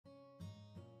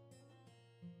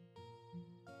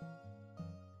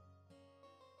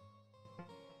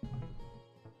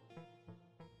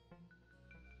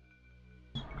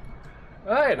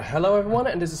Alright, hello everyone,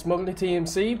 and this is Mowgli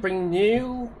TMC bringing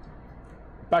you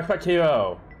Backpack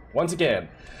Hero once again.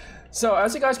 So,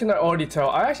 as you guys can already tell,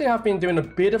 I actually have been doing a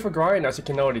bit of a grind, as you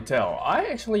can already tell.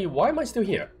 Why am I still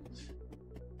here?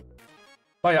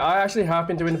 But yeah, I actually have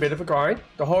been doing a bit of a grind.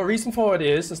 The whole reason for it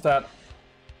is that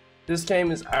this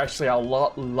game is actually a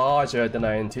lot larger than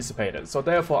I anticipated. So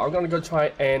therefore, I'm gonna go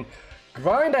try and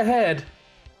grind ahead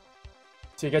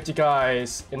to get you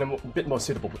guys in a bit more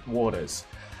suitable waters.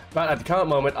 But at the current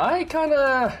moment, I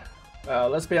kinda,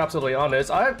 let's be absolutely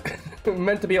honest, I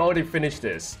meant to be already finished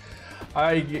this.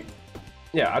 I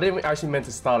didn't actually meant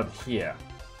to start it here.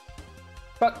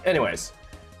 But anyways,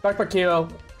 Backpack Hero,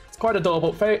 it's quite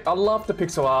adorable. I love the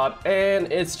pixel art,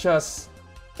 and it's just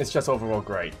overall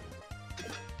great.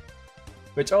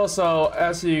 Which also,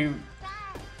 as you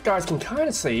guys can kind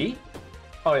of see,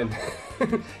 oh, and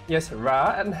yes,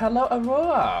 Ra, and hello,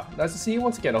 Aurora. Nice to see you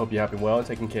once again. I hope you're having well and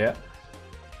taking care.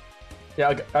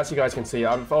 Yeah, as you guys can see,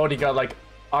 I've already got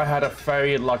I had a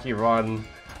very lucky run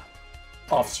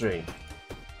off stream.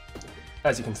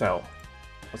 As you can tell.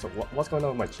 Also, what's going on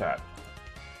with my chat?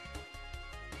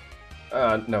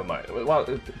 Never mind. Well,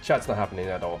 chat's not happening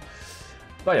at all.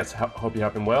 But yes, hope you're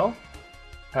having well.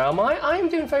 How am I? I am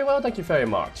doing very well, thank you very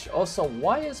much. Also,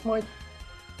 why is my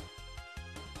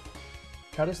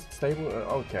cat is stable?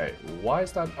 Okay, why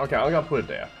is that? Okay, I'm gonna put it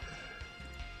there.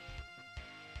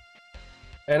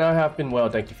 And I have been well,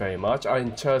 thank you very much.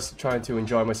 I'm just trying to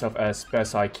enjoy myself as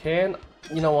best I can.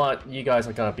 You know what? You guys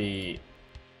are gonna be...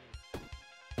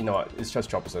 You know what? It's just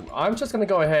troublesome. I'm just gonna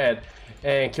go ahead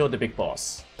and kill the big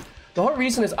boss. The whole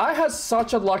reason is I had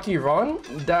such a lucky run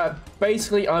that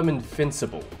basically I'm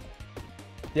invincible.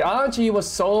 The RNG was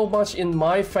so much in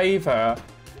my favor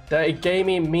that it gave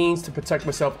me means to protect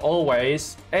myself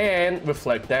always and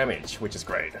reflect damage, which is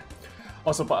great.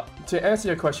 Also, but to answer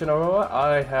your question, Aurora,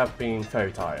 I have been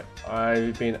very tired.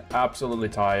 I've been absolutely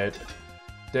tired.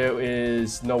 There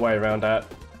is no way around that.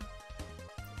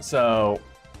 So,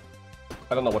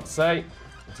 I don't know what to say.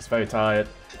 I'm just very tired,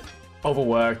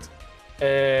 overworked,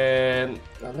 and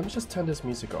let me just turn this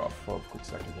music off for a quick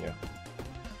second here.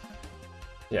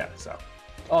 Yeah, so.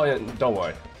 Oh yeah, don't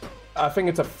worry. I think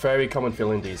it's a very common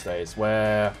feeling these days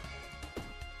where,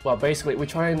 well, basically we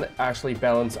try and actually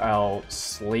balance our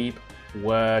sleep,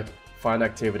 work, fun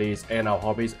activities, and our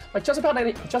hobbies, like just about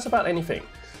anything.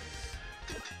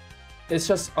 It's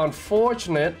just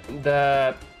unfortunate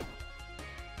that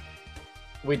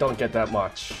we don't get that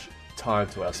much time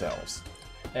to ourselves,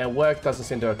 and work doesn't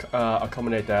seem to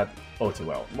accommodate that all too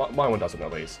well. My one doesn't,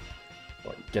 at least.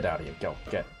 Well, get out of here, go,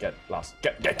 get, lost,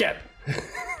 get!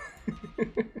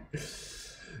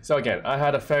 So again, I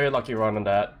had a very lucky run on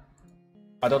that.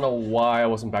 I don't know why I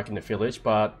wasn't back in the village,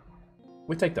 but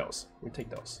we take those.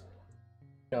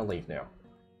 I'll leave now.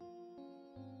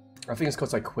 I think it's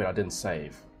because I quit, I didn't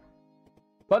save.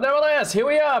 But nevertheless, here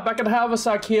we are, back at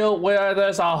Haversack Hill, where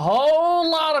there's a whole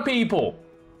lot of people.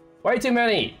 Way too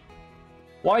many.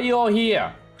 Why are you all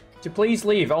here? Could you please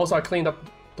leave? Also, I cleaned up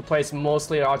the place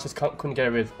mostly. I just couldn't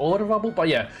get rid of all the rubble. But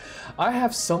yeah, I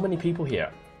have so many people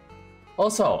here.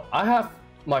 Also, I have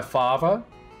my father.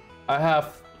 I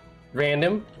have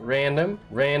random,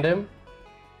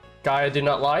 guy I do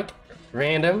not like,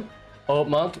 random, old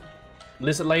monk,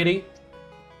 lizard lady,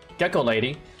 gecko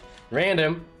lady,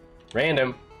 random.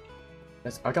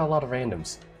 I got a lot of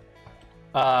randoms.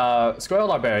 Squirrel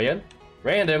librarian,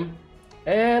 random,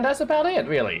 and that's about it,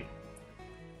 really.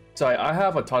 So I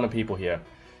have a ton of people here,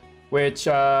 which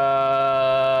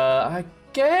I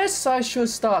guess I should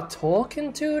start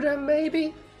talking to them,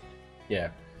 maybe? Yeah,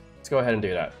 let's go ahead and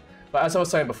do that. But as I was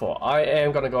saying before, I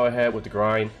am gonna go ahead with the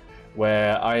grind,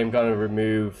 where I am gonna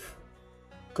remove,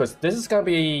 because this is gonna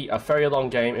be a very long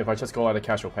game if I just go at a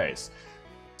casual pace.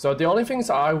 So the only things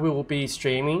I will be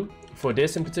streaming for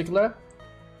this in particular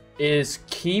is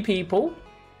key people,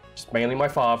 just mainly my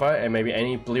father, and maybe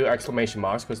any blue exclamation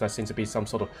marks, because that seems to be some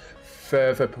sort of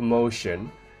further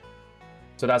promotion.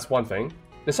 So that's one thing.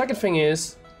 The second thing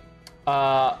is,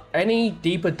 any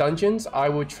deeper dungeons I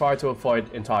would try to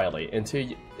avoid entirely until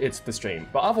it's the stream.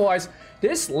 But otherwise,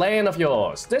 this land of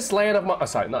yours, this land of mine,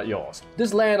 sorry, not yours,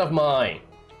 this land of mine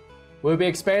will be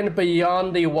expanded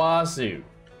beyond the wazoo.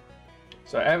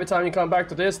 So every time you come back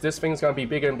to this thing's gonna be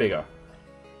bigger and bigger.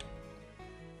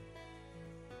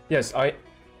 Yes, are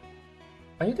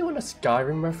you doing a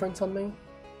Skyrim reference on me?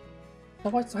 Is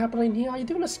that what's happening here? Are you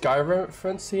doing a Skyrim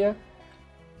reference here?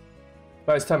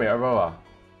 Guys, tell me, Aurora,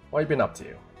 what have you been up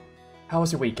to? How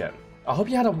was your weekend? I hope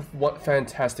you had a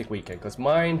fantastic weekend, because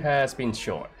mine has been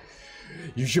short.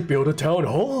 You should build a town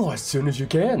hall as soon as you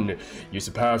can. Use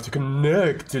the path to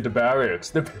connect to the barracks,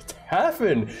 the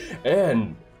tavern,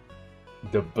 and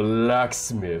The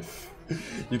blacksmith.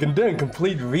 You can then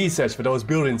complete research for those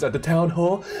buildings at the town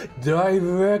hall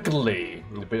directly.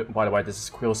 By the way, this is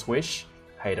Quill Swish.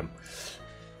 Hate him.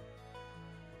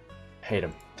 Hate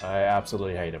him. I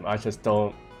absolutely hate him. I just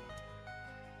don't.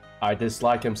 I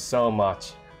dislike him so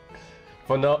much.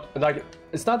 For no, like,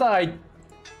 it's not that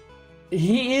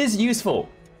he is useful.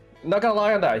 Not gonna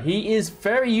lie on that. He is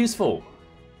very useful.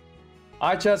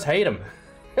 I just hate him.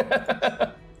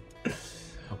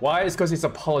 Why? It's because he's a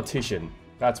politician.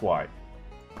 That's why.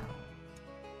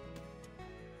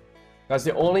 That's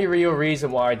the only real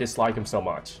reason why I dislike him so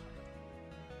much.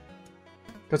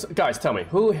 Because, guys, tell me,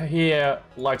 who here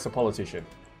likes a politician?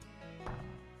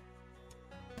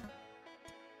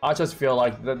 I just feel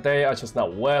like that they are just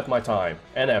not worth my time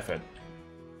and effort.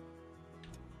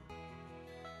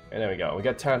 And there we go. We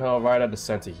got Town Hall right at the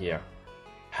center here.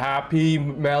 Happy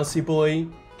Mousy Boy.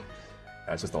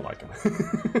 I just don't like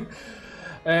him.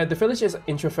 The village is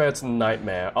introvert's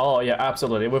nightmare. Oh yeah,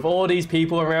 absolutely. With all these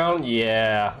people around,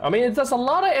 yeah. I mean, there's a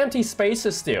lot of empty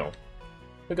spaces still.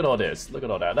 Look at all this. Look at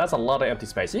all that. That's a lot of empty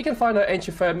space. You can find an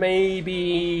introvert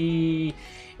maybe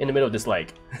in the middle of this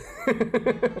lake.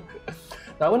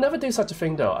 Now, I would never do such a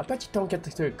thing though. I bet you don't get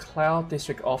to do Cloud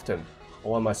District often.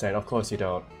 Or what am I saying? Of course you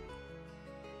don't.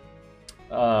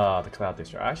 The Cloud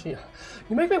District. Actually,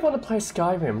 you make me want to play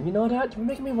Skyrim. You know that? You're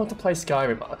making me want to play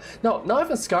Skyrim. No, not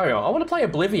even Skyrim. I want to play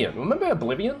Oblivion. Remember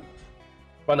Oblivion?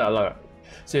 Well, no.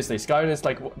 Seriously, Skyrim is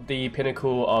like the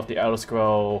pinnacle of the Elder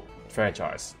Scrolls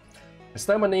franchise. I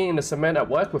slammed my knee in the cement at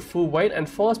work with full weight and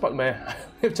force, but man,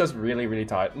 I'm just really, really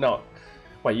tired. No.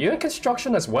 Wait, you're in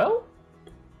construction as well?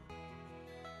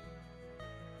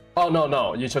 Oh,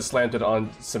 no, you just slammed it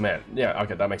on cement. Yeah,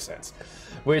 okay, that makes sense.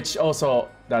 Which also,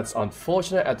 that's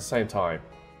unfortunate at the same time.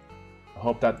 I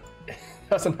hope that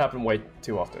doesn't happen way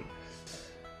too often.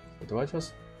 Do I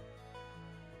just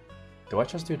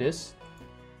do this?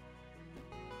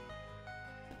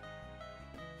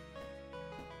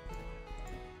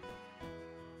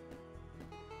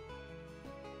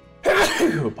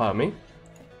 Pardon me.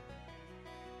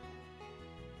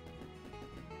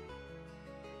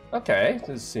 Okay,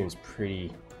 this seems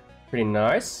pretty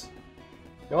nice.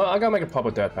 You know what, I gotta make a proper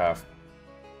dirt path.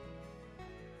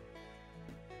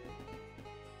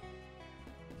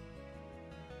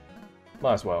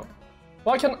 Might as well.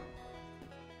 Well, I can.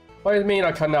 What do you mean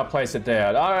I cannot place it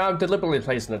there? I'm deliberately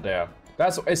placing it there.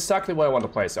 That's exactly where I want to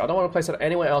place it. I don't want to place it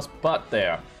anywhere else but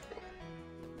there.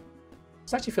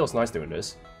 This actually feels nice doing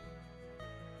this.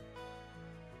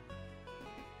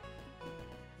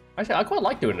 Actually, I quite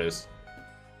like doing this.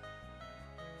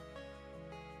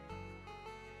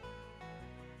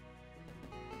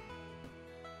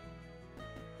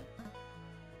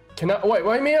 Wait,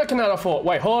 what do you mean I cannot afford?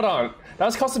 Wait, hold on.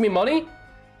 That's costing me money?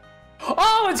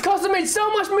 Oh, it's costing me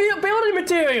so much building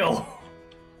material!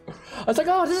 I was like,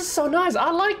 oh, this is so nice.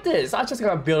 I like this. I just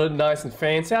gotta build it nice and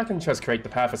fancy. I can just create the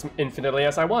path as infinitely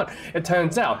as I want. It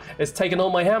turns out it's taken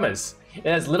all my hammers. It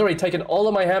has literally taken all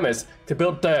of my hammers to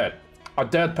build dirt. A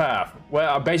dirt path where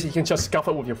I basically can just scuff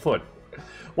it with your foot.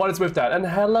 What is with that? And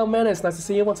hello, Menace. Nice to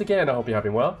see you once again. I hope you're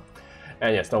having well.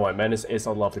 And yes, don't worry, Menace is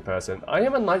a lovely person. I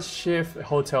am a night shift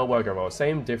hotel worker role,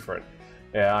 same different.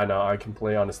 Yeah, I know, I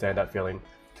completely understand that feeling.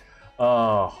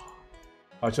 Oh,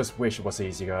 I just wish it was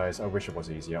easy, guys. I wish it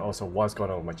was easier. Also, what's going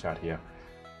on with my chat here?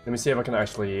 Let me see if I can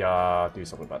actually do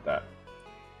something about that.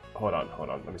 Hold on.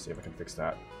 Let me see if I can fix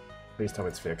that. Please tell me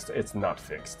it's fixed. It's not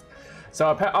fixed. So,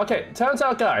 okay, turns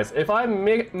out, guys, if I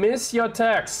miss your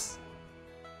text...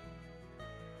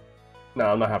 No,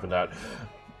 I'm not having that.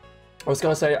 I was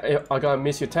gonna say, if I'm gonna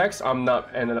miss your text, I'm not,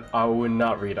 and I will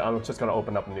not read it. I'm just gonna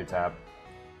open up a new tab.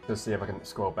 Just see if I can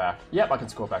scroll back. Yep, I can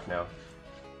scroll back now.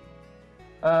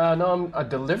 No, I'm a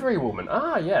delivery woman.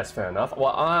 Ah, yes, fair enough.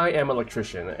 Well, I am an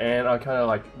electrician, and I kind of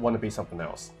like want to be something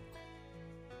else.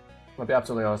 I'll be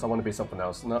absolutely honest, I want to be something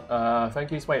else. No,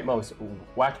 thank you, wait, most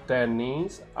whack their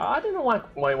knees? I don't know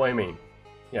what do you mean?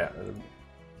 Yeah,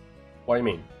 what do you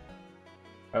mean?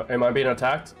 Am I being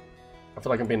attacked? I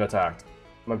feel like I'm being attacked.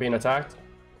 Am I being attacked?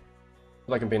 I feel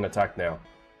like I'm being attacked now.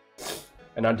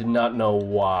 And I did not know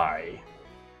why.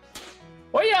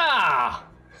 Oh yeah!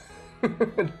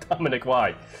 Dominic,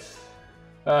 why?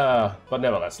 But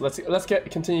nevertheless, let's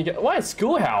continue. Why a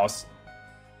schoolhouse?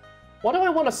 Why do I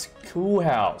want a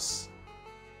schoolhouse?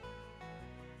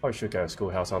 I should go to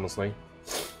schoolhouse, honestly.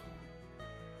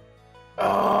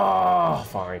 Oh,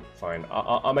 fine.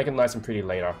 I'll make it nice and pretty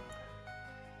later.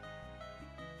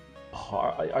 Oh,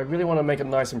 I really want to make a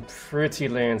nice and pretty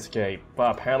landscape,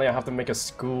 but apparently I have to make a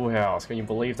schoolhouse. Can you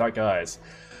believe that, guys?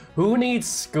 Who needs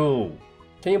school?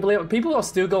 Can you believe it? People are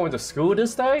still going to school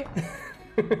this day?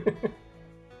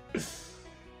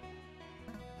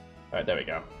 Alright, there we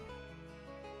go.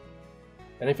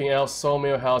 Anything else?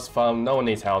 Sawmill, house, farm. No one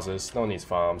needs houses. No one needs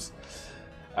farms.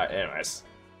 Alright, anyways.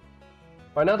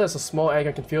 Right now there's a small ache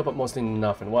I can feel, but mostly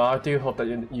nothing. Well, I do hope that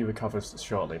you recover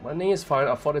shortly. My knee is fine.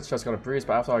 I thought it's just gonna bruise,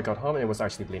 but after I got home, it was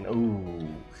actually bleeding. Ooh.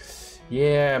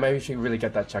 Yeah, maybe you should really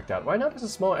get that checked out. Right now there's a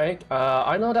small ache.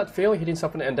 I know that feel, hitting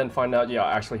something and then find out you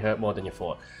actually hurt more than you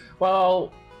thought.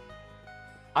 Well,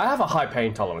 I have a high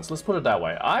pain tolerance, let's put it that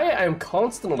way. I am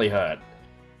constantly hurt.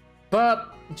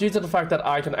 But due to the fact that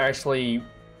I can actually...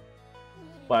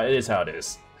 well, it is how it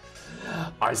is.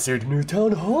 I see the new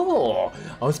town hall.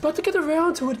 I was about to get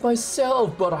around to it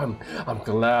myself, but I'm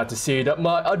glad to see that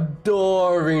my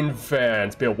adoring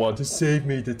fans will want to save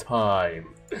me the time.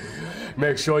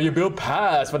 Make sure you build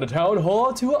paths for the town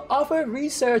hall to other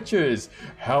researchers.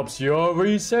 Helps your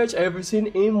research everything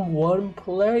in one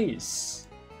place.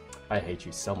 I hate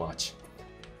you so much.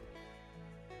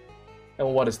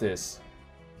 And what is this?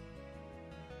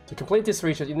 To complete this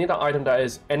research, you need an item that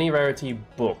is any rarity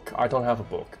book. I don't have a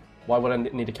book. Why would I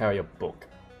need to carry a book?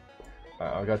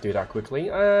 I gotta do that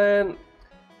quickly. And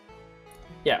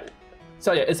yeah.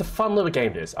 So yeah, it's a fun little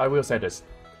game, this. I will say this.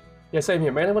 Yeah, same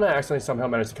here. Mainly when I accidentally somehow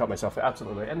managed to cut myself.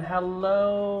 Absolutely. And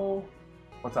hello.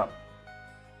 What's up?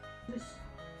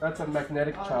 That's a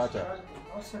magnetic charger.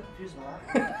 I was so confused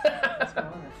about that. What's going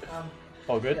on?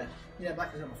 All good? Yeah,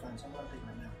 back is on my phone, so I'm going to pick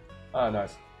that now. Oh,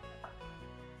 nice.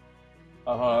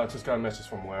 I just got a message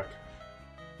from work.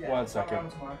 Yeah, 1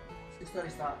 second.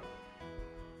 6:30 start.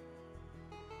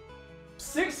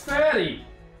 6:30!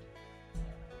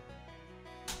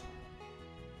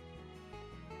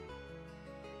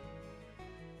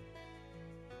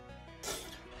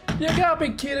 You gotta be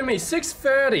kidding me,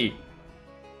 6:30!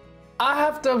 I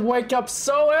have to wake up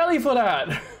so early for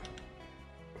that!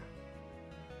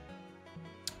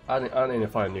 I need to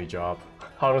find a new job.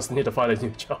 I honestly need to find a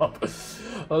new job.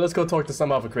 Well, let's go talk to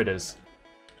some other critters.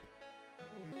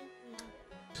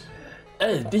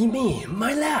 Be me,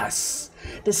 my lass.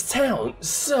 This town,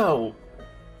 so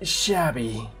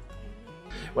shabby.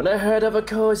 When I heard of a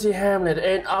cozy hamlet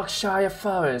in Oxshire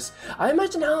Forest, I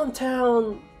imagined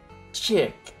hometown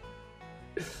chick.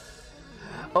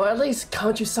 Or at least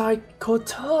countryside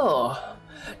couture.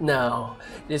 No,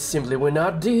 this simply will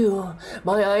not do.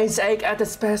 My eyes ache at the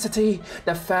sparsity,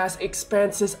 the vast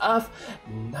expanses of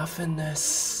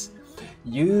nothingness.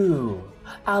 You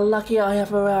are lucky I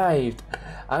have arrived.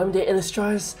 I'm the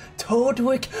illustrious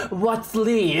Toadwick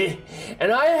Watsley,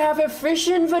 and I have a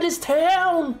vision for this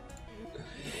town.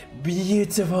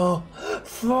 Beautiful,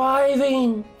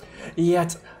 thriving,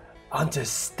 yet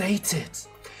understated.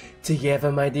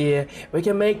 Together, my dear, we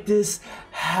can make this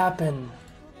happen.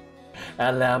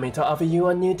 Allow me to offer you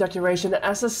a new decoration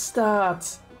as a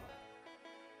start.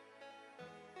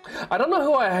 I don't know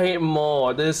who I hate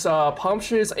more, this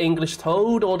Pumpshires English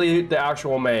Toad or the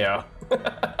actual mayor.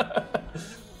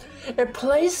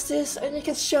 Place this and you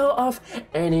can show off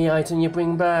any item you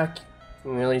bring back.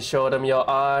 Really show them your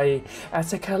eye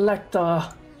as a collector.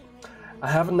 I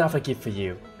have another gift for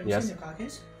you. Have you seen your car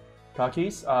keys? Car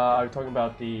keys? Are you talking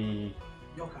about the...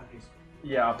 Your car keys.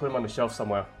 Yeah, I'll put them on the shelf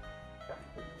somewhere.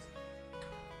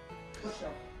 What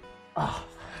shelf? Oh,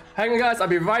 hang on guys, I'll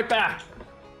be right back.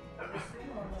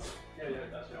 Yeah,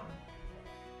 that's shelf.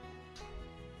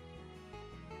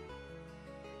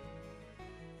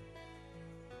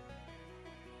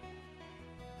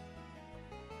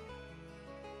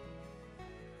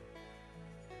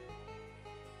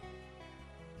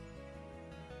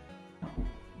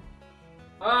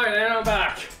 Alright, and I'm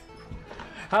back.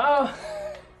 How?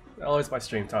 Always my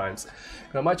stream times.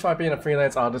 I might try being a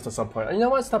freelance artist at some point. And you know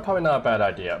what? That's probably not a bad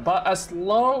idea. But as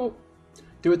long,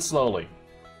 do it slowly.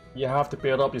 You have to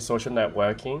build up your social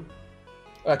networking.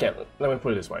 Okay, let me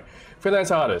put it this way.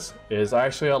 Freelance artist is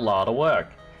actually a lot of work.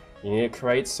 You need to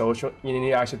create social. You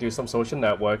need to actually do some social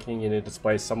networking. You need to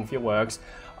display some of your works.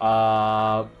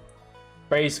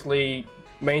 Basically,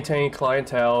 maintain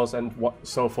clienteles and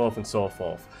so forth and so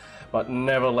forth. But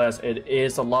nevertheless, it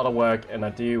is a lot of work, and I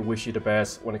do wish you the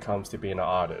best when it comes to being an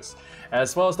artist.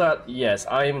 As well as that, yes,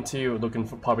 I am too looking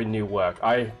for probably new work.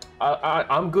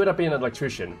 I'm good at being an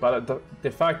electrician, but the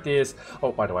fact is,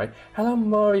 oh, by the way, hello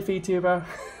Maury VTuber,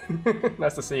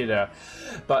 nice to see you there.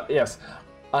 But yes,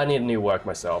 I need new work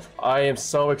myself. I am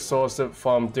so exhausted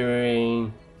from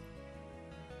doing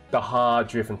the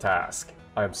hard-driven task.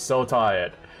 I am so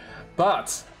tired.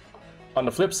 But on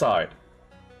the flip side,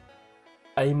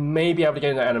 I may be able to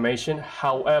get into animation.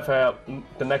 However,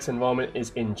 the next enrollment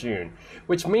is in June,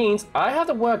 which means I have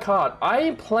to work hard.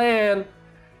 I plan,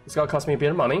 it's gonna cost me a bit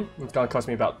of money. It's gonna cost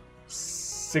me about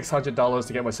 $600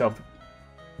 to get myself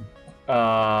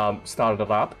started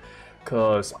up.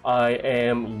 because I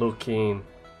am looking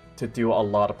to do a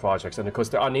lot of projects, and of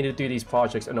course I need to do these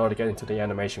projects in order to get into the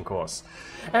animation course.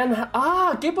 And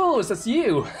Gibbos, that's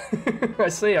you. I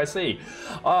see.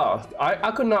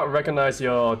 I could not recognize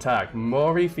your tag,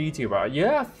 Mori VTuber.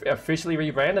 Yeah, officially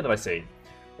rebranded, I see.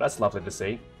 That's lovely to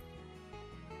see.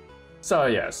 So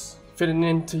yes, fitting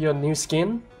into your new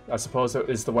skin, I suppose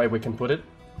is the way we can put it.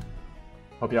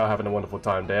 Hope y'all having a wonderful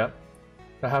time there.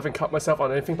 I haven't cut myself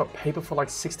on anything but paper for like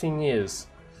 16 years.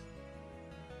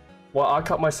 Well, I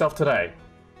cut myself today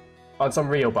on some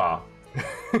real bar.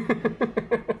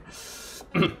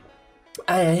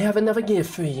 I have another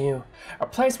gift for you. A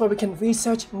place where we can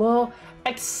research more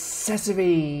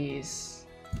accessories.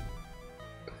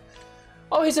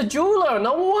 Oh, he's a jeweler.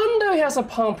 No wonder he has a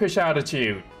pumpish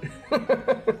attitude.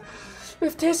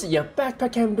 With this, your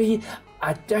backpack can be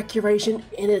a decoration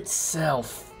in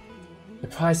itself. The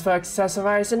price for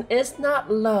accessorizing is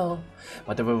not low,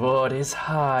 but the reward is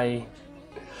high.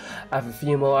 I have a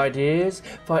few more ideas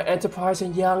for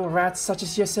enterprising young rats such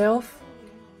as yourself.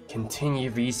 Continue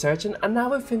researching and I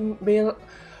will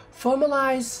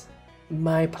formalize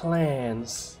my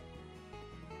plans.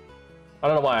 I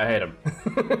don't know why I hate him.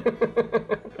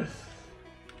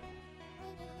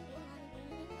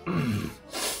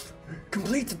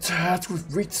 Complete the task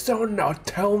with Redstone and I'll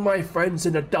tell my friends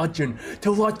in the dungeon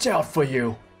to watch out for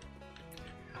you.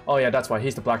 Oh yeah, that's why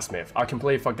he's the blacksmith. I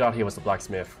completely forgot he was the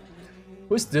blacksmith.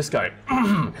 Who's this guy?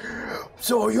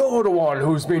 So you're the one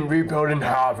who's been rebuilding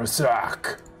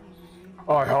Haversack.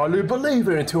 I hardly believe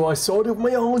it until I saw it with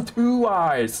my own 2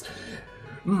 eyes.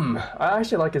 I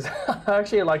actually like his. I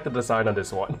actually like the design on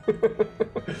this one.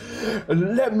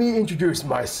 Let me introduce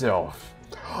myself.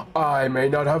 I may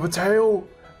not have a tail,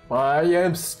 but I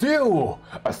am still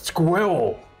a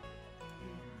squirrel.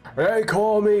 They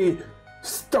call me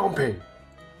Stumpy.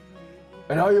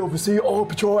 And I oversee all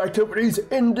patrol activities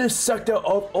in this sector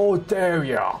of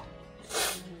Aldaria.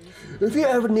 If you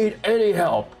ever need any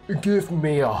help, give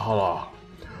me a holler.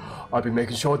 I'll be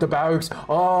making sure the barracks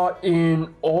are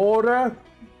in order.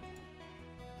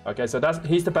 Okay, so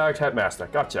he's the barracks headmaster.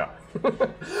 Gotcha.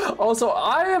 Also,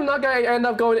 I am not gonna end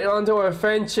up going onto an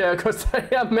adventure because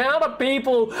the amount of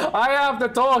people I have to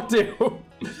talk to.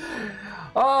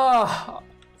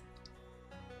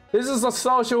 This is a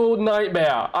social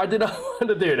nightmare. I did not want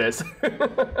to do this.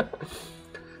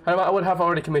 I would have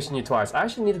already commissioned you twice. I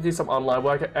actually need to do some online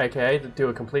work, aka to do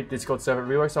a complete Discord server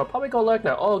rework, so I'll probably go lurk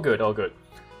now. All good, all good.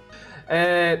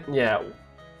 And yeah.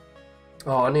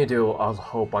 Oh, I need to do a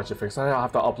whole bunch of things. I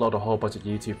have to upload a whole bunch of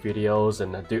YouTube videos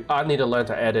and I need to learn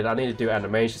to edit. I need to do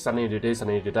animations. I need to do this. I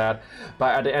need to do that.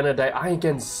 But at the end of the day, I ain't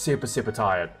getting super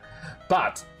tired.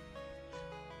 But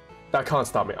that can't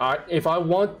stop me. If I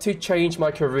want to change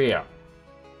my career,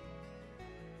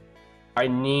 I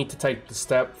need to take the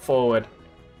step forward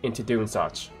into doing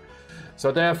such.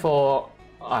 So therefore,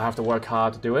 I have to work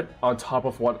hard to do it on top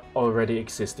of what already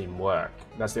existing work.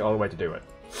 That's the only way to do it.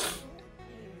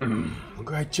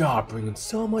 Great job bringing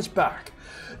so much back.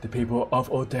 The people of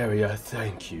Aldaria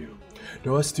thank you.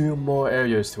 There are still more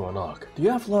areas to unlock. Do you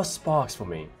have lost sparks for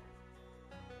me?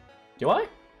 Do I?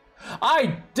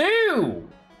 I do!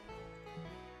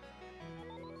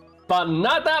 But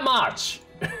not that much!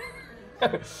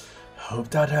 Hope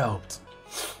that helped.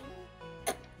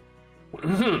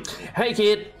 Hey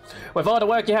kid, with all the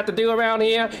work you have to do around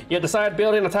here, you decided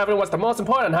building a tavern was the most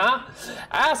important, huh?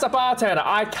 As a bartender,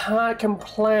 I can't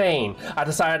complain. I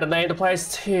decided to name the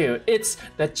place too. It's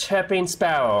the Chirping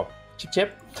Sparrow. Chip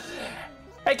chip.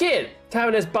 Hey kid,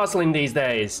 tavern is bustling these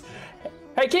days.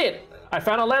 Hey kid, I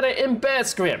found a letter in bed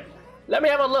script. Let me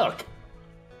have a look.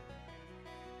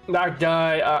 That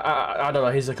guy, I don't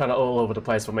know, he's kind of all over the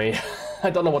place for me. I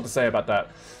don't know what to say about that.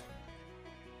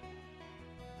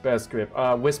 Bear script.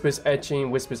 Whispers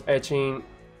etching.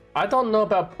 I don't know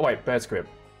about. Wait, bear script.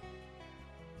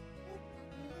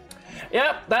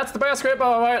 Yep, that's the bear script.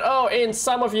 Alright. Oh, in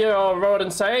some of your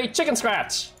rodents say chicken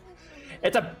scratch.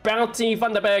 It's a bounty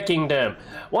from the Bear Kingdom.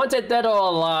 Wanted dead or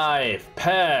alive.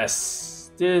 Pass.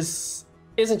 This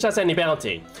isn't just any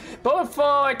bounty. But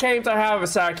before I came to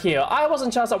Haversack here, I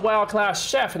wasn't just a world-class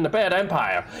chef in the Bird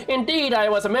Empire. Indeed, I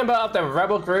was a member of the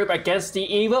rebel group against the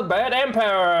evil Bird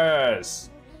Emperors.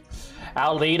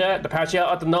 Our leader, the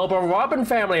patriarch of the noble Robin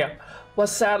family,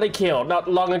 was sadly killed not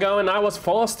long ago and I was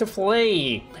forced to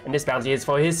flee. And this bounty is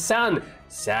for his son,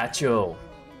 Satchel.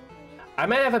 I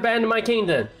may have abandoned my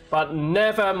kingdom, but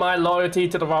never my loyalty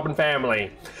to the Robin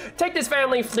family. Take this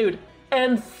family flute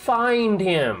and find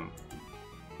him.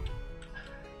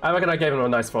 I reckon I gave him a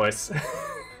nice voice.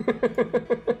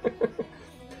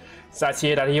 Says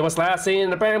here that he was last seen in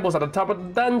the brambles at the top of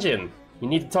the dungeon. You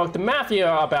need to talk to Matthew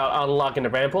about unlocking the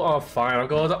rampart. Oh, fine.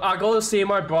 I'll go to see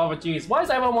my brother. Jeez, why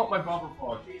does everyone want my brother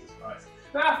for? Jesus Christ.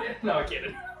 Matthew! No, I'm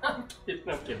kidding. I'm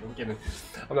kidding.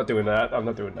 I'm not doing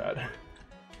that.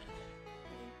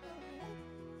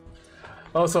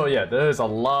 Also, yeah, there's a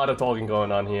lot of talking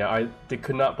going on here. I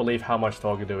could not believe how much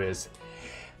talking there is.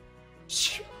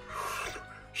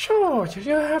 Sure,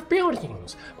 you have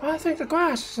buildings, but I think the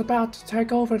grass is about to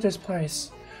take over this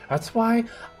place. That's why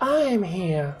I'm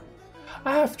here.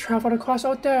 I have traveled across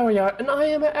Alderia, and I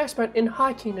am an expert in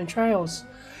hiking and trails.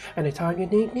 Anytime you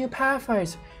need new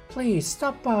pathways, please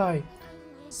stop by.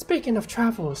 Speaking of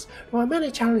travels, there are many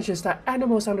challenges that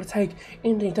animals undertake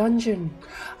in the dungeon.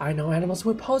 I know animals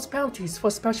will post bounties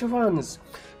for special runs.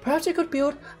 Perhaps you could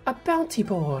build a bounty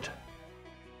board.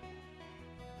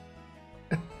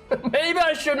 Maybe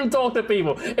I shouldn't talk to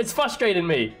people. It's frustrating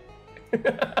me.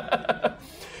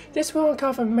 This will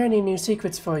uncover many new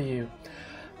secrets for you.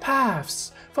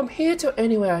 Paths from here to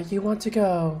anywhere you want to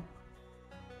go.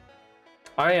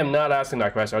 I am not asking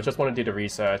that question. I just want to do the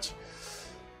research.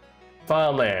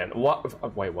 Farmland.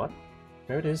 What? Wait, what?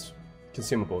 There it is.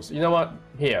 Consumables. You know what?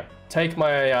 Here. Take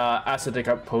my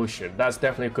acidic potion. That's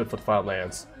definitely good for the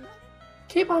farmlands.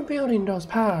 Keep on building those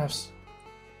paths.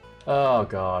 Oh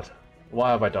god.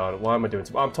 Why have I done? Why am I doing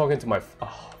this? I'm talking to my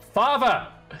father!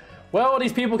 Where are all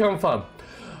these people coming from?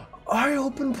 I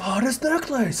opened Potter's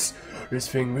necklace. This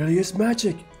thing really is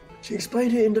magic. She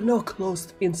explained it in the note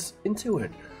closed into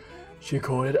it. She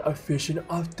called it a vision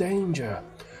of danger.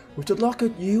 With the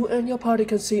locket, you and your party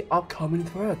can see upcoming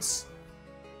threats.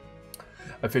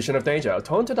 A vision of danger.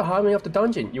 Attuned to the harmony of the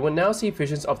dungeon, you will now see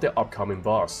visions of the upcoming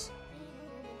boss.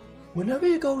 Whenever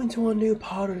you go into a new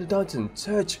part of the dungeon,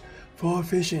 search for a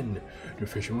vision. The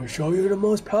vision will show you the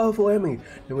most powerful enemy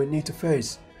you will need to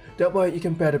face. That way you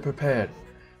can better prepare.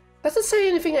 Does it say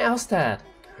anything else, Dad?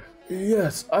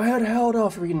 Yes, I had held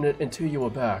off reading it until you were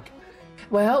back.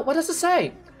 Well, what does it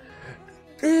say?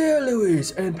 Dear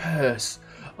Louise and Perce,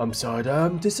 I'm sorry that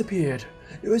I'm disappeared.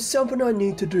 There is something I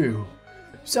need to do.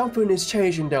 Something is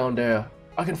changing down there.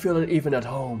 I can feel it even at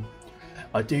home.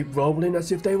 A deep rumbling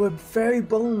as if they were very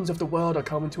bones of the world are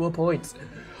coming to a point.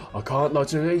 I can't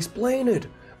logically explain it,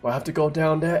 but I have to go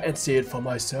down there and see it for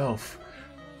myself.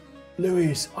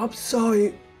 Louise, I'm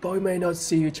sorry, but we may not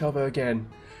see each other again.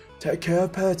 Take care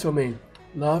of Perce for me.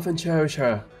 Love and cherish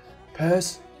her.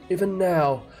 Perce, even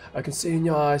now, I can see in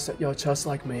your eyes that you're just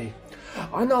like me.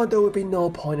 I know there would be no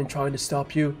point in trying to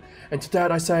stop you, and to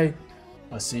that I say,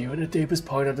 I'll see you in the deepest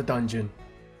point of the dungeon.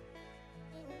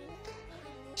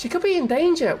 She could be in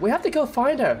danger. We have to go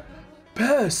find her.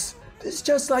 Perce, this is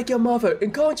just like your mother.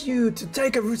 Encourage you to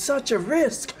take such a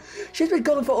risk. She's been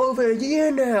gone for over a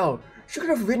year now. She could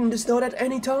have written this note at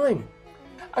any time.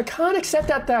 I can't accept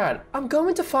that, Dad. I'm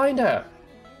going to find her.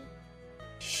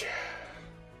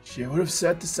 She would have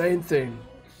said the same thing.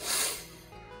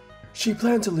 She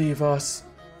planned to leave us.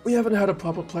 We haven't had a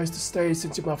proper place to stay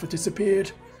since your mother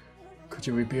disappeared. Could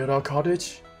you rebuild our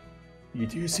cottage? You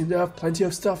do seem to have plenty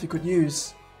of stuff you could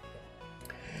use.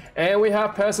 And we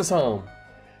have Perce's home.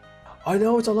 I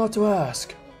know it's a lot to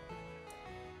ask.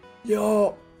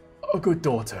 You're a good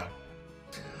daughter.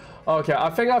 Okay, I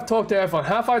think I've talked to everyone.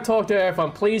 Have I talked to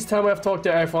everyone? Please tell me I've talked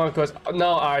to everyone, because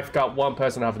no, I've got one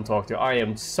person I haven't talked to. I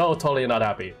am so totally not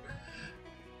happy.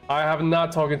 I have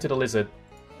not talked to the lizard.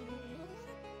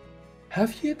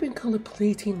 Have you been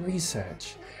completing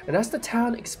research? And as the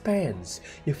town expands,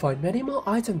 you find many more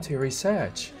items to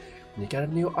research. When you get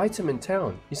a new item in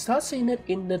town, you start seeing it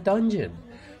in the dungeon.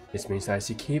 This means that as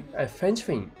you keep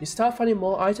adventuring, you start finding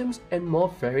more items and more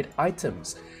varied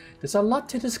items. There's a lot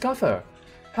to discover.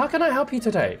 How can I help you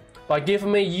today? By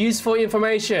giving me useful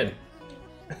information.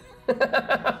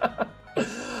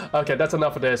 Okay, that's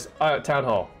enough of this. Town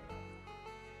hall.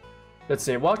 Let's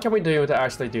see, what can we do to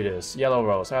actually do this? Yellow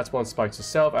rose. Adds one spike to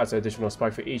self, adds an additional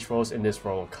spike for each rose in this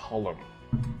row column.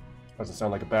 Doesn't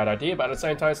sound like a bad idea, but at the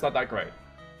same time, it's not that great.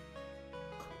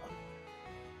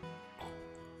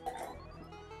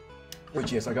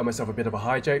 Which is, I got myself a bit of a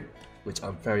hijack, which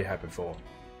I'm very happy for.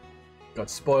 Got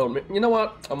spoiled. You know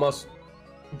what? I must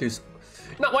do.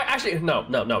 No, wait, actually, no.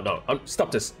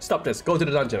 Stop this. Stop this. Go to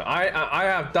the dungeon. I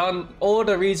have done all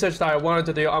the research that I wanted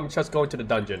to do. I'm just going to the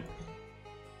dungeon.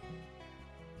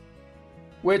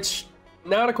 Which,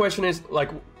 now the question is,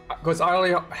 like, because I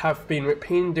only have been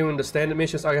repeating doing the standard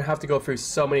missions, I have to go through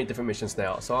so many different missions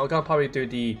now. So I'm gonna probably do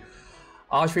the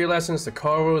archery lessons, the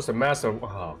chorus, the master.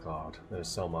 Oh god, there's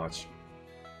so much.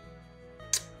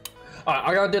 Alright,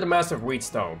 I gotta do the master of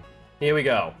Wheatstone. Here we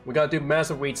go. We gotta do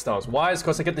massive Wheatstones. Why? It's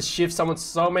because I get to shift someone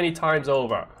so many times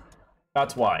over.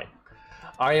 That's why.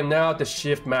 I am now the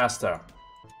shift master.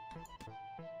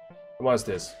 What is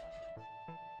this?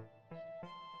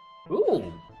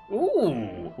 Ooh,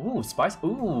 ooh, ooh, spice.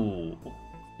 Ooh,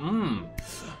 mmm.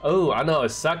 Oh, I know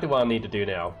exactly what I need to do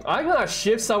now. I'm gonna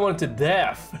shift someone to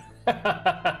death.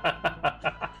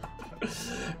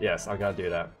 Yes, I gotta do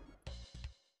that.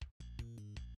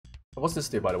 What's this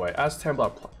do, by the way? Adds 10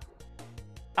 blood.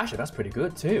 Actually, that's pretty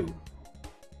good too.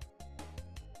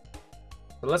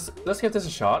 Let's give this a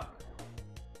shot.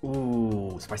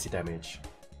 Ooh, spicy damage.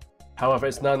 However,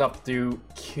 it's not enough to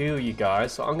kill you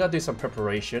guys, so I'm gonna do some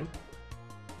preparation.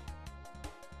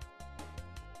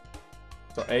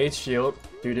 So 8 shield,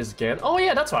 do this again. Oh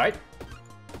yeah, that's right.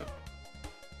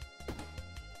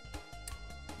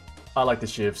 I like the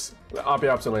shifts. I'll be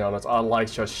absolutely honest, I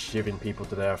like just shivving people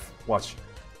to death. Watch.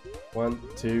 1,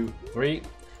 2, 3.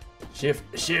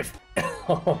 Shift, shift.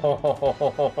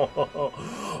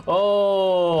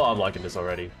 Oh, I'm liking this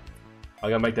already. I'm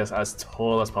gonna make this as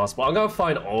tall as possible. I'm gonna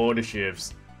find all the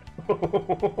shifts.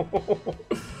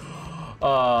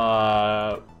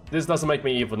 This doesn't make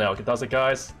me evil now, does it,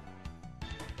 guys?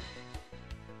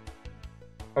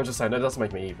 I'm just saying, that doesn't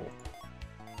make me evil.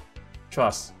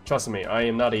 Trust me, I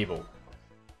am not evil.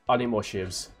 I need more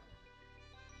shivs.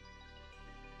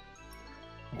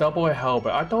 Double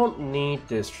helmet. I don't need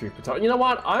this trooper. You know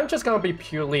what? I'm just gonna be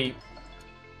purely.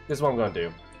 This is what I'm gonna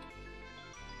do.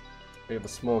 Get the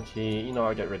small key. You know,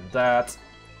 I get rid of that.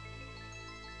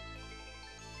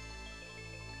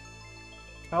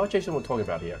 How Jason we're talking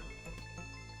about here?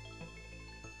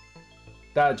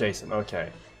 That Jason.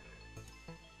 Okay.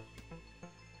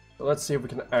 So let's see if we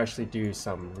can actually do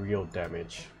some real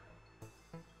damage.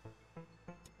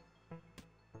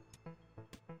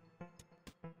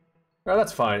 No,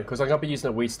 that's fine, because I'm gonna be using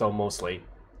a Wheatstone mostly.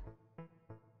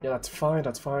 Yeah, that's fine,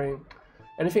 that's fine.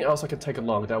 Anything else I can take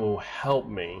along that will help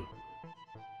me?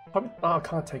 Probably, oh, I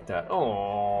can't take that.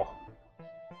 Oh.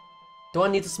 Do I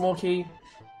need the small key?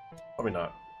 Probably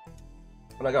not.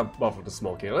 And I got both of the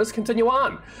small key. Let's continue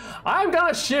on. I'm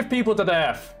gonna shift people to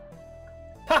death.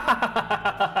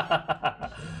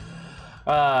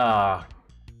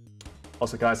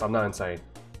 Also, guys, I'm not insane.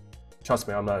 Trust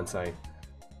me, I'm not insane.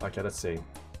 Okay, let's see.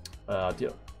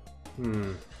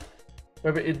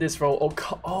 Maybe in this row.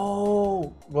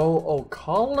 Row or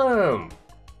column.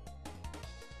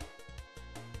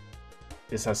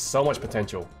 This has so much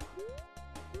potential.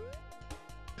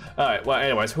 Alright, well,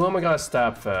 anyways, who am I gonna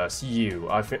stab first? You.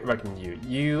 I reckon you.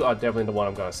 You are definitely the one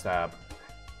I'm gonna stab.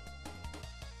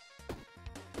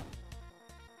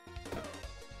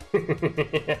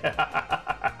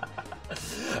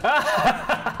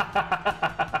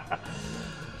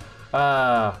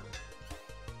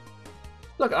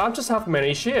 Look, I just have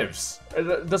many shifts.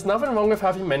 There's nothing wrong with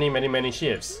having many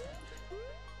shifts.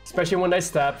 Especially when they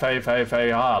stab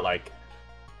very hard, like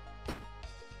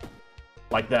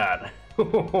that.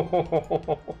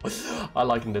 I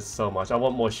like this so much. I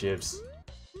want more shifts.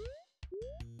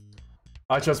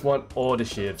 I just want all the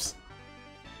shifts.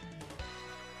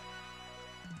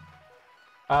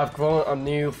 I've grown a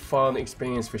new fun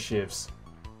experience for shifts.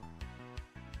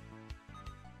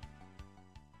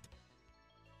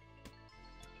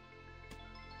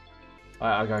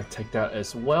 I gotta take that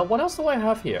as well. What else do I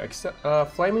have here? Except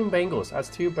Flaming Bangles adds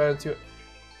 2 burn to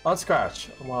unscratch.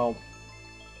 Well,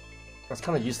 that's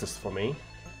kind of useless for me.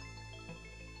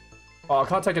 Oh, I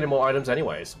can't take any more items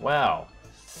anyways. Wow.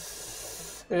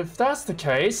 If that's the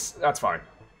case, that's fine.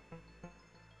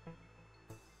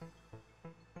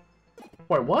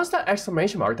 Wait, what's that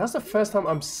exclamation mark? That's the first time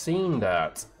I'm seeing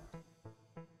that.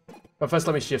 But first,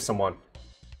 let me shift someone.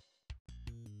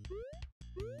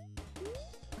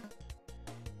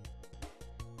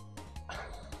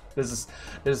 This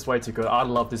is way too good. I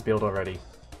love this build already.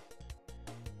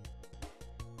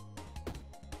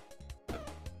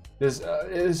 This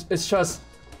it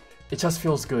just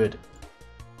feels good.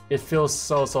 It feels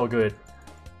so good.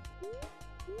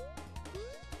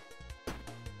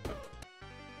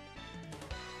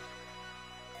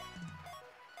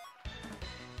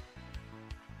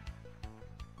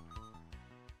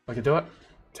 I can do it.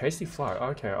 Tasty flour.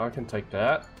 Okay, I can take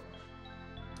that.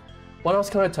 What else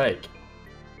can I take?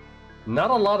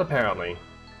 Not a lot, apparently.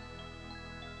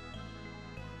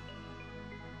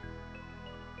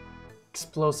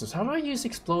 Explosives. How do I use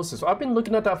explosives? I've been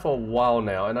looking at that for a while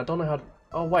now, and I don't know how to...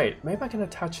 Oh, wait. Maybe I can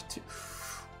attach it to...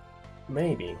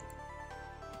 Maybe.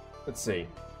 Let's see.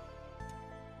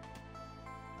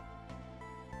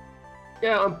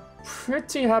 Yeah, I'm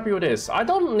pretty happy with this. I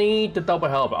don't need the double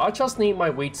helmet. I just need my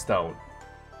Wheatstone.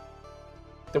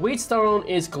 The Wheatstone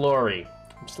is glory.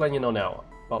 I'm just letting you know now.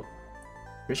 Well,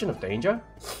 Vision of Danger?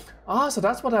 Ah, so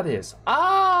that's what that is.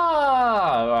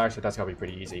 Ah! Well, actually, that's gotta be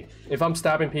pretty easy. If I'm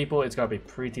stabbing people, it's gotta be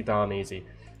pretty darn easy.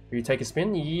 Will you take a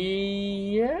spin?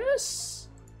 Yes?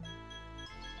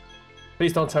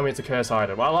 Please don't tell me it's a curse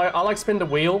item. I like spin the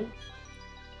wheel.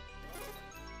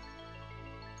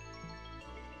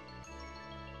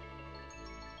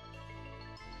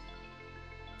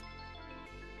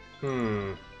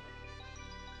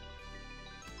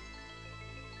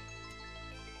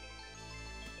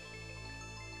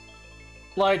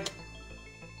 Like,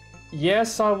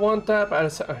 yes, I want that,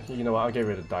 but you know what? I'll get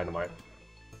rid of dynamite.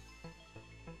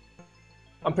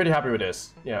 I'm pretty happy with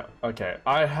this. Yeah, okay.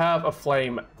 I have a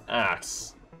flame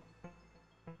axe.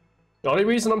 The only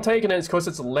reason I'm taking it is because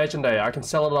it's legendary. I can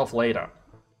sell it off later.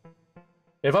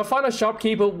 If I find a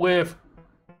shopkeeper with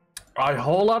a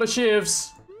whole lot of shivs,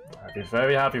 I'd be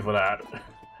very happy for that. Not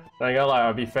gonna lie,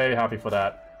 I'd be very happy for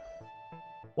that.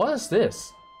 What is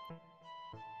this?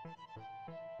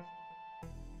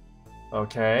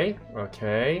 Okay,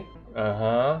 okay,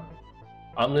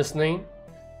 I'm listening.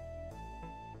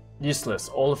 Useless,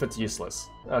 all of it's useless.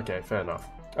 Okay, fair enough.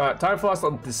 Alright, time for us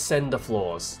to descend the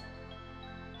floors.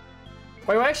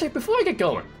 Wait, actually, before I get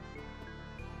going.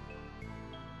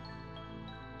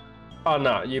 Oh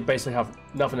no, you basically have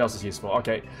nothing else is useful.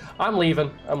 Okay, I'm leaving.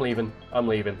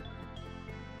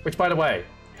 Which, by the way,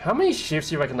 how many shifts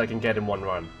do you reckon I can get in one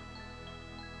run?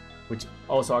 Which,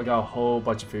 also, I got a whole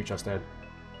bunch of food just then.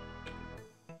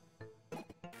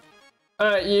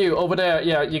 You over there,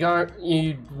 yeah,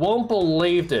 you won't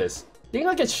believe this. You're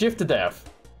gonna get shifted to death.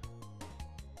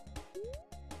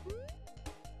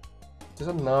 Is this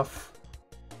enough?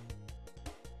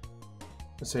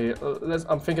 Let's see,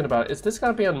 I'm thinking about it. Is this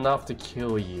gonna be enough to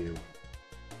kill you?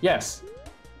 Yes.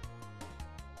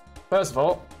 First of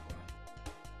all,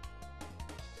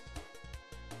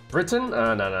 Britain?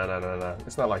 No.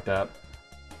 It's not like that.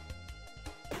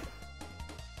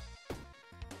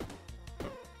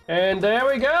 And there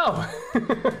we go!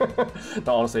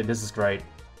 No, honestly, this is great.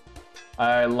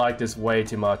 I like this way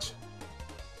too much.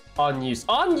 Unused.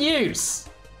 Unused!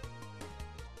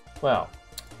 Well,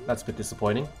 that's a bit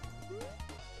disappointing.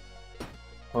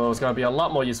 Well, it's gonna be a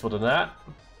lot more useful than that.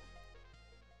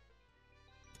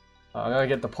 I'm gonna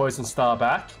get the poison star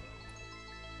back.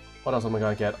 What else am I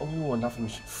gonna get? Oh, another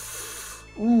machine.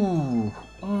 Ooh.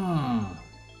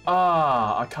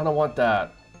 Ah, I kinda want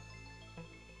that.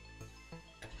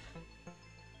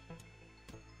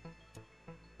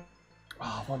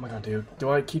 Oh, what am I gonna do?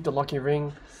 Do I keep the lucky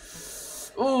ring?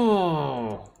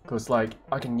 Ooh, because like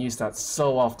I can use that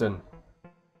so often.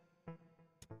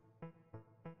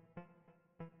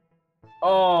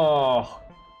 Oh,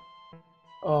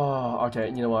 okay.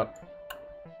 You know what?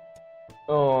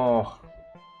 Oh,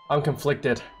 I'm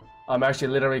conflicted. I'm actually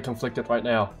literally conflicted right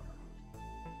now.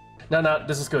 No,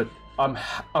 this is good. I'm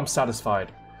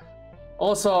satisfied.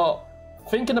 Also,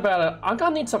 thinking about it, I'm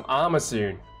gonna need some armor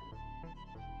soon.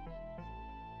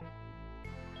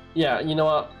 Yeah, you know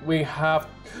what? We have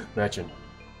merchant.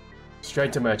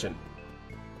 Straight to merchant.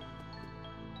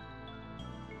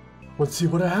 Let's see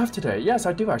what I have today. Yes,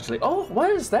 I do actually. Oh, what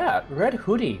is that? Red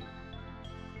hoodie.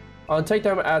 On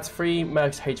takedown adds 3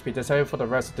 max HP. Disabled for the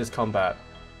rest of this combat.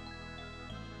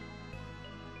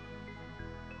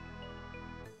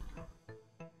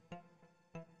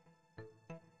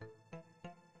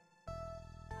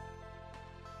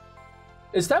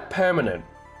 Is that permanent?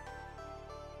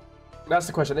 That's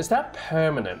the question. Is that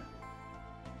permanent?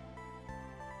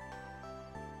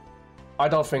 I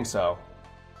don't think so.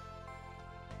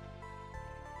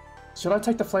 Should I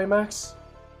take the Flame Axe?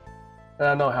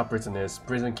 I know how Britain is.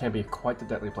 Britain can be quite the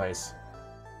deadly place.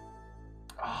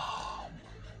 Oh.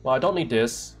 Well, I don't need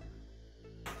this.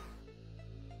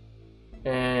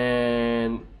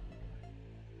 And...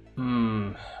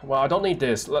 Well, I don't need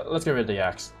this. Let's get rid of the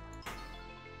axe.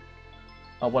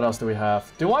 What else do we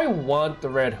have? Do I want the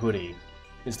red hoodie?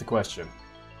 Is the question.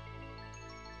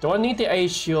 Do I need the A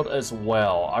shield as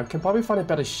well? I can probably find a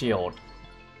better shield.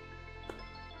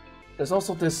 There's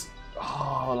also this...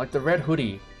 Oh, like the red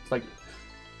hoodie. It's like...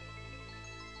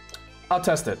 I'll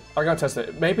test it. I'm gonna test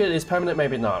it. Maybe it is permanent,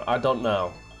 maybe not. I don't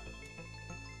know.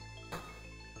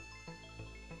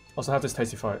 Also have this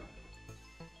tasty fight.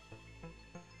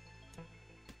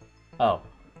 Oh.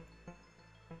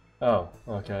 Oh,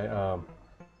 okay, a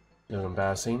little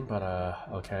embarrassing, but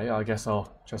okay, I guess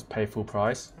I'll just pay full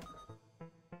price.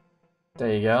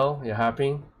 There you go, you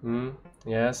happy?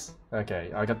 Yes?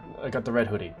 Okay, I got the red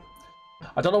hoodie.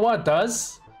 I don't know what it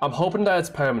does. I'm hoping that it's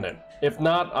permanent. If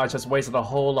not, I just wasted a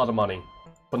whole lot of money.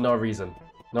 For no reason.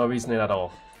 No reasoning at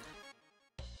all.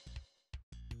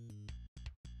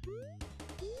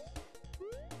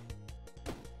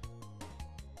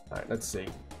 Alright, let's see.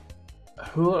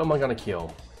 Who am I gonna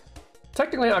kill?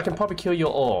 Technically, I can probably kill you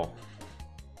all.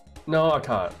 No, I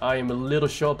can't. I am a little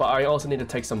short, but I also need to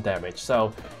take some damage.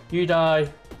 So, you die.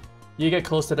 You get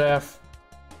close to death.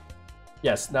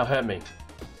 Yes, now hurt me.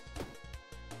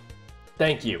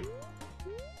 Thank you.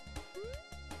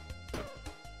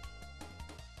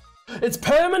 It's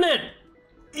permanent!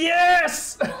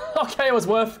 Yes! Okay, it was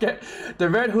worth it. The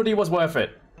red hoodie was worth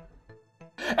it.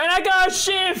 And I got a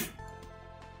shiv!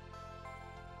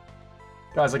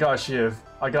 Guys, I got a shiv.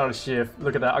 I got a shiv.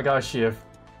 Look at that, I got a shiv.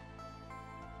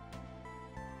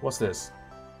 What's this?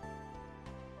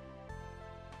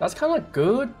 That's kind of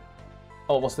good.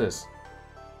 Oh, what's this?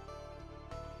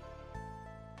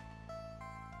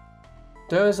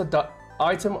 There is a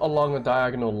item along a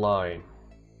diagonal line.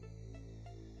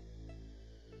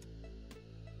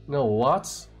 No,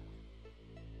 what?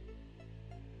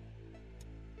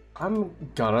 I'm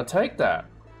gonna take that.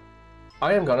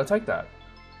 I am gonna take that.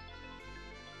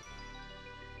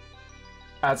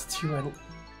 Adds 2 and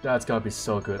that's gonna be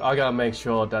so good. I gotta make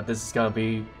sure that this is gonna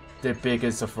be the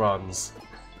biggest of runs.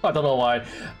 I don't know why,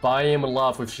 but I am in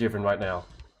love with Shivering right now.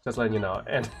 Just letting you know.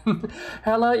 And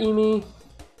hello, Emi.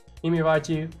 Emi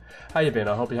Raichu. How you been?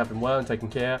 I hope you have been well and taken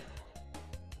care.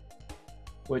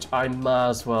 Which I might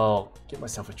as well get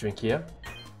myself a drink here.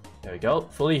 There we go.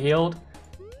 Fully healed.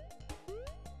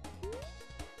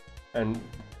 And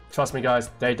trust me, guys,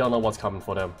 they don't know what's coming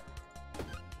for them.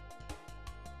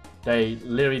 They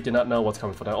literally do not know what's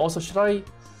coming for them. Also, should I...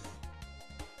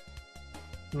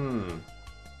 You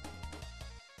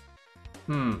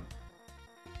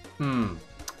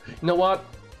know what?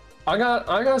 I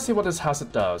gotta see what this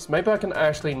hazard does. Maybe I can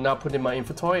actually not put in my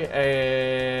inventory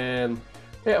and...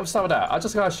 Yeah, we'll start with that. I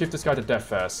just gotta shift this guy to death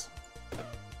first.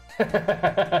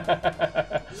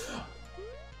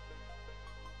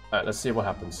 Alright, let's see what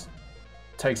happens.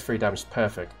 Takes 3 damage,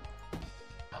 perfect.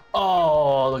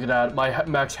 Oh, look at that. My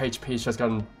max HP has just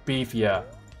gotten beefier.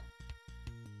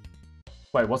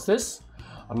 Wait, what's this?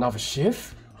 Another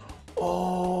shift?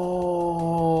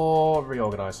 Oh,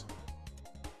 reorganize.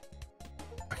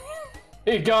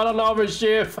 He got another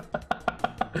shift.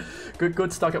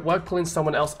 Good stuck at work pulling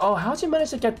someone else. Oh, how'd you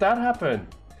manage to get that happen?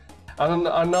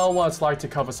 I know what it's like to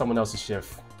cover someone else's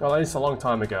shift. Well, at least a long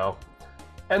time ago.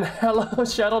 And hello,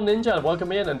 Shadow Ninja.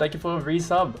 Welcome in and thank you for a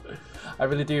resub. I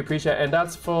really do appreciate it. And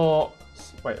that's for...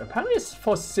 Wait, apparently it's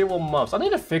for civil months. I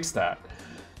need to fix that.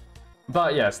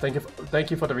 But yes, thank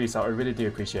you for the resub. I really do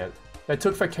appreciate it. I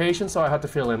took vacation, so I had to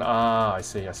fill in. Ah, I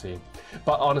see.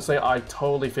 But honestly, I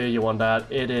totally feel you on that.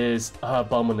 It is an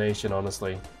abomination,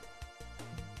 honestly.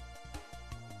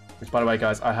 Which, by the way,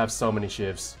 guys, I have so many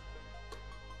shifts.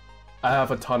 I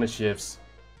have a ton of shifts.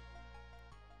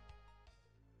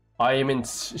 I am in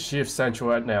shift central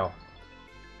right now.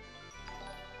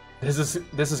 This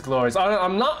is glorious.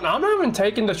 I'm not even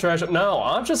taking the treasure. No,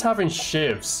 I'm just having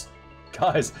shifts.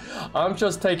 Guys, I'm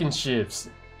just taking shifts.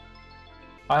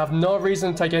 I have no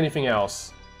reason to take anything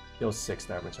else. Deals 6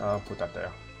 damage. I'll put that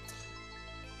there.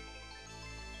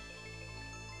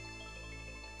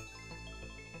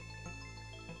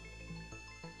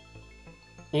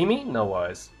 Emi? No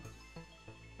worries.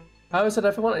 How is it,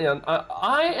 everyone?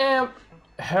 I am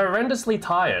horrendously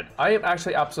tired. I am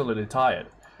actually absolutely tired.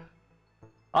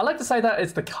 I like to say that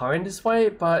it's the kindest way,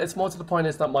 but it's more to the point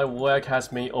is that my work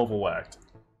has me overworked.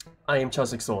 I am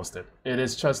just exhausted. It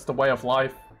is just the way of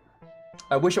life.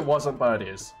 I wish it wasn't, but it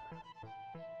is.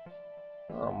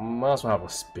 Oh, might as well have a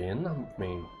spin. I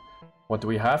mean, what do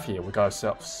we have here? We got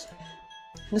ourselves...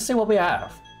 Let's see what we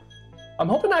have. I'm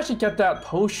hoping to actually get that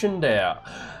potion there.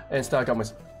 Instead, I got my...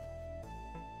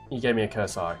 You gave me a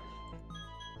curse eye.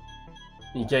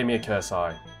 You gave me a curse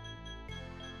eye.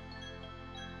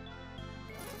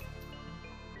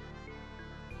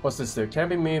 What's this do? Can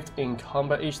be moved in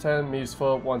combat each turn, moves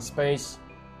for 1 space.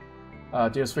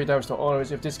 Deals 3 damage to all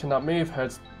enemies. If this cannot move,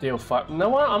 hurts deal 5. No,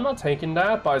 what? I'm not taking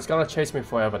that, but it's gonna chase me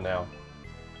forever now.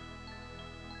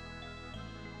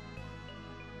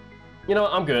 You know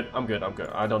what? I'm good.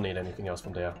 I don't need anything else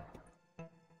from there.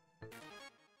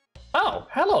 Oh,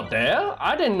 hello there.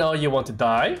 I didn't know you want to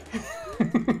die.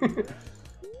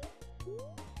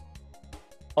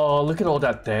 Oh, look at all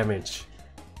that damage.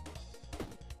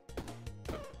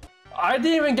 I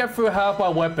didn't even get through half my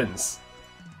weapons.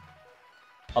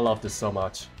 I love this so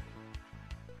much.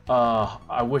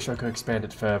 I wish I could expand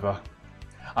it further.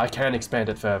 I can expand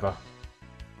it further.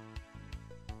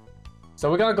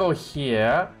 So we're gonna go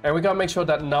here, and we gotta make sure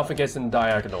that nothing gets in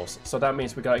diagonals. So that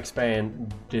means we gotta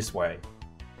expand this way.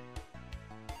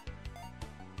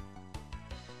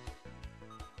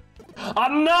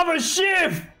 Another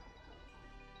shift!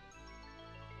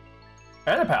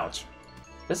 And a pouch.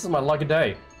 This is my lucky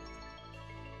day.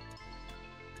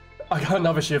 I got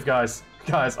another shift, guys.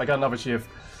 Guys, I got another shift.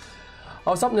 I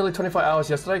was up nearly 24 hours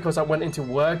yesterday because I went into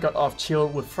work, got off,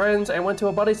 chilled with friends, and went to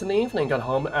a buddy's in the evening. Got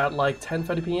home at like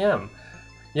 10:30 p.m.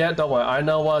 Yeah, don't worry. I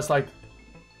know what it's like.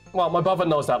 Well, my brother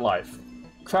knows that life.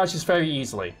 Crashes very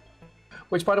easily.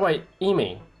 Which, by the way,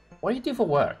 Emi, what do you do for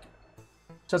work?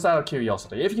 Just out of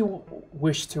curiosity, if you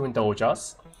wish to indulge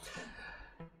us.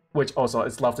 Which also,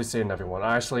 it's lovely seeing everyone.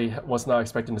 I actually was not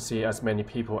expecting to see as many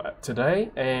people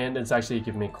today, and it's actually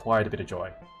given me quite a bit of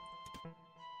joy.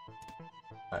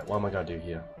 Alright, what am I gonna do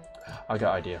here? I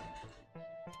got an idea.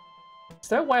 Is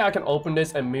there a way I can open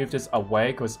this and move this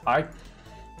away? Because I...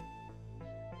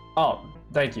 Oh,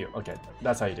 thank you. Okay,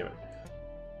 that's how you do it.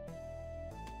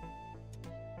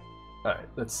 Alright,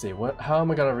 let's see. How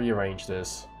am I gonna rearrange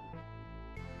this?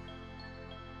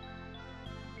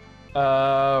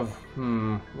 What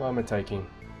am I taking?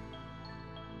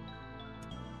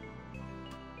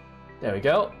 There we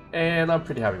go, and I'm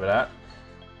pretty happy with that.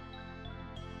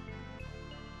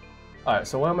 Alright,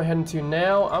 so where am I heading to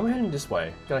now? I'm heading this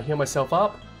way. Gonna heal myself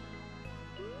up.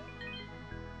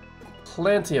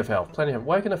 Plenty of health, plenty of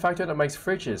work in the factory that makes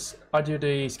fridges. I do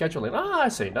the scheduling. Ah, I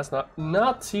see. That's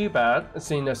not too bad,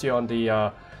 seeing as you're on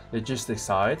the logistics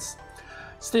sides.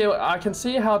 Still, I can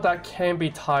see how that can be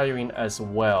tiring as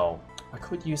well. I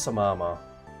could use some armor.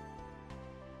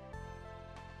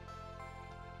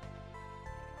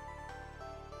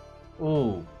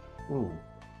 Ooh.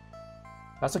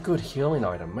 That's a good healing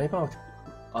item. Maybe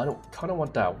I don't kind of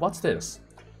want that. What's this?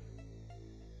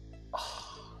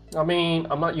 I mean,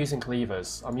 I'm not using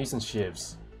cleavers. I'm using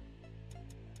shivs.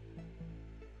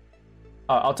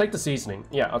 I'll take the seasoning.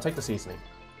 Yeah, I'll take the seasoning.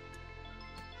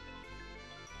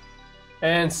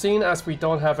 And seeing as we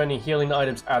don't have any healing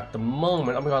items at the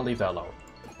moment, I'm gonna leave that alone.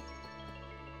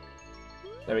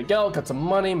 There we go, got some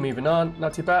money, moving on.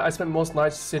 Not too bad. I spent most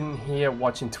nights sitting here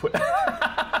watching Twitter.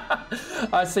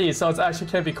 I see, so it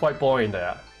actually can be quite boring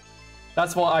there.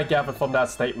 That's what I gathered from that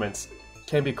statement.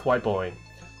 Can be quite boring.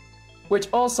 Which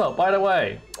also, by the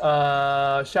way,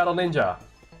 Shadow Ninja.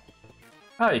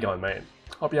 How you going, mate?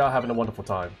 Hope you are having a wonderful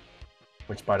time.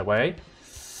 Which, by the way,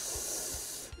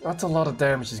 that's a lot of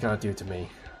damage he's gonna do to me.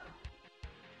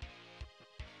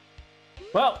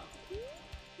 Well,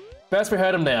 best we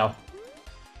heard him now.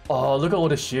 Oh, look at all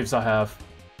the shivs I have.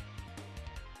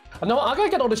 No, I'm gonna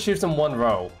get all the shivs in one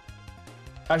row.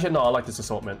 Actually, no, I like this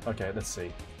assortment. Okay, let's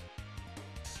see.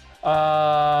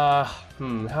 How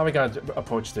are we gonna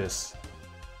approach this?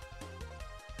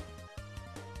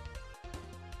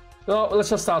 Oh, let's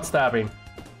just start stabbing.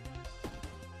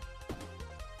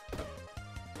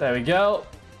 There we go.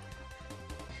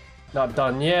 Not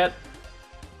done yet.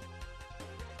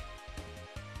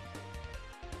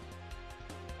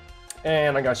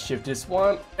 And I gotta shift this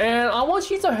one. And I want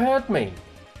you to hurt me.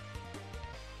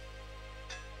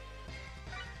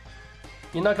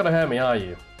 You're not gonna hurt me, are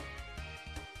you?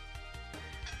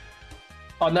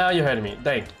 Oh, now you're hurting me.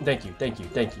 Thank you.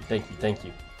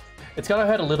 It's gonna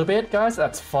hurt a little bit, guys.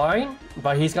 That's fine.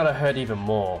 But he's gonna hurt even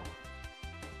more.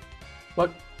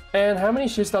 Look. And how many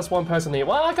shifts does one person need?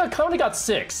 Well, I currently got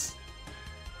 6.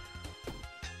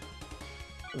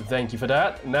 Thank you for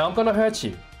that. Now I'm gonna hurt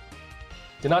you.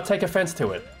 Do not take offense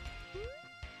to it.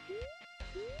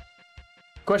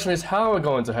 Question is, how am I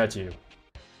going to hurt you?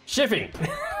 Shifting!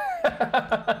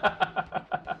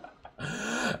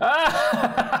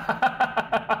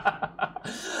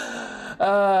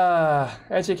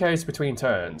 And she carries between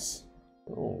turns.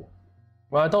 Ooh.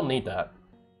 Well, I don't need that.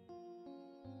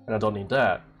 And I don't need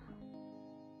that.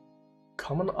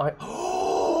 Common eye.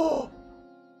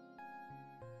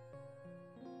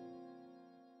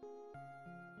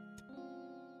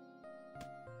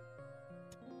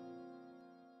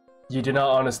 You do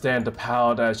not understand the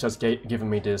power that has just given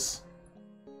me this.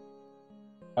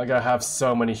 I gotta have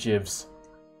so many shivs.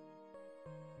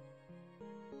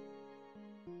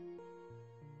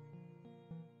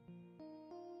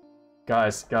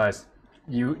 Guys,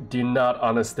 you do not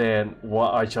understand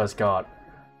what I just got.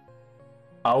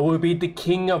 I will be the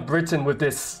king of Britain with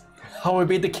this. I will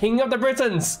be the king of the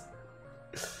Britons.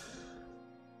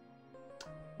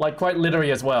 Like quite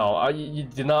literally as well. You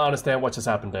do not understand what just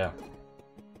happened there.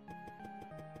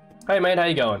 Hey mate, how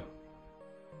you going?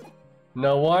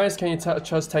 No worries, can you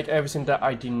just take everything that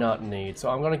I do not need? So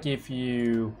I'm gonna give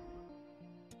you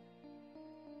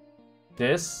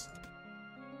this.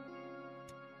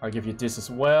 I'll give you this as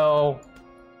well.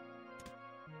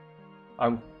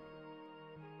 I'm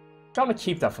gonna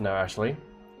keep that for now, actually.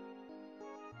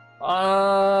 Do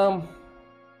I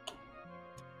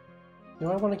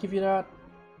want to give you that?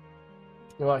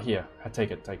 Right here. Take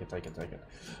it.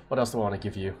 What else do I want to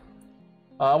give you?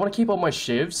 I want to keep all my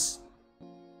shivs.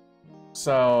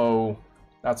 So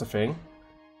that's a thing.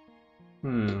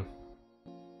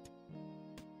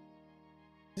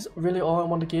 Is it really all I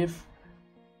want to give?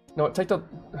 No, take the...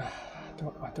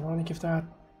 Do I want to give that?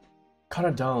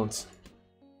 Kinda don't.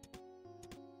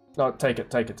 No, take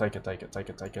it.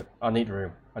 I need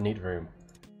room.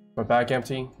 My bag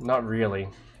empty? Not really.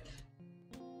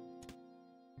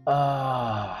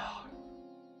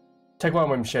 Take one of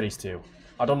my machetes too.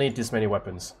 I don't need this many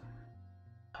weapons.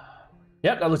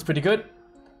 Yep, that looks pretty good.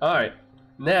 Alright,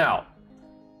 now,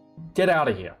 get out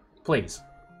of here, please.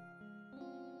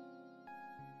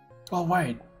 Oh,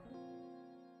 wait.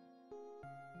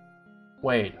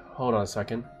 Wait, hold on a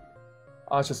second.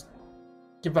 I'll just...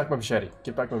 Give back my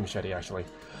machete. Actually.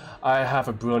 I have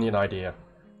a brilliant idea.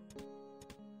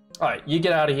 Alright, you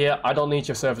get out of here. I don't need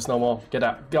your service no more. Get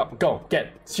out. Go.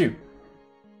 Get. Shoot.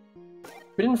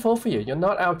 We didn't fall for you. You're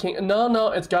not our king.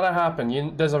 No, it's gonna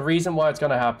happen. There's a reason why it's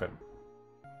gonna happen.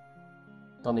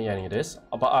 Don't need any of this.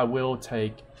 But I will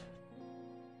take...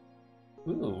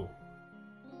 Ooh.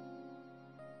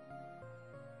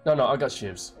 No, I got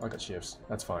shivs.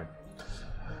 That's fine.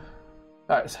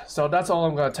 Alright, so that's all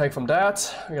I'm gonna take from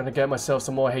that. I'm gonna get myself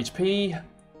some more HP.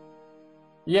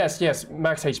 Yes,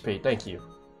 max HP, thank you.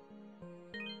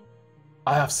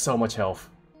 I have so much health.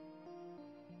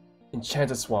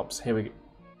 Enchanted swamps, here we go.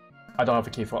 I don't have a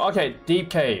key for. Okay, deep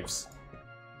caves.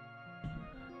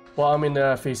 Well, I'm in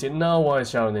the VC. No worries,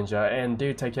 Shadow Ninja, and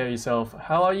do take care of yourself.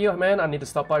 How are you, man? I need to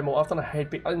stop by more often.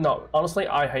 No, honestly,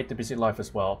 I hate the busy life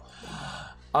as well.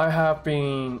 I have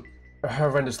been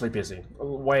horrendously busy.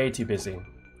 Way too busy.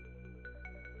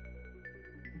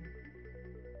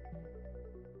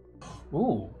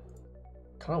 Ooh.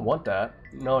 Kinda want that.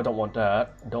 No, I don't want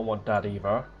that. Don't want that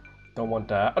either. Don't want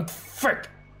that. Frick!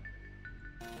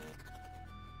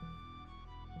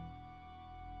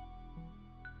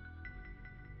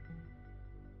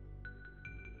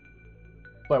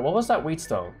 Wait, what was that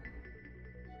wheatstone?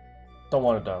 Don't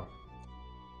want it though.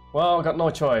 Well, I got no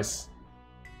choice.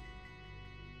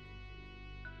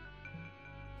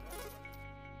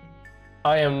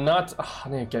 I am not... I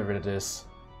need to get rid of this.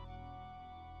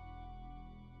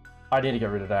 I need to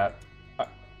get rid of that.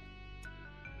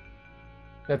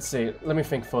 Let's see. Let me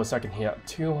think for a second here.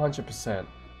 200%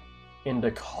 in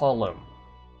the column.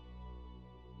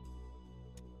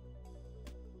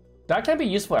 That can be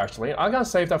useful actually. I'm gonna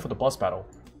save that for the boss battle.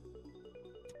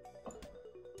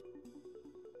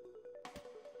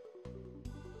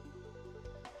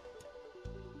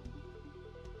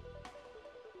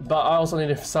 But I also need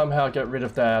to somehow get rid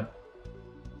of that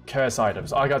curse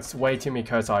items. I got way too many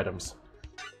curse items.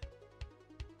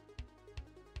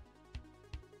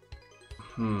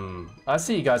 I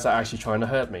see you guys are actually trying to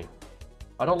hurt me.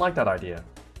 I don't like that idea.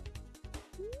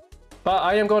 But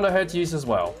I am going to hurt you as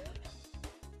well.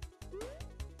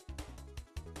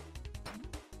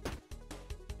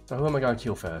 So who am I going to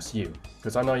kill first? You.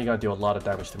 Because I know you're going to do a lot of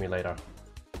damage to me later.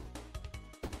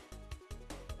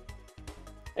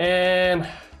 And...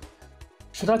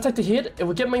 should I take the hit? It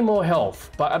will get me more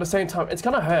health, but at the same time, it's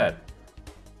gonna hurt.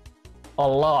 A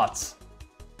lot.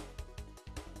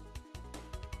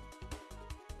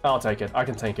 I'll take it. I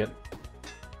can take it.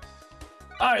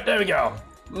 Alright, there we go.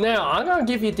 Now, I'm gonna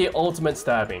give you the ultimate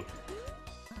stabbing.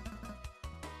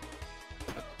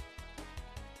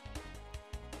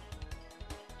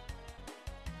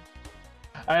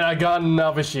 And I got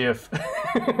another shift.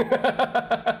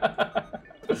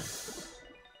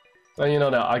 And you know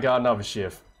that, I got another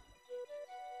shift.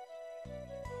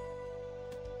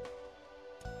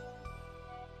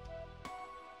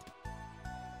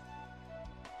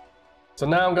 So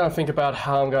now I'm gonna think about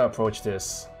how I'm gonna approach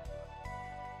this.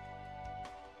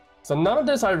 So none of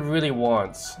this I really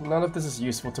want. None of this is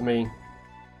useful to me.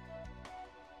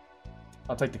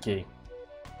 I'll take the key.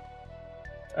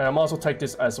 And I'm also take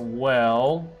this as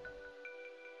well.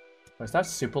 Is that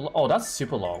super long? Oh, that's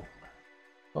super long.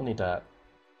 Don't need that.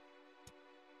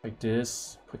 Like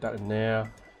this, put that in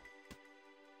there.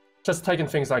 Just taking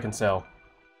things I can sell.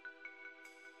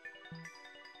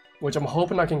 Which I'm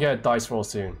hoping I can get a dice roll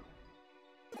soon.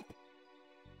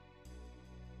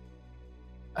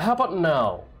 How about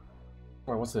now?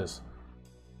 Wait, what's this?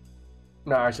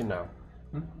 No, actually no.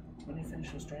 When you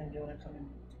finish your stream, do you want to come in?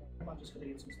 I'm just going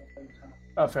to get some stuff over time.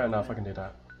 Oh, fair enough, I can do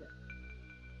that.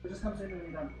 It just comes in when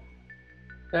you're done.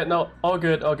 Yeah, no, all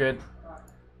good, all good.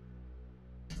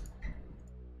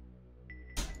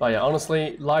 But yeah,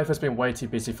 honestly, life has been way too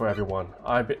busy for everyone.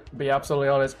 I'll be absolutely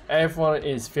honest, everyone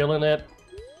is feeling it.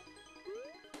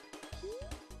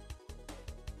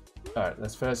 Alright,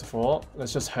 let's first of all,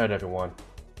 let's just hurt everyone.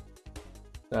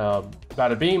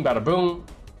 Bada beam, bada boom.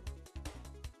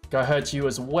 Gonna hurt you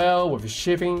as well with your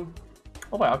shiving.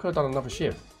 Oh wait, I could have done another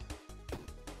shiv.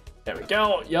 There we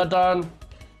go, you're done.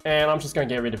 And I'm just gonna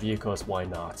get rid of you because why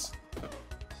not?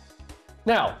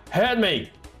 Now, hurt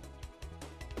me!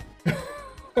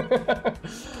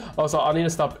 Also, I need to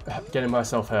stop getting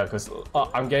myself hurt because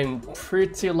I'm getting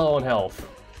pretty low on health.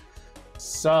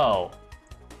 So,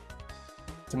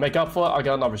 to make up for it, I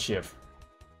got another shiv.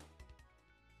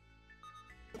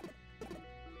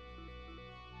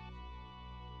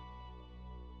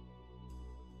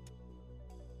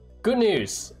 Good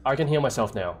news, I can heal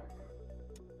myself now.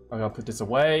 I'm gonna put this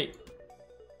away.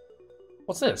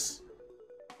 What's this?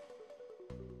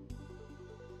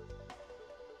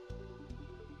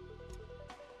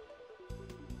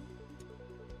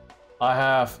 I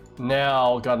have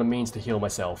now got a means to heal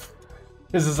myself.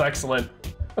 This is excellent.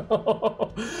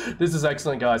 This is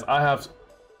excellent, guys. I have...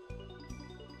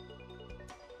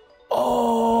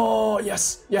 Oh,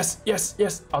 yes, yes, yes,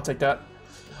 yes. I'll take that.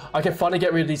 I can finally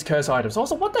get rid of these curse items.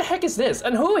 Also, what the heck is this?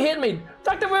 And who hit me?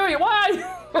 Dr. Rui,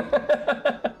 why?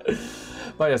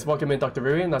 But yes, welcome in, Dr.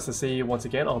 Rui. Nice to see you once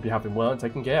again. I hope you're having well and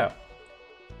taking care.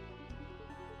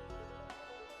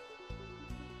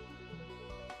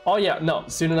 Oh yeah, no,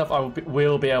 soon enough I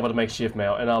will be able to make shift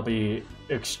mail and I'll be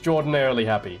extraordinarily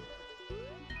happy.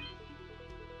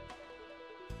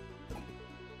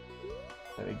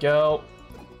 There we go.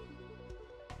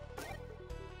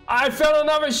 I found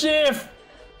another shift!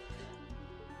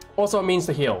 Also it means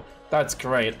to heal. That's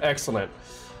great, excellent.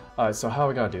 Alright, so how are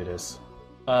we gonna do this?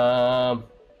 Oh,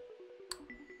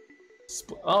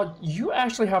 you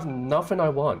actually have nothing I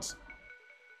want.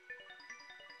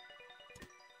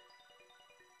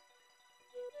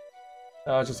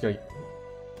 Just go. Am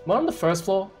I on the first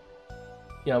floor?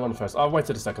 Yeah, I'm on the first. I'll wait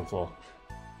to the second floor.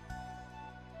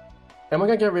 Am I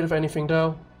gonna get rid of anything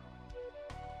though?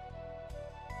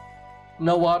 You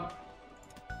know what?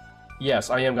 Yes,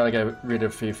 I am gonna get rid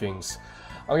of a few things.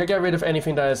 I'm gonna get rid of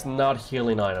anything that is not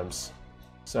healing items.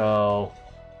 So,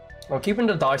 I'm keeping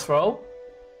the dice roll.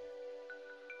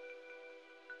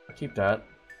 I'll keep that.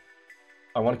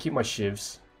 I want to keep my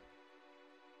shivs.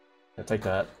 Yeah, take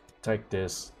that. Take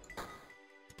this.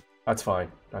 That's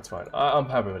fine. That's fine. I'm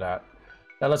happy with that.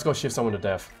 Now let's go shift someone to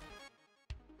death.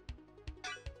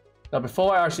 Now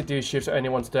before I actually do shift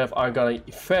anyone to death, I'm gonna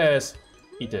first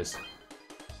eat this.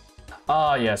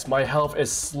 Ah yes, my health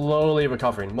is slowly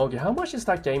recovering. Mogi, how much is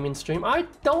that gaming stream? I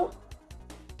don't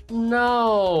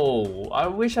know. I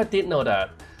wish I did know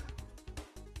that.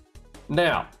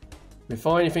 Now,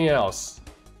 before anything else,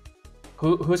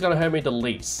 who's gonna hurt me the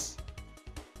least?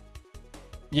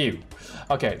 You.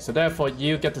 Okay, so therefore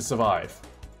you get to survive.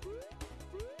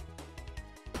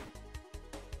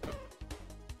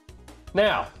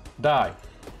 Now, die.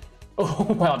 Oh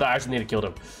wow, that actually need to kill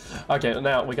him. Okay,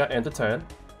 now we got end of turn.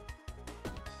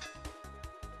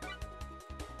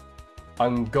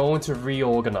 I'm going to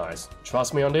reorganize.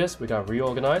 Trust me on this, we gotta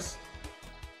reorganize.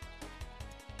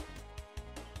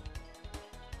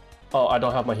 Oh, I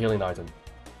don't have my healing item.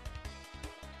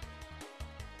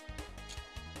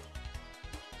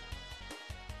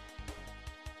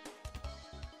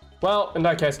 Well, in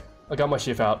that case, I got my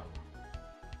shift out.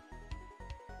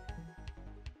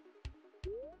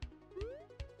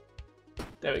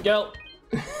 There we go.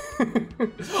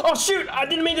 Oh shoot, I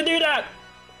didn't mean to do that!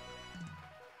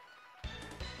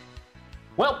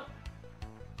 Well,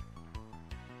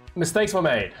 mistakes were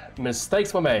made.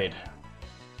 Mistakes were made.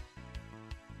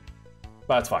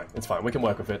 But it's fine, it's fine, we can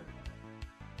work with it.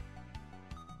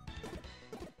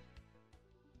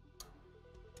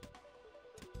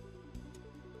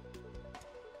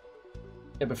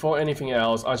 Yeah, before anything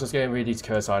else, I was just getting rid of these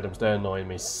curse items. They're annoying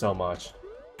me so much.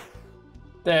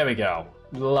 There we go.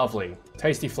 Lovely.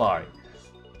 Tasty fly.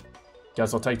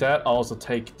 Guess I'll take that. I'll also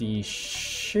take the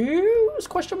shoes?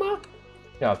 Question mark?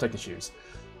 Yeah, I'll take the shoes.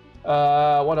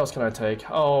 What else can I take?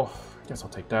 Oh, I guess I'll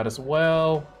take that as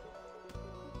well.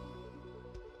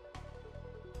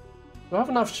 Do I have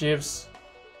enough shifts?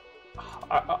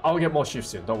 I'll get more shifts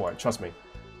soon. Don't worry. Trust me.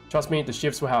 Trust me, the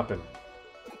shifts will happen.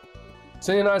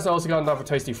 Senior Nice, I also got another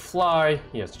tasty fly.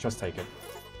 Yes, just take it.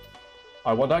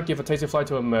 I want that. Give a tasty fly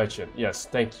to a merchant. Yes,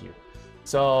 thank you.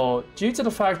 So, due to the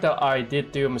fact that I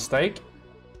did do a mistake,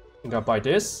 I'm gonna buy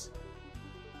this.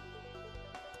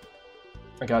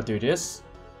 I gotta do this.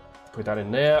 Put that in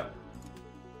there.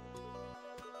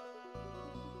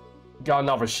 Got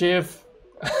another shift.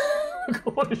 Look at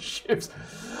all the shifts.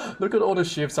 Look at all the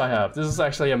shifts I have. This is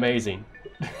actually amazing.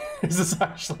 This is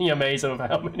actually amazing of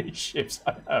how many shifts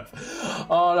I have.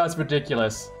 Oh, that's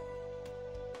ridiculous.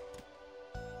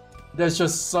 There's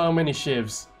just so many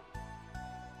shivs.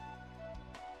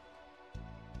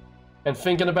 And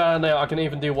thinking about it now, I can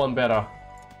even do one better.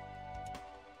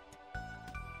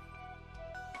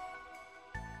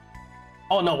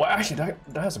 Oh no, well, actually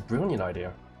that's a brilliant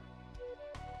idea.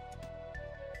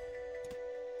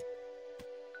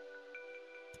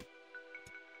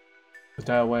 Put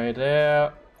that away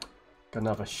there. Got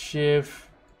another shiv.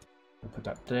 Put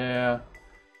that there.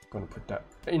 Gonna put that.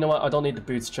 You know what? I don't need the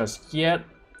boots just yet.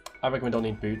 I reckon we don't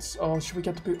need boots. Oh, should we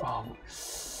get the boot? Oh,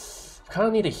 kind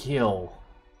of need a heal.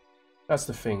 That's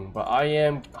the thing. But I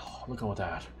am. Oh, look at all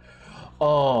that.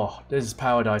 Oh, this is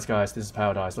paradise, guys. This is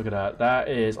paradise. Look at that. That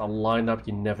is a lineup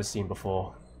you've never seen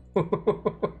before.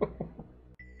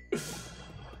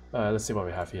 Let's see what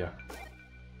we have here.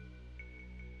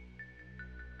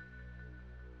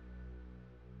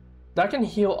 That can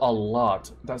heal a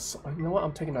lot. That's. You know what?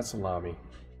 I'm taking that salami.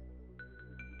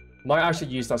 Might actually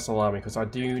use that salami because I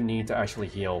do need to actually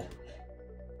heal.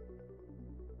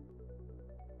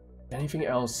 Anything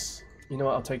else? You know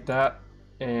what? I'll take that.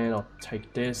 And I'll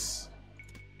take this.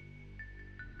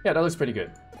 Yeah, that looks pretty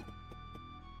good.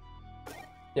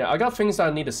 Yeah, I got things that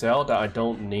I need to sell that I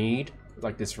don't need.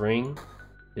 Like this ring.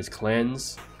 This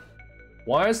cleanse.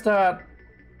 Why is that...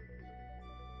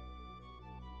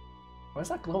 Why is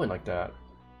that glowing like that?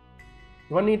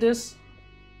 Do I need this?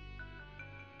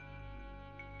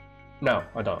 No,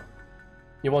 I don't.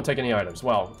 You won't take any items.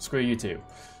 Well, screw you too.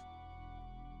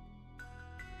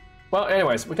 Well,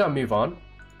 anyways, we gotta move on.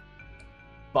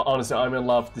 But honestly, I'm in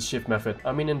love with the shift method.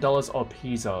 I mean in dollars or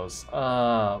pesos.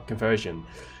 Conversion.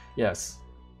 Yes.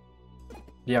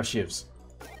 You have shifts.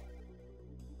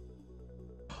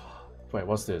 Wait,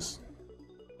 what's this?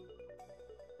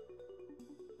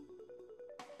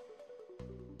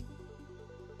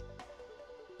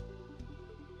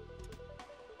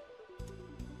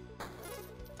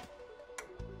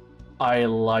 I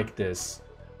like this.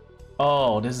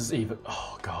 Oh, this is even...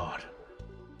 Oh, God.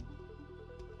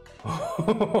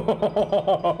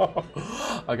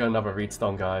 I got another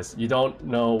reedstone, guys. You don't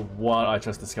know what I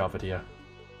just discovered here.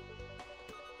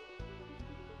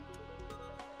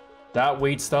 That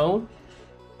wheatstone,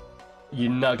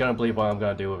 you're not gonna believe what I'm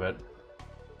gonna do with it.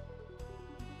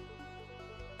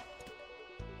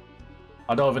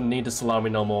 I don't even need the salami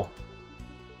no more.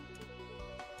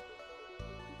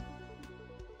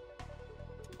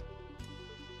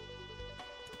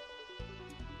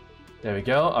 There we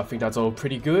go. I think that's all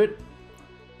pretty good.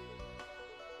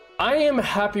 I am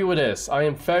happy with this. I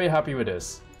am very happy with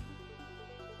this.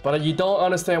 But you don't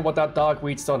understand what that dark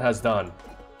wheatstone has done.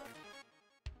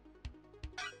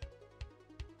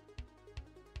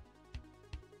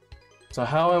 So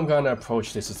how I'm gonna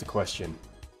approach this is the question.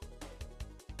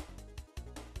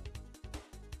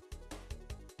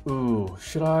 Ooh,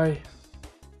 should I?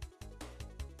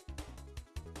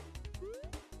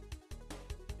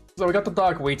 So we got the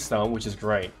dark wheatstone, which is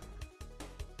great.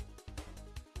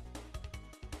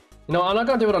 You know, I'm not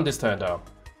gonna do it on this turn though.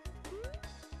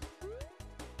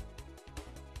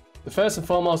 The first and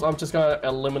foremost, I'm just gonna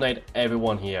eliminate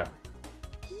everyone here.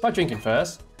 By drinking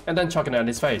first, and then chucking it in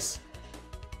his face.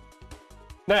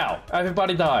 Now,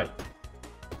 everybody die.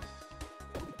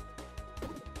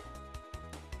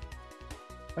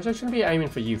 Actually, I shouldn't be aiming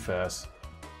for you first.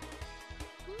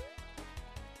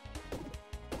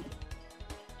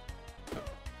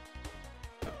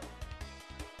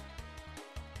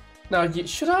 Now,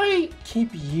 should I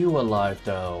keep you alive,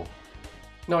 though?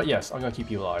 No, yes, I'm gonna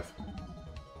keep you alive.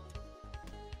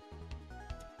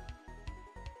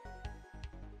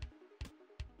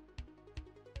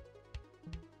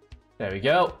 There we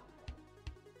go.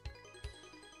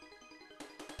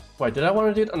 Wait, did I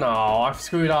want to do... No, I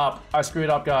screwed up. I screwed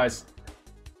up, guys.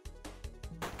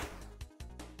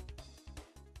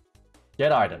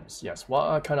 Get items. Yes,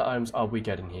 what kind of items are we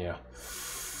getting here?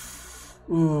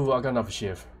 Ooh, I got another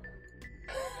shiv.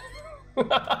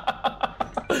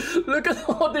 Look at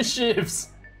all the shifts.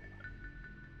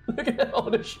 Look at all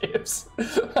the shifts.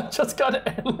 I just got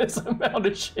an endless amount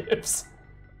of shifts.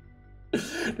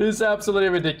 This is absolutely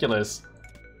ridiculous.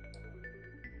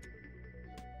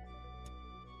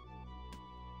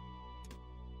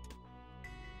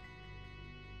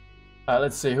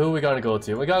 Let's see, who are we gonna go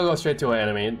to? We gotta go straight to our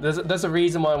enemy. There's a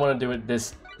reason why I want to do it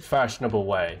this fashionable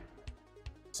way.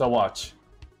 So watch.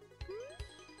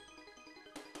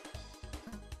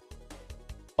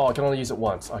 Oh, I can only use it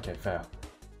once. Okay, fair.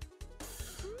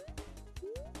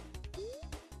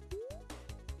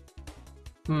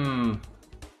 I'm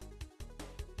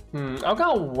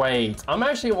gonna wait. I'm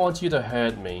actually want you to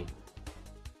hurt me.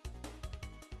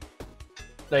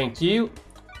 Thank you.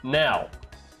 Now.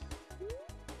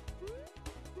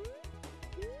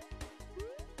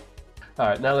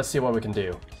 Alright, now let's see what we can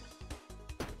do.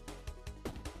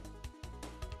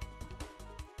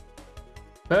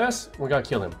 First, we're gonna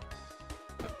kill him.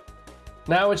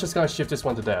 Now we're just gonna shift this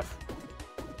one to death.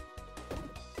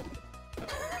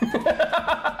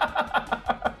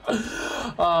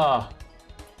 Ah,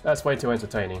 that's way too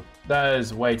entertaining. That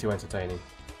is way too entertaining.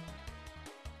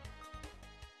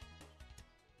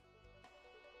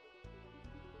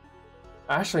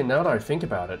 Actually, now that I think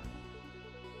about it...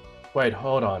 Wait,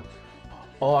 hold on.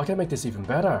 Oh, I can make this even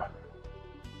better.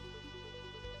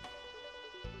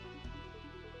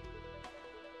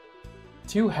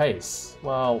 Two haste.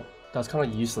 Well, that's kind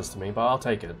of useless to me, but I'll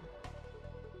take it.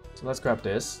 So let's grab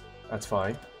this. That's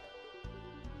fine.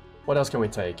 What else can we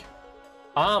take?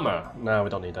 Armor! No, we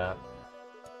don't need that.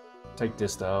 Take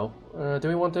this though. Do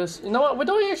we want this? You know what? We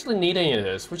don't actually need any of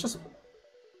this. We just...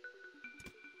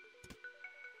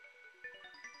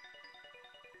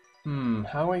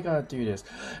 how are we gonna do this?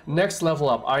 Next level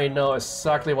up, I know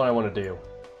exactly what I want to do.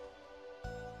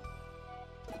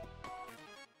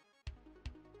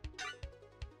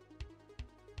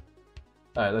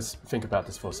 Alright, let's think about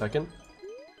this for a second.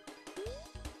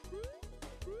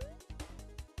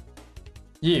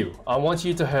 You, I want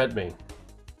you to hurt me.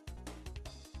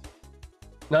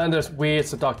 Not in this weird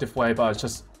seductive way, but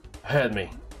just hurt me.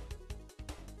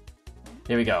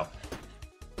 Here we go.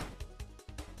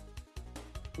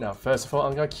 Now, first of all,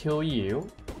 I'm gonna kill you.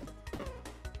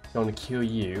 I'm gonna kill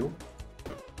you.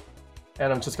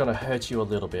 And I'm just gonna hurt you a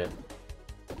little bit.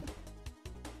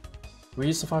 Will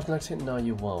you survive the next hit? No,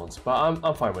 you won't. But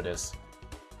I'm fine with this.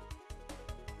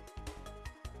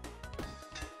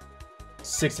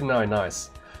 69, nice.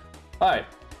 Alright,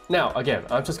 now, again,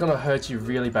 I'm just gonna hurt you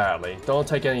really badly. Don't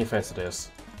take any offense to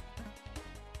this.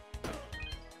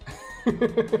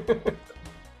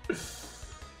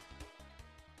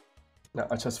 Now,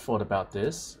 I just thought about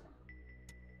this.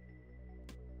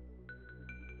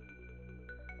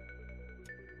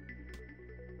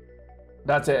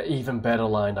 That's an even better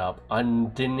lineup. I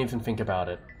didn't even think about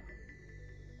it.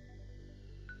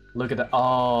 Look at that.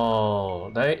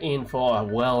 Oh, they're in for a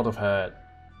world of hurt.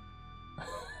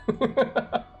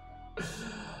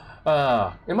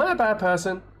 Am I a bad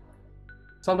person?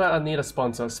 Sometimes I need a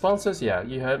sponsor. Sponsors, yeah,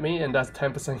 you hurt me and that's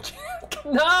 10%.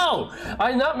 No!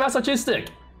 I'm not masochistic!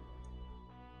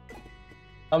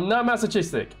 I'm not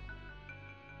masochistic.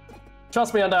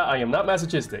 Trust me on that, I am not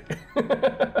masochistic.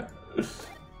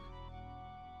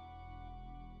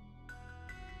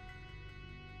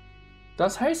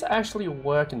 Does haste actually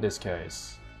work in this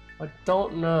case? I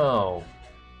don't know.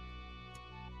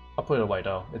 I'll put it away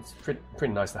though. It's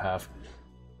pretty nice to have.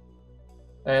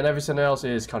 And everything else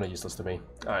is kind of useless to me.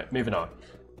 Alright, moving on.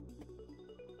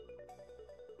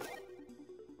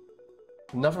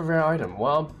 Another rare item.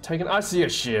 Well, I'm taking... I see a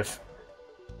shift.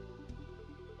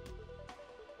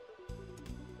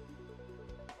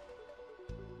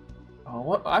 Oh,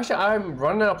 what? Actually, I'm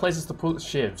running out of places to put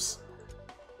shivs.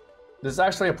 This is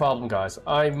actually a problem, guys.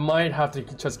 I might have to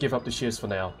just give up the shivs for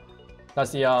now.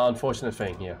 That's the unfortunate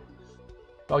thing here.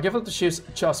 I'll give up the shivs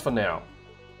just for now.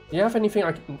 Do you have anything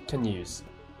I can use?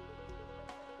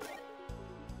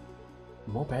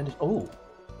 More bandage. Oh.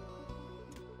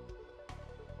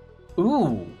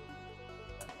 Ooh.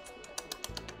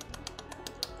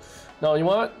 No, you know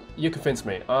what? You convinced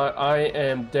me. I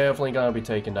am definitely gonna be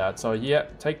taking that. So yeah,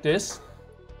 take this.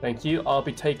 Thank you. I'll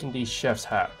be taking the chef's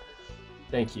hat.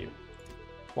 Thank you.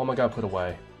 What am I gonna put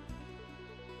away?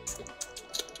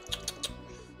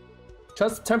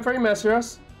 Just temporary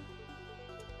measures.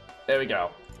 There we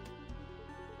go.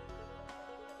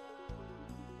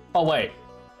 Oh wait.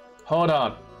 Hold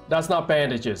on. That's not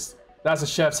bandages. That's a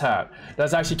chef's hat.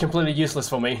 That's actually completely useless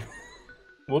for me.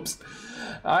 Whoops.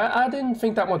 I didn't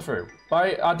think that one through.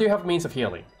 But I do have means of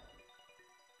healing.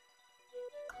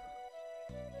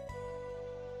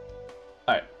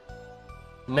 Alright.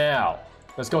 Now,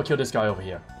 let's go kill this guy over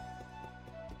here.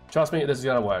 Trust me, this is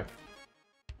gonna work.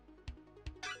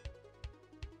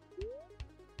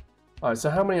 Alright,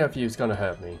 so how many of you is gonna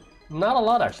hurt me? Not a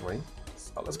lot, actually.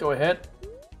 So let's go ahead.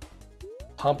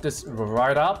 Pump this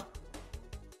right up.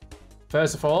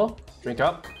 First of all, drink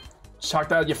up. Chuck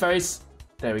that at your face.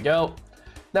 There we go.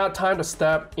 Now time to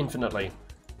stab infinitely.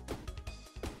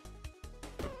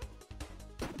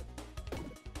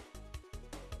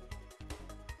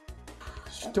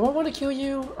 Do I want to kill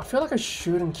you? I feel like I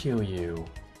shouldn't kill you.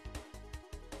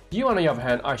 You, on the other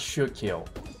hand, I should kill.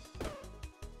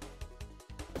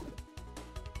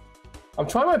 I'm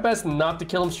trying my best not to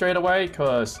kill him straight away,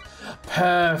 cause...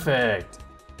 Perfect!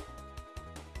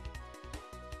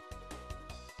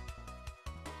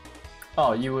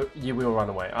 Oh, you will run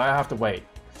away. I have to wait.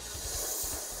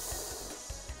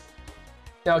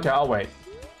 Yeah, okay, I'll wait.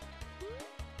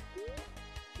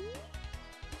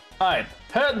 Alright,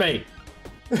 hurt me!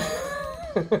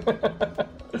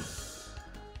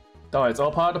 No, it's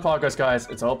all part of the progress, guys.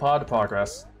 It's all part of the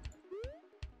progress.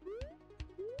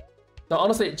 Now,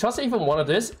 honestly, just even one of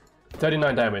this,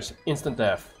 39 damage, instant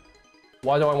death.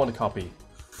 Why do I want to copy?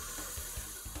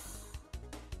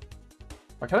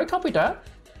 Can I copy that?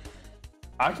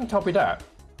 I can copy that.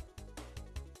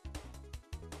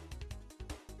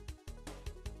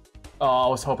 Oh, I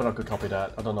was hoping I could copy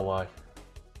that. I don't know why.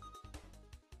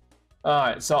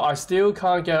 Alright, so I still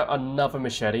can't get another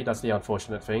machete. That's the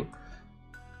unfortunate thing.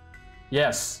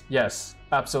 Yes, yes,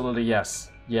 absolutely yes.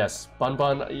 Yes, Bun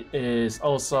Bun is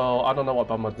also... I don't know what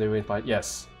Bun Bun doing, but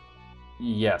yes.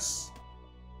 Yes.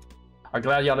 I'm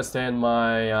glad you understand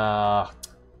my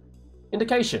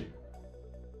indication.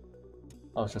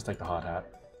 I'll just take the hard hat.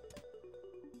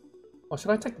 Or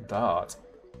should I take the dart?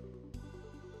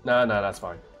 No, that's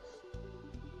fine.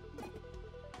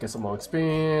 Get some more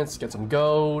experience, get some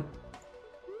gold.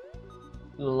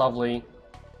 Lovely.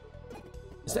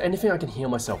 Is there anything I can heal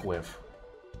myself with?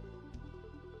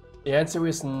 The answer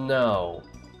is no.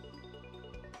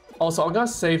 Also, I'm gonna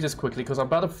save this quickly because I'm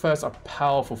about to face a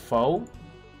powerful foe.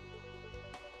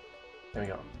 There we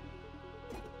go.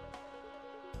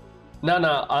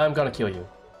 No, I'm gonna kill you.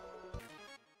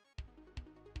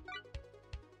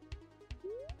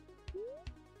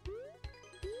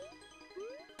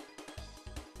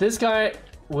 This guy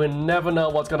will never know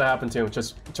what's gonna happen to him.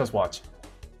 Just watch.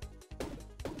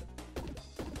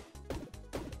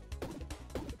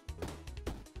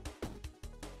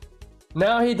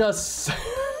 Now he does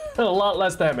a lot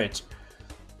less damage.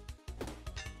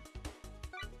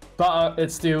 But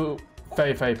it's still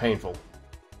very, very painful.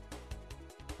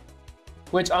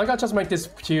 Which I'm gonna just make this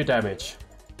pure damage.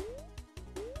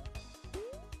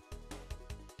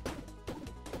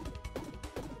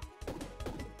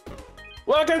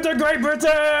 Welcome to Great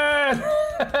Britain!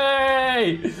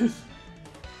 Hey!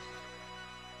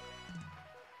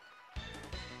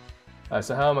 Alright,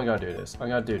 so how am I gonna do this? I'm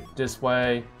gonna do it this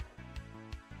way.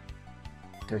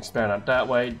 Can expand out that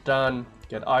way. Done.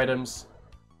 Get items.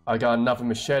 I got another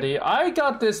machete. I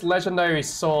got this legendary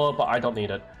sword, but I don't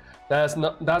need it. That's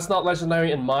not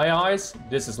legendary in my eyes.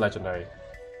 This is legendary.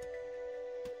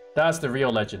 That's the real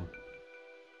legend.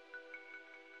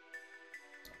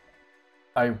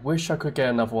 I wish I could get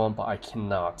another one, but I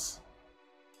cannot.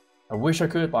 I wish I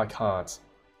could, but I can't.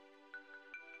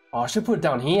 Oh, I should put it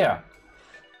down here.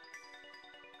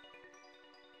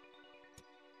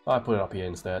 I'll put it up here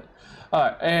instead.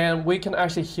 Alright, and we can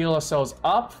actually heal ourselves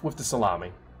up with the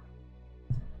salami.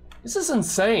 This is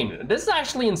insane. This is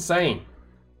actually insane.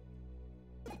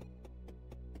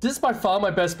 This is by far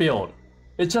my best build.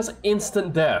 It's just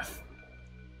instant death.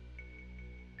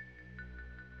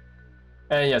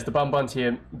 And yes, the Bun Bun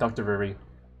team, Dr. Ruri.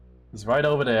 He's right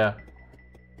over there.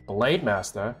 Blade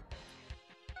Master.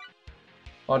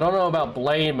 I don't know about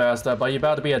Blade Master, but you're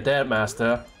about to be a Dead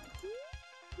Master.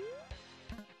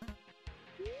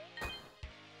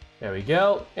 There we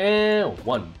go. And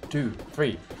 1, 2,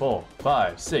 3, 4,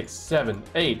 5, 6, 7,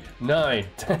 8, 9,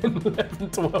 10, 11,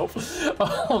 12.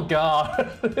 Oh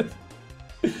god.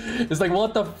 It's like,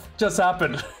 what the f just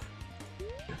happened?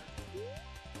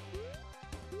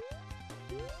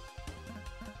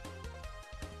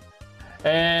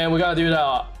 And we gotta do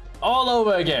that all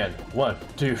over again. 1,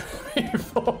 2, 3,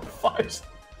 4, 5.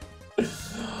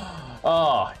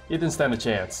 Oh, he didn't stand a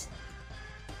chance.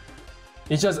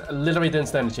 He just literally didn't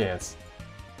stand a chance.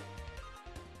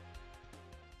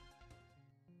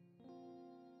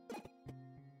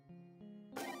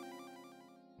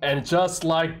 And just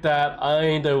like that,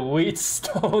 I'm the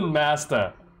Wheatstone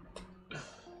Master.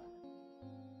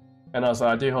 And also,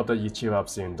 I do hope that you cheer up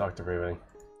soon, Dr. Ruri.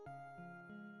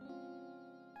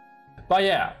 But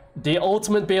yeah, the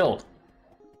ultimate build.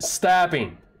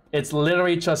 Stabbing. It's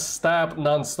literally just stab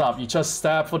non-stop. You just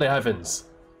stab for the heavens.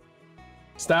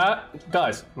 Stab,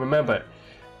 guys, remember,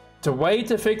 the way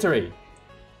to victory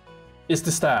is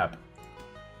to stab.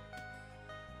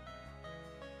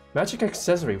 Magic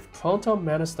accessory, Pronto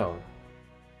Mana Stone.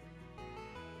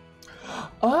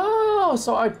 Oh,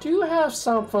 so I do have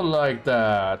something like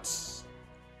that.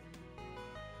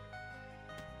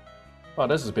 Oh,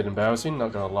 this is a bit embarrassing,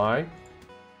 not gonna lie.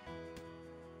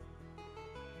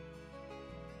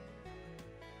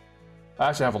 I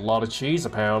actually have a lot of cheese,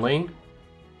 apparently.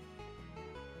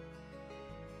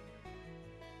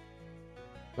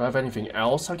 Do I have anything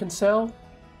else I can sell?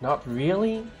 Not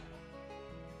really.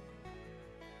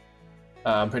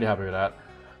 I'm pretty happy with that.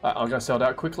 I'm gonna sell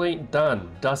that quickly.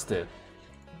 Done. Dusted.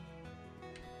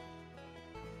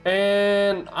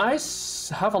 And I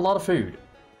have a lot of food.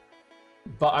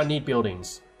 But I need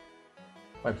buildings.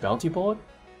 My bounty board?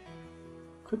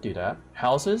 Could do that.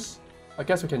 Houses? I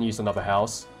guess we can use another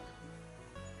house.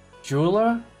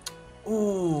 Jeweler?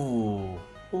 Ooh.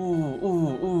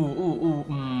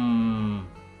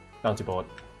 Bounty board.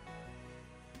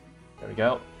 There we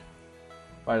go.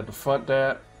 Right at the front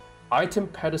there. Item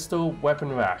pedestal,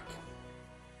 weapon rack.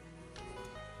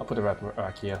 I'll put a weapon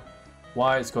rack here.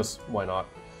 Why? It's because why not?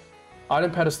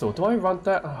 Item pedestal. Do I run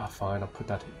that? Ah, fine. I'll put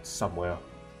that somewhere.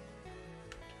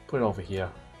 Put it over here.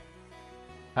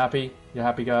 Happy? You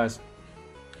happy, guys?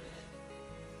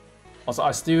 Also,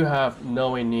 I still have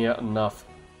nowhere near enough.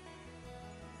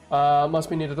 Must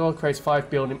be near the door. Creates 5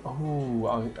 building. Ooh,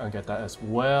 I'll get that as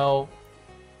well.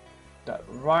 That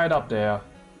right up there.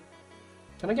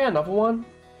 Can I get another one?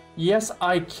 Yes,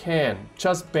 I can.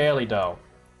 Just barely, though.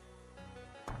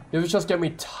 It would just get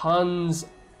me tons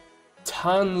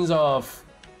of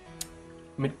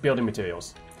building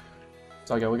materials.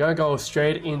 So again, we're gonna go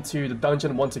straight into the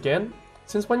dungeon once again.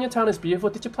 Since When Your Town is Beautiful,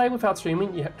 did you play without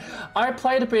streaming? Yeah, I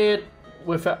played a bit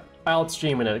without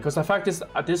streaming it because the fact is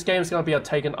this game is gonna be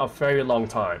taking a very long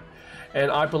time, and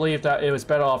I believe that it was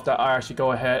better off that I actually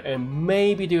go ahead and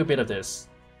maybe do a bit of this,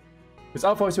 because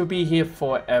otherwise we'll be here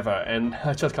forever, and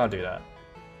I just can't do that.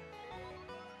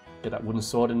 Get that wooden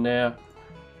sword in there.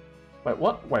 Wait,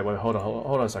 what? Wait, hold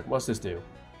on a second. What's this do?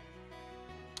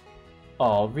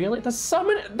 Oh, really? There's so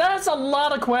many. That's a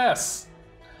lot of quests.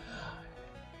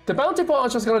 The bounty point I'm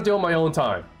just gonna do on my own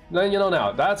time. Then you know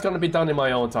now, that's gonna be done in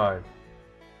my own time.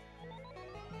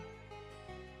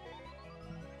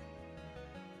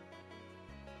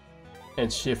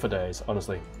 And shit for days,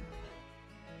 honestly.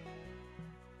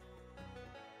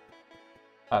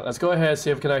 Let's go ahead and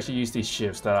see if we can actually use these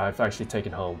shifts that I've actually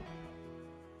taken home.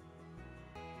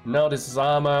 No, this is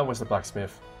armor. Where's the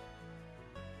blacksmith?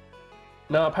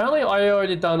 Now, apparently I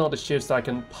already done all the shifts that I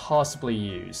can possibly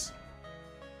use.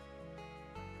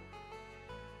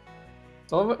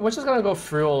 So we're just gonna go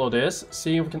through all of this,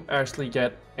 see if we can actually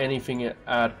get anything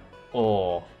at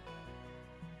all.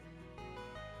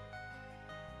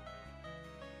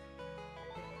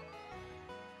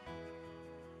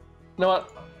 You know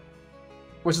what?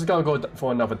 We're just gonna go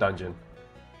for another dungeon.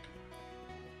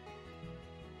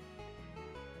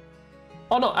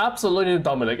 Oh no, absolutely,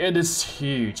 Dominic. It is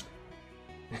huge.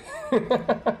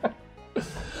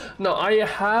 No, I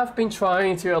have been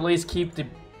trying to at least keep the...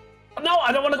 No,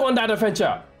 I don't want to go on that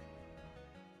adventure.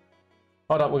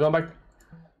 Hold on, we're going back.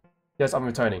 Yes, I'm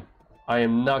returning. I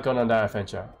am not going on that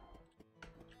adventure.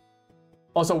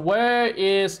 Also, where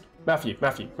is Matthew? I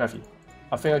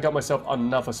think I got myself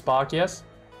another spark, yes?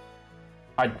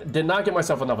 I did not get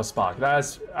myself another spark.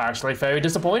 That's actually very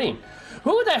disappointing.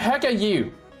 Who the heck are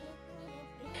you?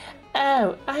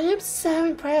 Oh, I am so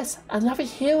impressed. Another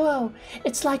hero.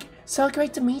 It's like so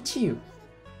great to meet you.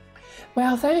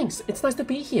 Well, thanks. It's nice to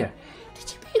be here.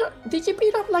 Did you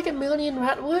beat up like a million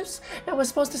rat wolves and we're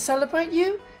supposed to celebrate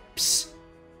you? Psst.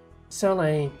 So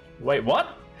lame. Wait,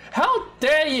 what? How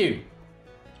dare you?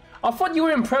 I thought you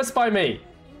were impressed by me.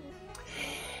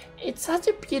 It's such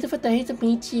a beautiful day to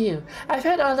meet you. I've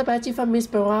heard all about you from Miss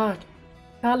Barack.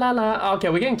 La la la. Okay,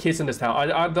 we're getting kids in this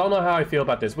town. I don't know how I feel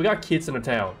about this. We got kids in the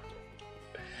town.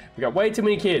 We got way too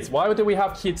many kids. Why do we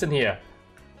have kids in here?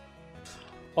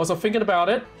 Also, thinking about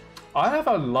it, I have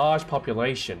a large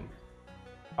population.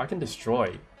 I can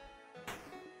destroy.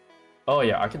 Oh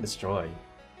yeah, I can destroy.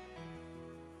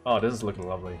 Oh, this is looking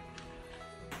lovely.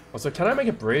 Also, can I make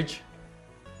a bridge?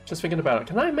 Just thinking about it.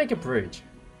 Can I make a bridge?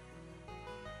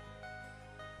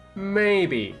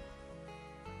 Maybe.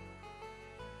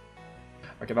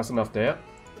 Okay, that's enough there.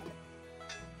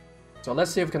 So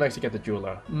let's see if we can actually get the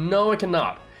jeweler. No, I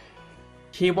cannot.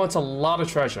 He wants a lot of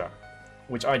treasure,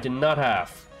 which I did not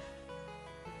have.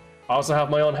 I also have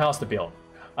my own house to build.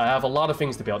 I have a lot of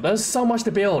things to build. There's so much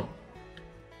to build.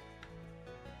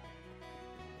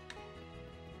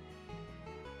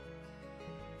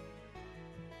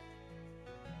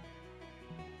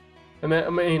 I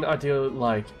mean, I do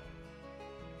like...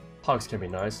 Hugs can be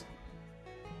nice.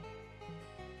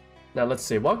 Now let's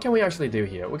see, what can we actually do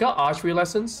here? We got archery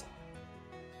lessons.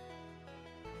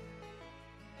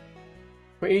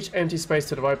 For each empty space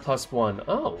to the right, +1.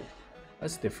 Oh,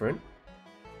 that's different.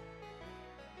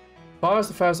 Fires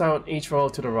the first arrow on each roll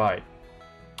to the right.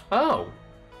 Oh.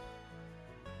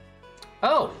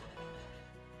 Oh.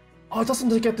 Oh, it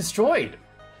doesn't get destroyed.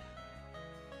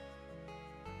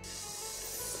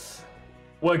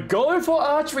 We're going for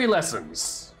archery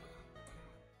lessons.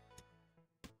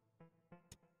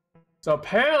 So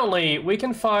apparently we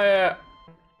can fire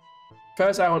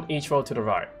first arrow on each roll to the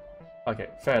right. Okay,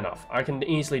 fair enough. I can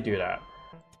easily do that.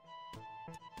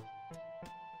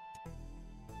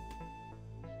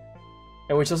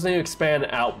 And we just need to expand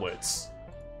outwards.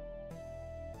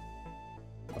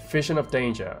 Vision of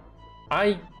danger.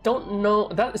 I don't know.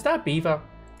 Is that a beaver?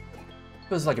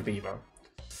 Feels like a beaver.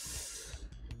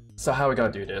 So how are we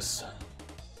gonna do this?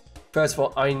 First of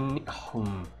all, I need...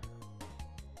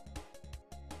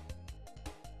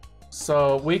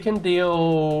 So we can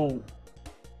deal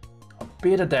a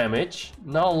bit of damage,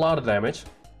 not a lot of damage.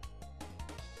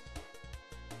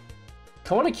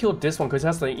 I want to kill this one because it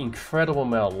has an incredible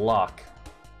amount of luck.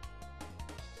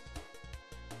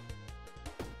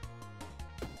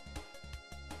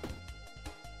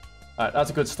 Alright, that's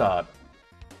a good start.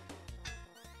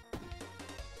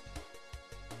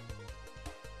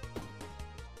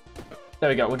 There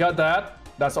we go, we got that.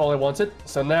 That's all I wanted.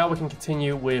 So now we can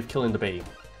continue with killing the bee.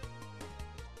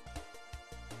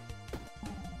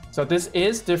 So this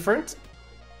is different.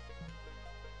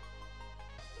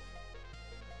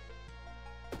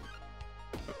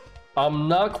 I'm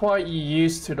not quite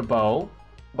used to the bow,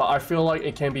 but I feel like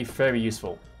it can be very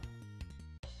useful.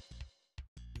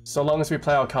 So long as we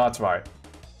play our cards right.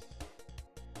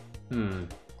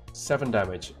 7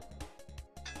 damage.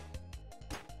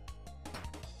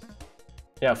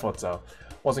 Yeah, I thought so.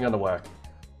 Wasn't gonna work.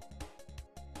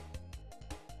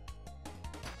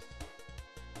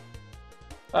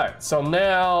 Alright, so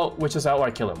now we just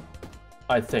outright kill him.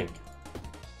 I think.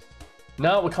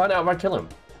 No, we can't outright kill him.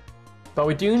 But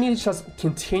we do need to just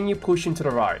continue pushing to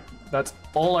the right. That's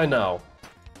all I know.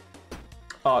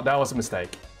 Oh, that was a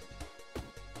mistake.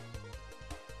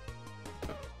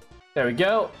 There we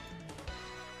go.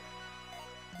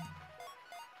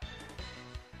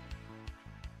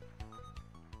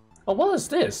 Oh, what is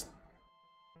this?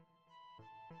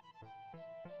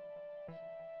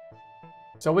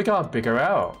 So we got a bigger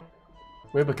arrow.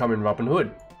 We're becoming Robin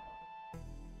Hood.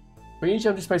 For each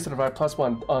empty space to the right,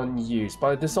 +1 unused,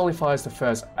 but this only fires the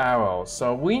first arrow.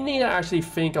 So we need to actually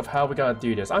think of how we're gonna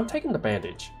do this. I'm taking the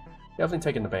bandage. Definitely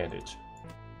taking the bandage.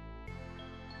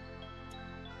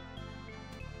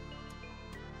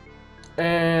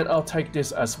 And I'll take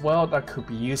this as well. That could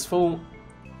be useful.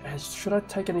 And should I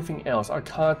take anything else? I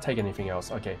can't take anything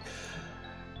else. Okay.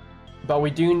 But we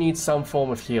do need some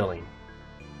form of healing.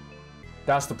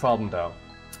 That's the problem though.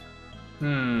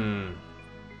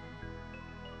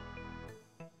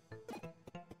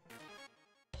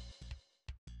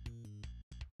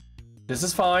 This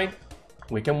is fine.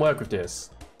 We can work with this.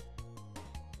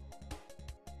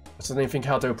 I just don't think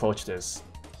how to approach this.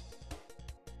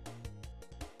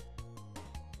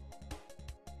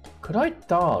 Could I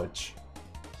dodge?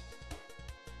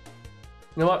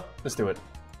 You know what? Let's do it.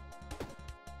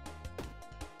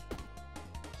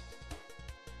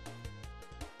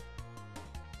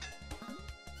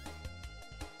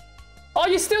 Oh,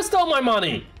 you still stole my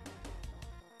money!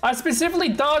 I specifically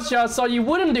dodged you so you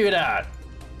wouldn't do that!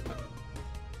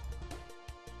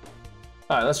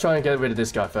 Alright, let's try and get rid of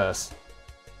this guy first.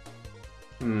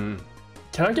 Can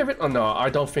I get rid? Oh no, I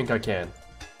don't think I can.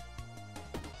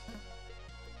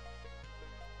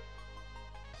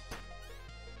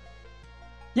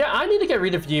 Yeah, I need to get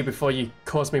rid of you before you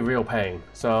cause me real pain.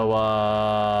 So,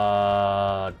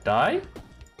 die?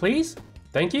 Please?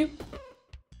 Thank you?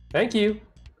 Thank you.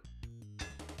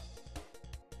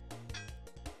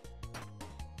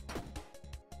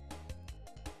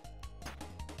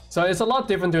 So it's a lot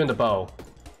different doing the bow.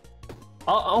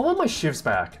 I want my shivs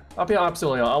back. I'll be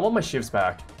absolutely honest, I want my shivs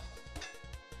back.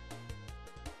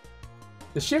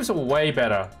 The shivs are way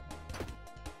better.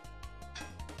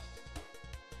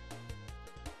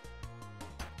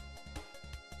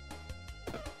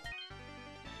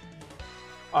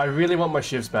 I really want my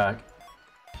shivs back.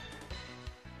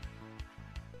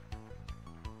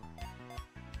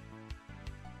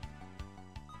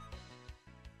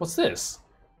 What's this?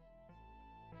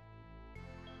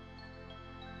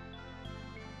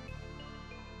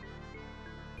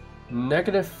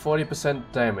 Negative 40%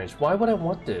 damage. Why would I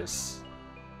want this?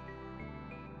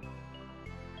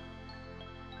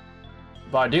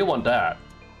 But I do want that.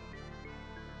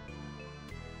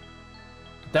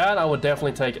 That I would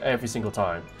definitely take every single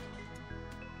time.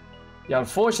 The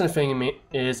unfortunate thing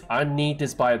is I need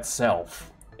this by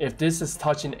itself. If this is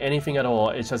touching anything at all,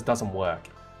 it just doesn't work.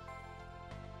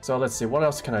 So let's see, what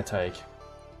else can I take?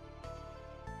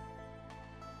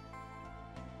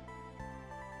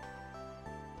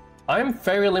 I'm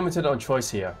very limited on choice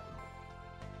here.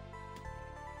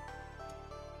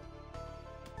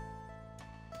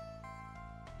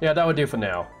 Yeah, that would do for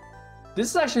now. This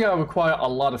is actually going to require a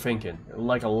lot of thinking.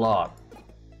 Like a lot.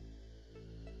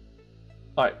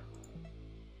 Alright.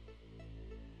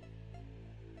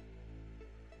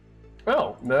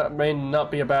 Oh, that may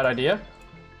not be a bad idea.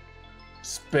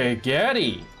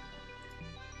 Spaghetti!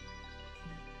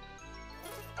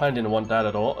 Kinda didn't want that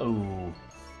at all. Ooh.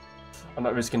 I'm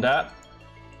not risking that.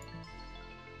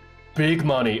 Big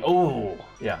money. Oh,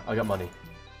 yeah, I got money.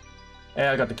 And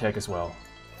I got the cake as well.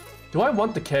 Do I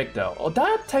want the cake though? Oh,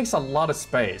 that takes a lot of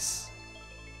space.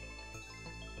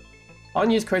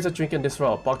 Unused crates of drink in this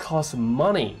row, but costs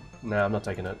money. Nah, I'm not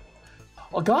taking it.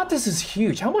 Oh god, this is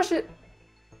huge. How much it...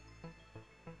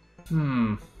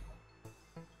 I'm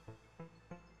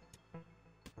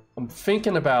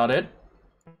thinking about it.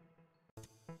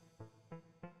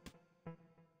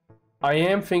 I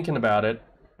am thinking about it.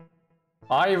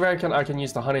 I reckon I can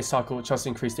use the honeysuckle just to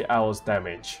increase the owl's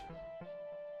damage.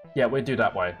 Yeah, we'll do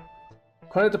that way.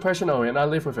 Chronic depression, oh, and I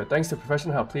live with it. Thanks to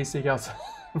professional help, please seek out.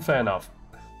 Fair enough.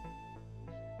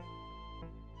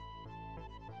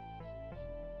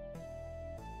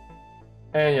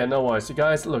 And yeah, no worries. You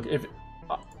guys, look, if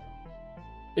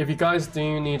you guys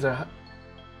do need to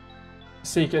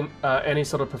seek any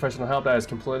sort of professional help, that is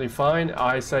completely fine.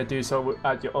 I say do so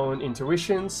at your own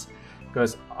intuitions,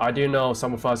 because I do know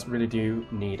some of us really do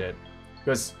need it.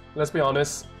 Because let's be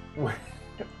honest,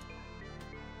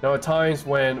 there are times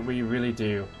when we really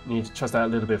do need just that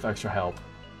little bit of extra help.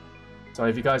 So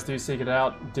if you guys do seek it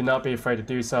out, do not be afraid to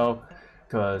do so,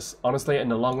 because honestly, in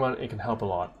the long run, it can help a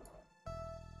lot.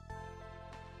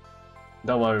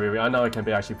 Don't worry, Riri. I know it can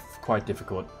be actually quite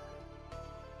difficult.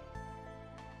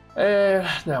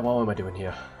 Now what am I doing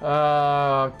here?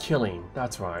 Killing.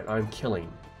 That's right, I'm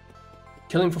killing.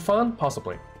 Killing for fun?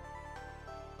 Possibly.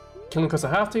 Killing because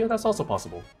I have to? That's also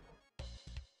possible.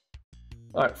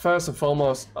 Alright, first and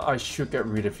foremost, I should get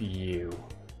rid of you.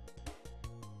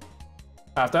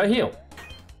 After I heal.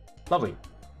 Lovely.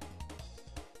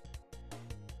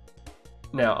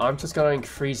 Now, I'm just gonna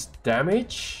increase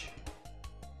damage.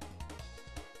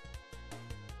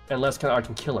 Unless I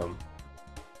can kill him.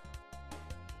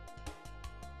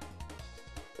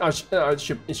 Oh, it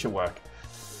should work.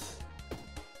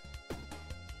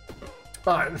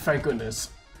 Alright, thank goodness.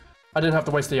 I didn't have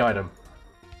to waste the item.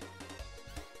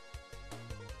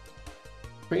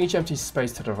 Bring each empty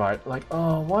space to the right. Like,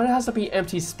 oh, why has to be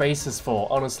empty spaces for,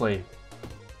 honestly?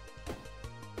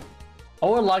 I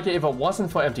would like it if it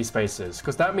wasn't for empty spaces,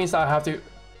 because that means that I have to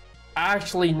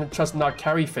actually just not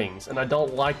carry things, and I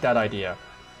don't like that idea.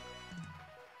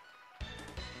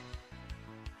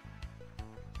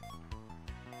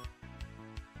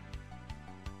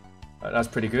 That's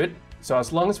pretty good. So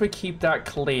as long as we keep that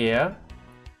clear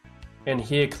and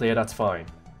here clear, that's fine.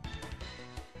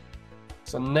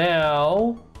 So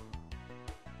now,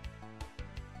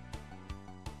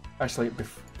 actually,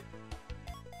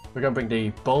 we're gonna bring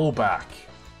the bow back.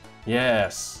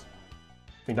 Yes,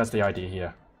 I think that's the idea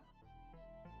here.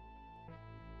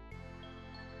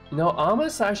 You know,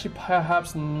 armor's actually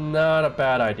perhaps not a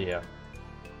bad idea.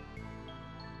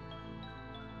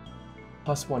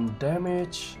 +1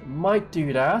 damage, might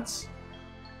do that.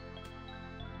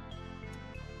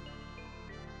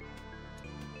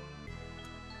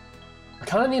 I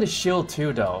kind of need a shield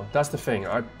too though, that's the thing,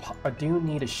 I do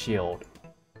need a shield.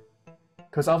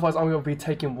 Because otherwise I'm going to be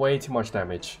taking way too much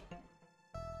damage.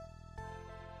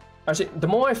 Actually, the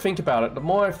more I think about it, the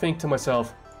more I think to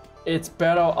myself, it's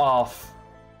better off,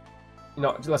 you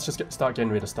know, let's just start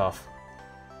getting rid of stuff.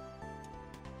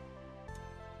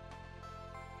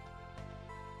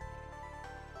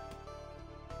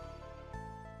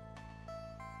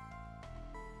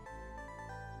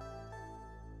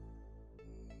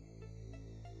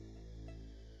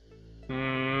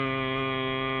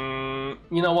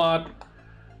 You know what?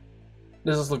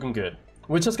 This is looking good.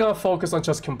 We're just gonna focus on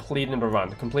just completing the run,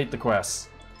 complete the quest.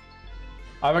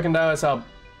 I reckon that is our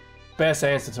best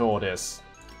answer to all this.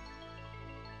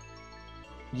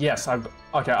 Yes,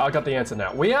 okay, I got the answer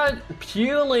now. We are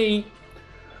purely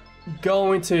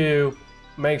going to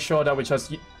make sure that we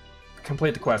just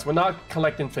complete the quest. We're not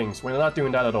collecting things. We're not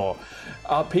doing that at all.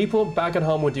 People back at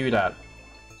home will do that.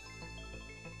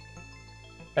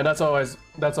 And that's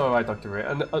alright, Dr. Ray.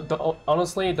 And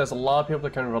honestly, there's a lot of people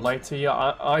that can relate to you.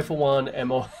 I for one, am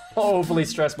overly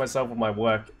stressed myself with my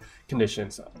work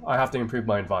conditions. I have to improve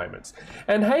my environments.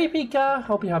 And hey, Pika!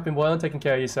 Hope you have been well and taking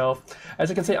care of yourself. As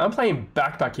you can see, I'm playing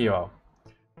Backpack Hero,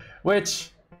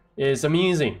 which is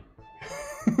amusing.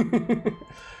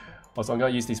 Also, I'm gonna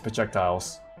use these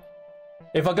projectiles.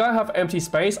 If I'm gonna have empty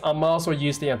space, I'm also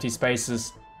use the empty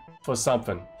spaces for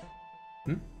something.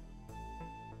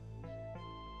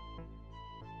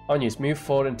 Unused. Move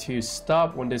forward into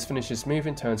stop. When this finishes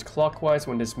moving, turns clockwise.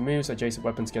 When this moves, adjacent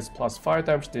weapons gets plus fire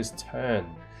damage this turn.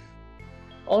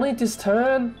 Only this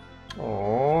turn?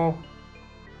 Oh.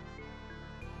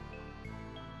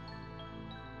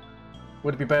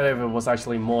 Would it be better if it was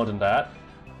actually more than that?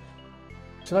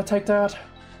 Should I take that?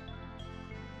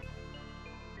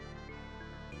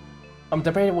 I'm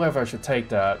debating whether I should take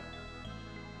that.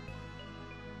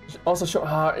 Also,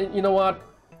 you know what?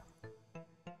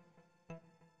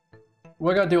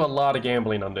 We're gonna do a lot of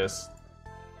gambling on this.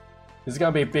 This is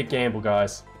gonna be a big gamble,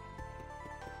 guys.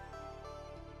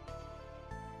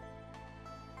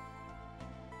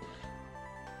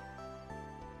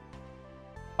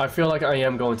 I feel like I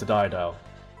am going to die though.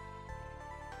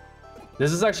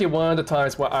 This is actually one of the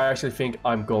times where I actually think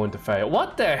I'm going to fail.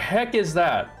 What the heck is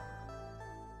that?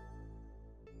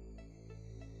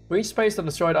 For each space of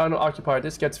destroyed item occupied,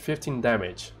 this gets 15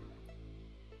 damage.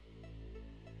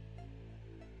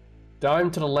 The item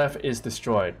to the left is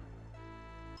destroyed.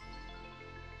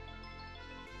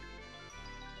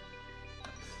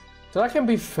 So that can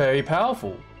be very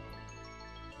powerful.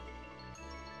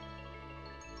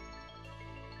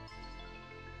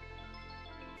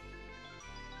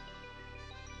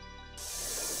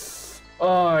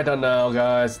 Oh, I don't know,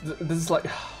 guys. This is like...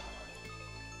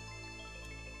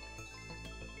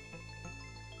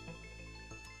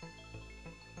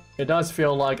 It does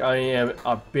feel like I am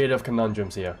a bit of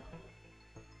conundrums here.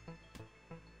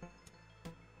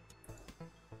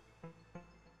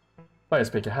 Hi,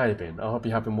 Speaker, how you been? I hope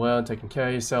you have been well and taking care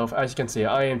of yourself. As you can see,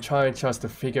 I am trying just to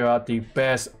figure out the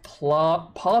best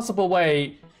possible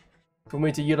way for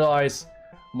me to utilize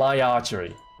my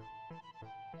archery.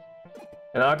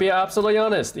 And I'll be absolutely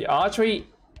honest, the archery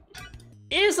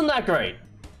isn't that great.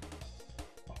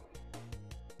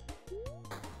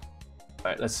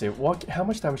 Alright, let's see. How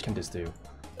much damage can this do?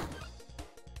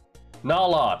 Not a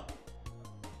lot.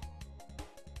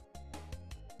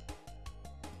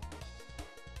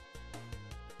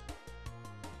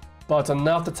 But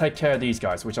enough to take care of these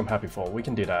guys, which I'm happy for. We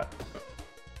can do that.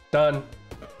 Done.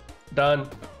 Done.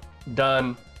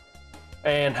 Done.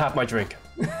 And have my drink.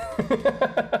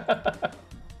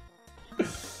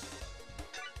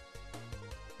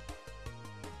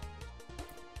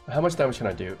 How much damage can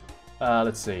I do?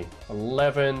 Let's see.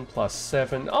 11 plus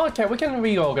 7. Oh, okay, we can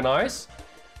reorganize.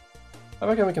 I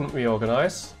reckon we can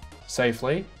reorganize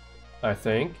safely, I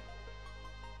think.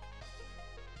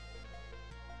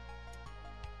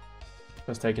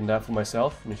 Just taking that for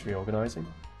myself, finish reorganizing.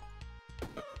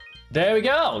 There we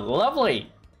go!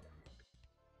 Lovely!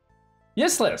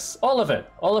 Useless! All of it!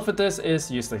 All of this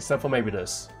is useless, except for maybe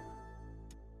this.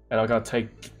 And I gotta take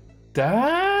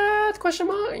that? Question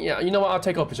mark? Yeah, you know what? I'll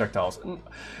take all projectiles.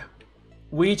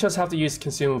 We just have to use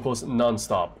consumables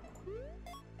non-stop.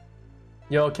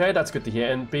 You okay? That's good to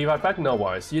hear. And be right back? No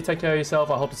worries. You take care of yourself.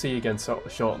 I hope to see you again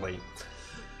shortly.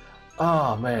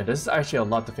 Oh man, this is actually a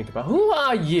lot to think about. Who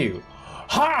are you?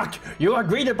 Hark! You are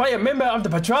greeted by a member of the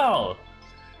patrol!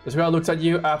 The squirrel looks at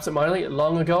you absentmindedly.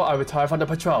 Long ago, I retired from the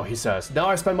patrol, he says. Now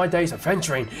I spend my days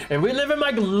adventuring and reliving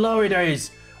my glory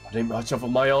days. I don't much of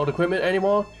my old equipment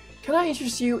anymore. Can I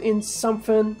interest you in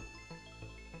something?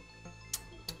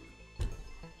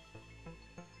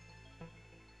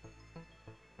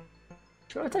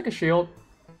 Should I take a shield?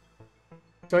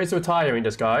 So he's retiring,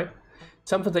 this guy.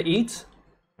 Something to eat?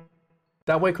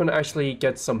 That way we can actually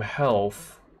get some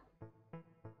health.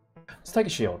 Let's take a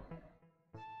shield.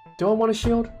 Do I want a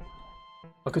shield?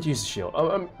 I could use a shield.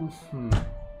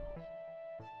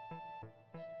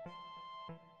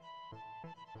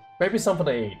 Maybe something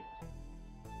to eat.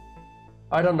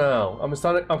 I don't know.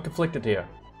 I'm conflicted here.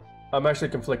 I'm actually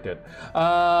conflicted.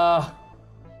 Let's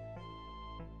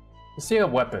see a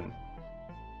weapon.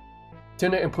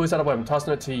 Tune it and pulls out a weapon,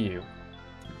 tossing it to you.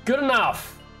 Good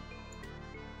enough!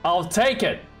 I'll take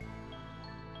it!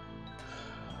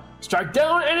 Strike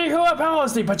down any who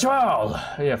oppose the patrol!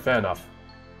 Yeah, fair enough.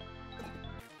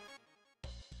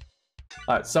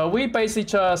 Alright, so we basically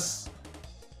just...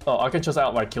 Oh, I can just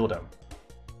outright kill them.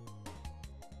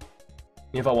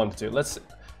 If I wanted to. Let's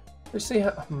see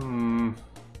how...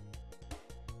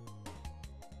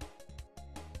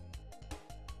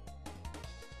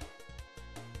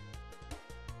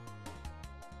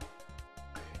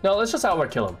 No, let's just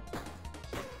outright kill him.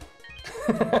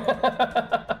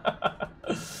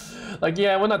 Like,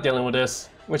 yeah, we're not dealing with this.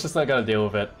 We're just not gonna deal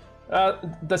with it.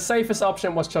 The safest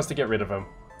option was just to get rid of him.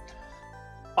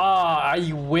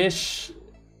 I wish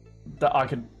that I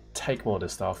could take more of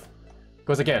this stuff.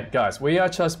 Because again, guys, we are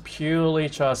just purely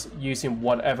just using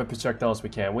whatever projectiles we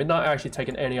can. We're not actually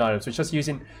taking any items, we're just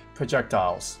using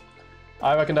projectiles.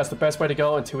 I reckon that's the best way to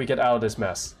go until we get out of this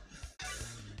mess.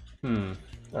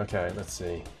 Okay, let's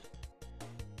see.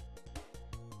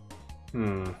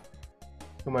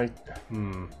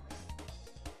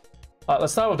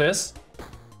 Let's start with this.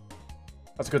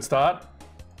 That's a good start.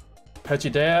 Pet you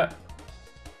there.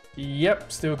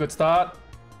 Yep, still a good start.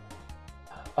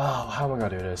 Oh, how am I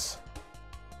gonna do this?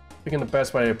 Thinking the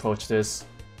best way to approach this.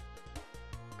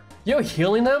 You're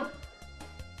healing them?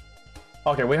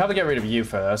 Okay, we have to get rid of you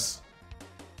first.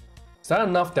 Is that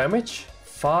enough damage?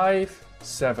 5,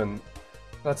 7.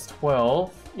 That's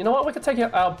 12. You know what? We can take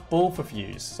out both of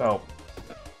you. So,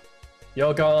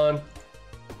 you're gone.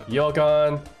 You're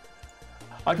gone.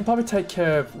 I can probably take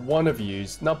care of one of you,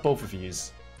 not both of you.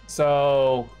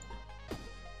 So...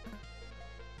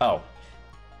 Oh.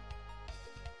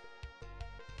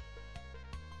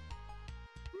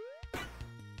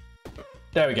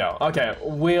 There we go. Okay,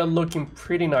 we're looking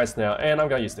pretty nice now, and I'm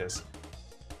gonna use this.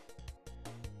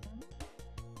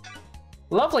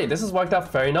 Lovely, this has worked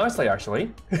out very nicely,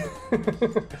 actually.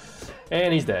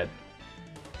 And he's dead.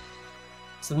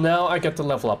 So now I get to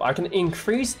level up. I can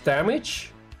increase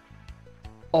damage,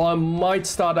 or I might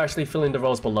start actually filling the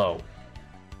rows below.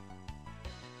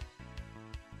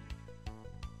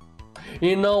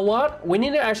 You know what? We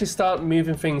need to actually start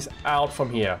moving things out from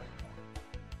here.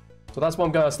 So that's what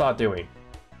I'm gonna start doing.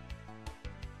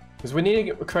 Because we need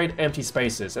to create empty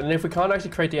spaces, and if we can't actually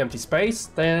create the empty space,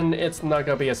 then it's not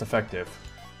gonna be as effective.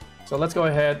 So let's go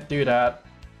ahead, do that.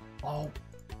 Oh.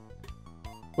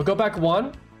 We'll go back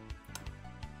 1,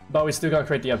 but we're still gonna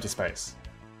create the empty space.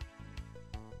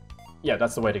 Yeah,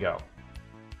 that's the way to go.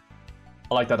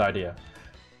 I like that idea.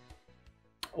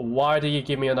 Why do you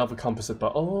give me another composite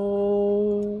but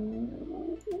oh.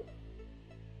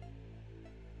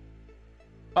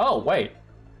 Oh, wait.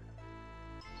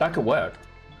 That could work.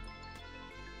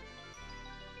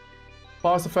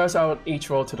 Fires the first arrow on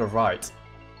each roll to the right.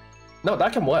 No,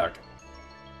 that can work.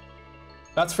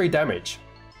 That's 3 damage.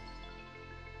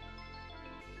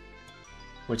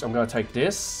 Which I'm gonna take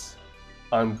this.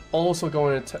 I'm also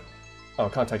going to oh, I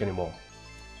can't take any more.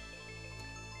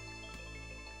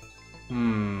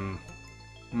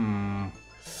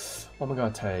 What am I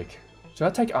gonna take? Should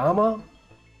I take armor?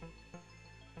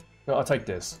 No, I'll take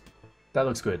this. That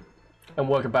looks good. And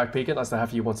welcome back, Pecan. Nice to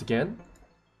have you once again.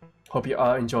 Hope you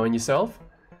are enjoying yourself.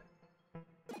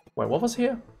 Wait, what was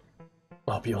here?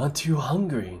 Hope you aren't too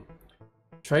hungry.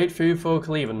 Trade food for a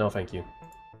cleaver. No, thank you.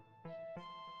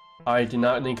 I do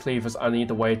not need cleavers. I need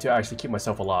the way to actually keep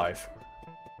myself alive.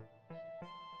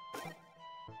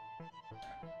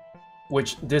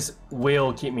 Which this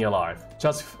will keep me alive.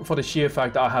 Just for the sheer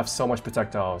fact that I have so much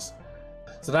projectiles.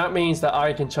 So that means that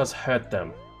I can just hurt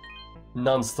them.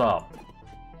 Non-stop.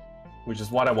 Which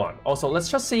is what I want. Also, let's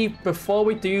just see, before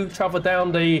we do travel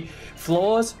down the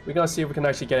floors, we're gonna see if we can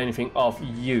actually get anything of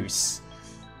use.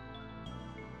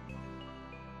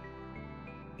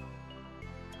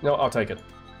 No, I'll take it.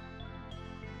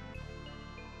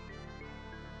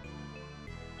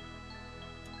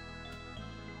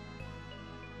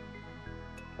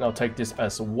 And I'll take this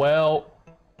as well.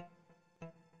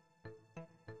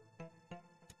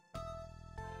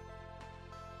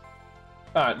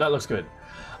 Alright, that looks good.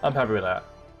 I'm happy with that.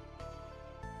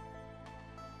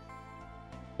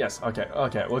 Yes, okay,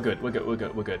 we're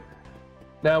good.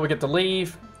 Now we get to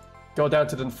leave, go down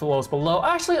to the floors below.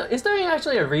 Actually, is there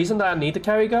actually a reason that I need to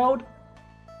carry gold?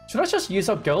 Should I just use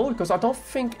up gold? Because I don't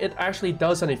think it actually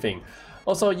does anything.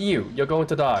 Also, you're going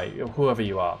to die, whoever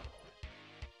you are.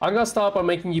 I'm gonna start by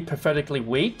making you pathetically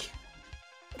weak.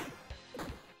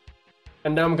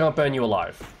 And then I'm gonna burn you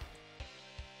alive.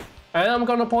 And I'm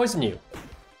gonna poison you.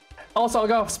 Also, I'm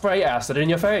gonna spray acid in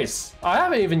your face. I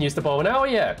haven't even used the bow and arrow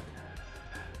yet.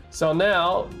 So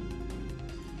now...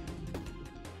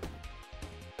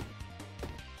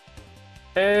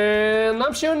 And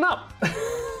I'm shooting up.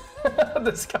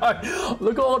 This guy,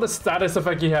 look at all the status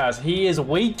effect he has. He is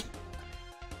weak.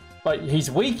 But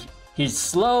he's weak, he's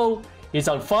slow, he's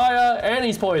on fire, and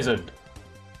he's poisoned.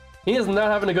 He is not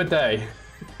having a good day.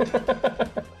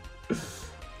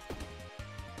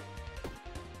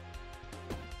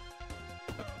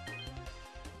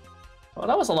 Oh,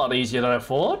 that was a lot easier than I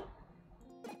thought.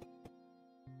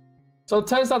 So it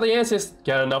turns out the answer is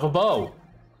get another bow.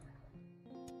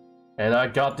 And I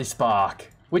got the spark,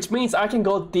 which means I can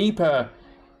go deeper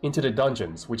into the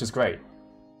dungeons, which is great.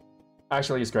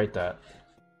 Actually, it's great that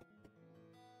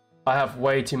I have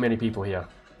way too many people here.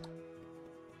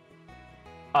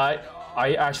 I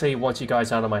actually want you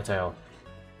guys out of my town.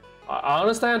 I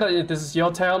understand that this is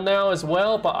your town now as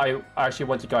well, but I actually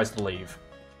want you guys to leave.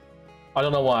 I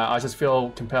don't know why, I just feel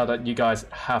compelled that you guys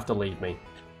have to leave me.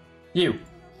 You!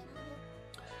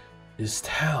 This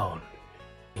town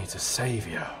needs a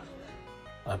savior.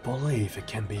 I believe it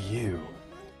can be you.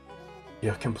 You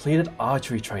have completed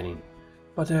archery training,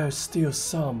 but there is still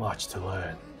so much to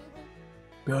learn.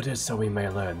 Build it so we may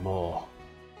learn more.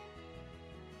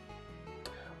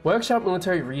 Workshop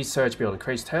Military Research Building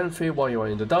creates 10 food while you are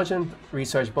in the dungeon.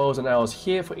 Research bows and arrows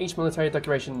here for each military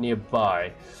decoration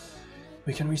nearby.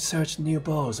 We can research new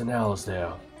bows and arrows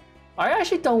there. I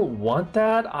actually don't want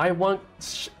that. I want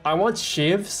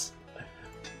shivs.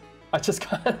 I just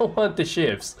kind of want the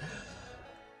shivs.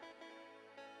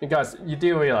 You guys, you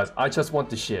do realize I just want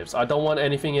the shivs. I don't want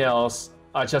anything else.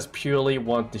 I just purely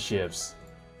want the shivs.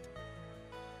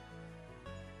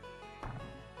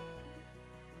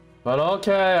 But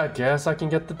okay, I guess I can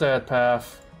get the dead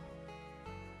path.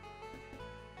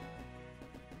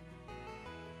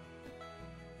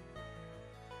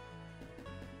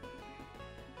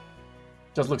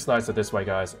 Just looks nicer this way,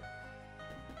 guys.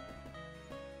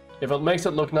 If it makes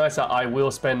it look nicer, I will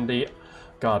spend the...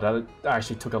 God, that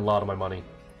actually took a lot of my money.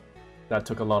 That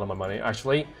took a lot of my money.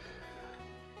 Actually,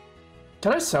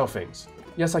 can I sell things?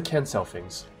 Yes, I can sell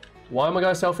things. Why am I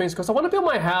gonna sell things? Because I want to build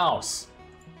my house.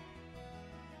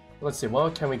 Let's see,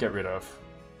 what can we get rid of?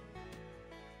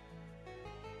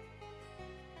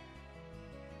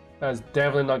 That's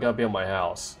definitely not gonna build my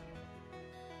house.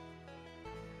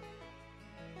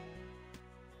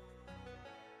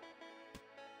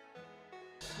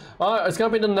 Alright, it's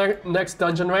gonna be the next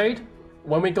dungeon raid.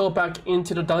 When we go back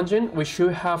into the dungeon, we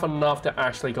should have enough to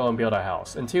actually go and build a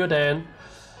house. Until then,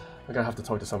 I'm gonna have to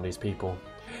talk to some of these people.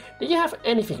 Do you have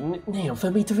anything new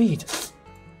for me to read?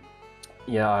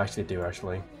 Yeah, I actually do,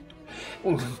 actually.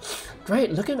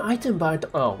 Great, look an item by...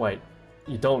 Oh, wait.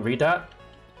 You don't read that?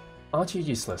 Aren't you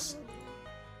useless?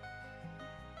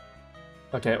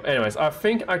 Okay, anyways, I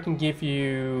think I can give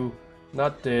you...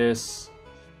 Not this...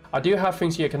 I do have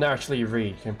things you can actually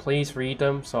read. Can please read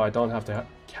them so I don't have to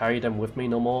carry them with me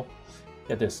no more?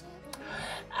 Get this.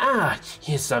 Ah,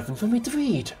 here's something for me to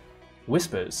read.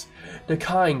 Whispers. The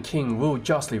kind king ruled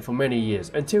justly for many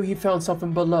years until he found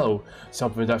something below,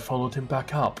 something that followed him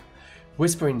back up.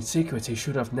 Whispering secrets he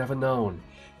should have never known.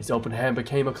 His open hand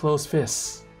became a closed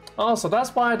fist. Oh, so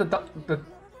that's why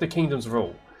the kingdoms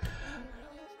rule.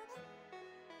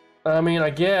 I mean, I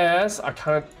guess I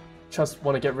kind of just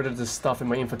want to get rid of this stuff in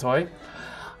my inventory.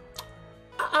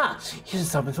 Ah, here's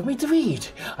something for me to read.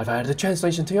 I've added a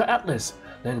translation to your atlas.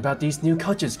 Learn about these new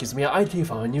cultures gives me an idea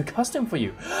for a new custom for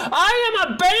you. I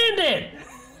am a bandit!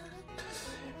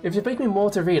 If you make me more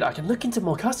to read, I can look into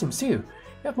more customs too. You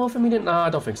have more for me than... Nah, I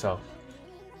don't think so.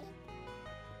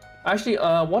 Actually,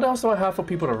 what else do I have for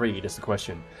people to read is the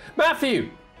question. Matthew!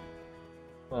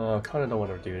 Kinda don't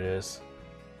want to do this.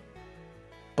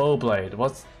 Bowblade,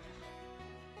 what's...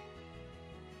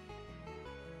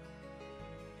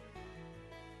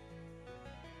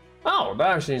 Oh,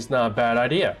 that actually is not a bad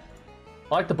idea.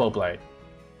 I like the bowblade.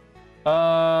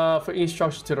 For each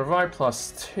structure to the right,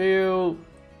 +2.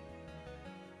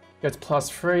 Gets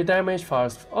 +3 damage,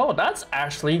 fires... Oh, that's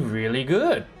actually really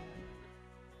good.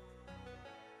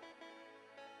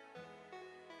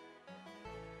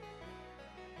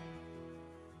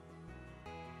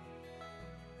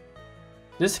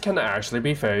 This can actually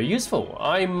be very useful.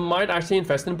 I might actually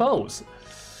invest in bows.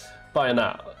 By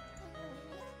now.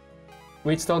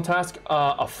 Wheatstone task,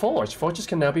 a forge. Forges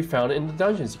can now be found in the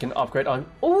dungeons. You can upgrade on...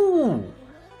 Ooh!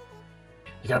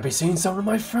 You're gonna be seeing some of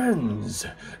my friends.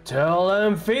 Tell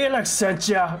them Felix sent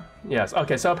ya! Yes,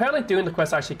 okay, so apparently doing the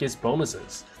quest actually gives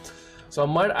bonuses. So I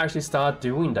might actually start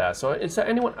doing that. So is there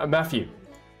anyone... Matthew.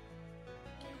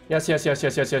 Yes,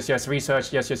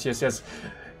 research, yes.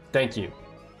 Thank you.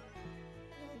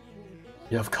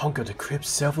 You have conquered the crypt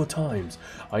several times.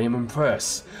 I am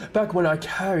impressed. Back when I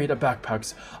carried the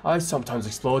backpacks, I sometimes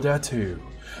explored there too.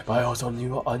 But I also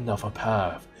knew another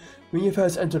path. When you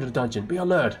first enter the dungeon, be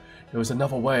alert. There was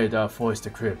another way that avoids the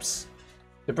crypts.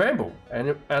 The bramble.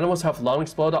 Animals have long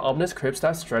explored the ominous crypts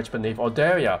that stretch beneath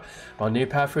Aldaria, but a new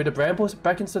path through the brambles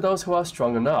beckons to those who are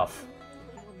strong enough.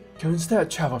 You can instead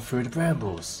travel through the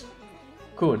brambles.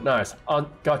 Cool, nice.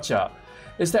 Gotcha.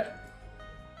 Is that...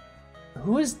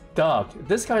 Who is Doug?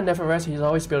 This guy never rests, he's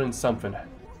always building something.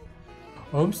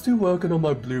 I'm still working on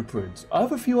my blueprints. I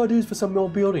have a few ideas for some more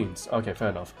buildings. Okay, fair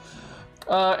enough.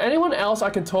 Anyone else I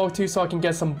can talk to so I can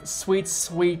get some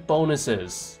sweet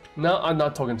bonuses? No, I'm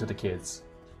not talking to the kids.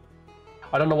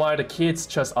 I don't know why the kids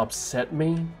just upset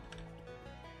me.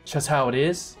 Just how it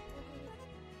is.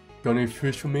 Got any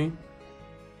fish for me?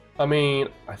 I mean,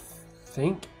 I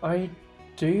think I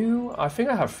do. I think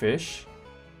I have fish.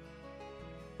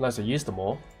 Unless I use them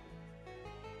all.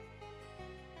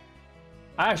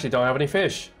 I actually don't have any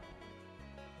fish.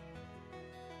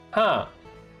 Huh.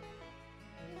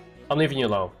 I'm leaving you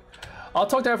alone. I'll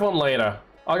talk to everyone later.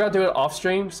 I gotta do it off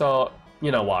stream, so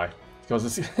you know why.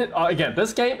 Because again,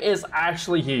 this game is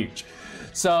actually huge.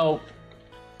 So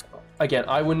again,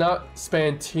 I would not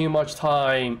spend too much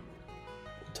time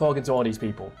talking to all these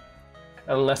people.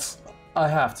 Unless I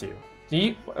have to.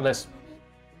 Unless...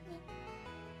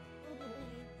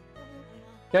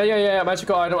 Yeah,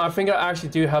 magical item. I think I actually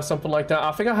do have something like that.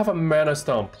 I think I have a mana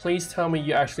stone. Please tell me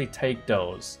you actually take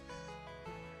those.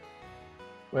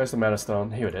 Where's the mana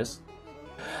stone? Here it is.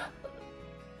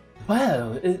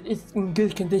 Wow, it's in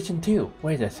good condition too.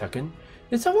 Wait a second.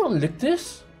 Did someone lick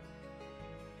this?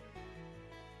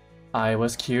 I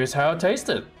was curious how it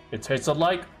tasted. It tasted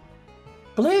like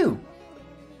blue.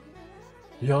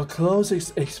 Your close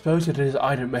exposure to this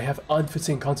item may have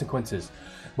unforeseen consequences.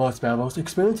 Most mammals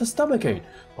experience a stomachache,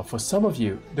 but for some of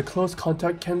you, the close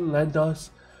contact can lend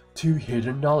us to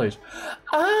hidden knowledge.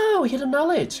 Oh, hidden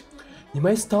knowledge! You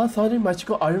may start finding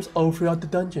magical items all throughout the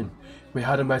dungeon. We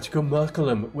had a magical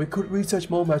curriculum. We could research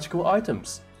more magical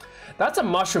items. That's a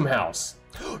mushroom house.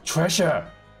 Treasure!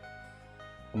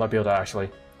 I might be able to actually.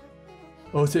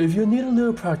 Also, if you need a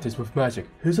little practice with magic,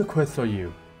 here's a quest for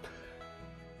you.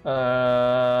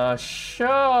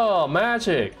 Sure,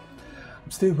 magic.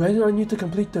 I'm still waiting on you to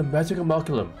complete the magical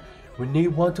curriculum. We need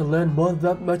one to learn more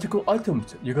about magical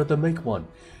items. You gotta make one.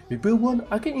 If you build one,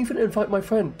 I can even invite my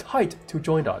friend Tite to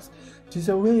join us. She's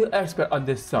a real expert on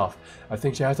this stuff. I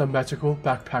think she has a magical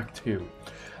backpack too.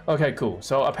 Okay, cool.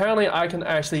 So apparently I can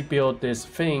actually build this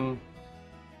thing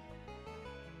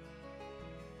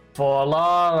for a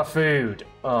lot of food.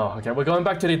 Oh, okay. We're going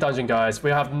back to the dungeon, guys. We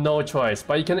have no choice.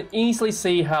 But you can easily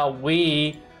see how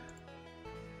we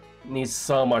need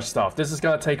so much stuff. This is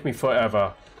gonna take me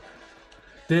forever.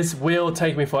 This will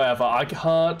take me forever. I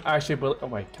can't actually oh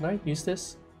wait, can I use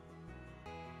this?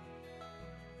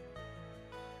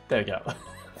 There we go.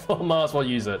 I might as well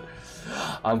use it.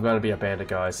 I'm gonna be a bandit,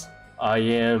 guys. I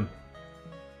am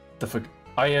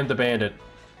the bandit.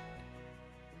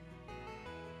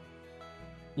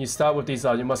 You start with these,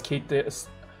 you must keep this.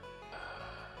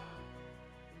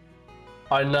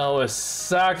 I know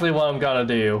exactly what I'm gonna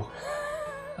do.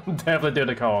 I'm definitely doing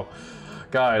the call.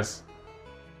 Guys. Is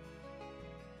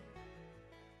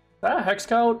that a hex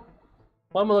code?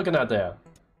 What am I looking at there?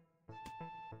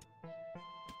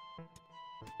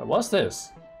 What's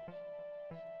this?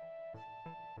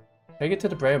 Take it to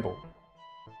the bramble.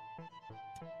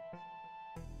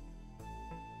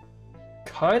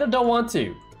 Kinda don't want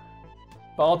to.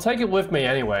 But I'll take it with me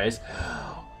anyways.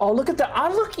 Oh, look at that.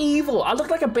 I look evil. I look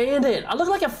like a bandit. I look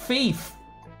like a thief.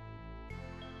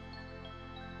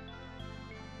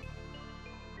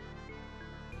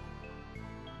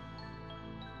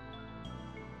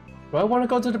 Do I want to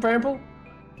go to the bramble?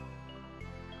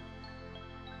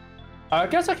 I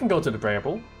guess I can go to the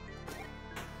bramble.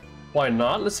 Why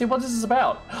not? Let's see what this is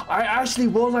about. I actually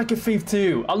look like a thief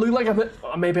too. I look like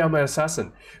maybe I'm an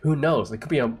assassin. Who knows? It could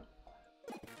be a...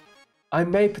 I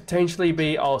may potentially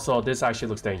be also... This actually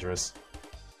looks dangerous.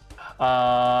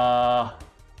 Yeah,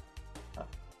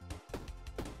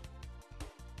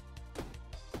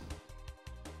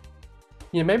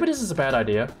 maybe this is a bad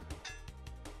idea.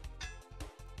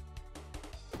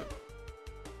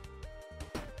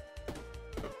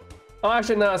 Oh,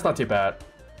 actually, no, it's not too bad.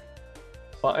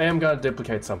 But I am gonna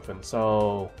duplicate something,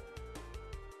 so...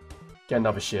 Get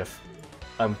another shift.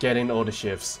 I'm getting all the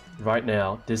shifts right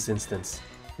now, this instance.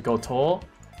 We go tall,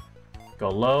 go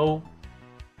low.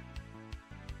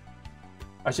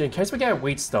 Actually, in case we get a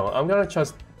wheat stone, I'm gonna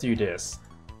just do this.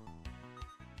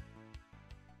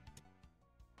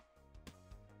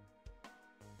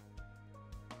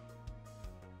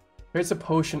 There's a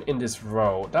potion in this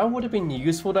row. That would have been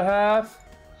useful to have.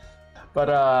 But,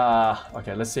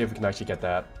 okay, let's see if we can actually get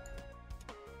that.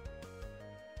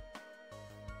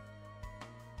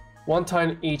 One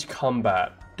time each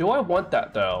combat. Do I want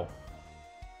that, though?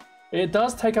 It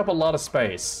does take up a lot of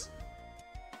space.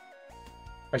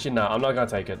 Actually, no, I'm not gonna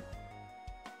take it.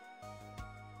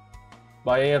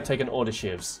 But I am taking all the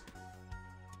shivs.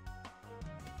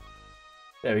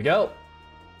 There we go.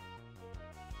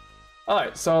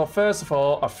 Alright, so first of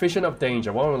all, a vision of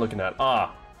danger. What am I looking at?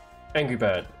 Ah, Angry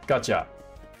Bird. Gotcha.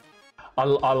 I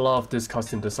love this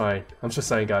costume design. I'm just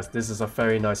saying, guys, this is a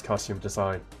very nice costume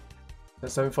design.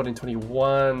 That's 7, 14,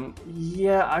 21.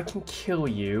 Yeah, I can kill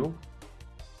you.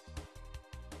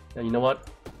 And you know what?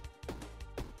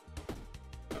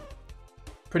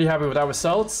 Pretty happy with our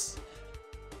results.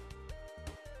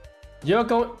 You're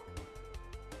going...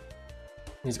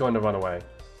 He's going to run away.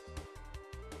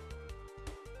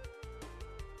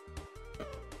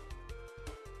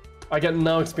 I get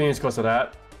no experience because of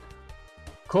that.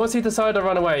 Of course he decided to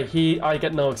run away. I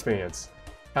get no experience.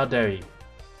 How dare you?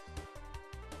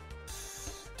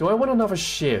 Do I want another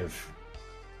shiv?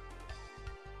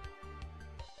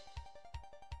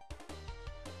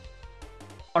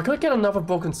 I could get another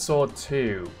broken sword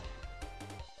too.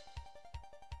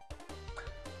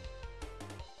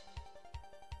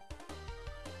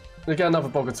 We get another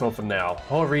broken sword for now.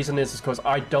 Whole reason is because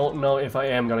I don't know if I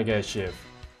am gonna get a shiv.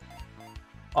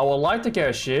 I would like to get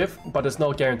a shiv, but there's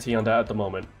no guarantee on that at the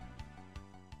moment.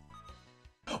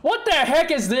 What the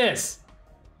heck is this?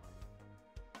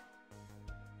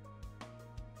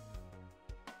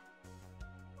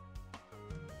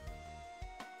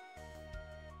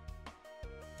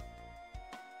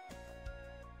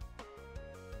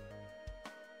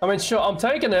 I mean, sure, I'm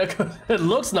taking it because it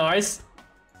looks nice.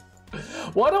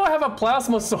 Why do I have a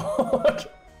plasma sword?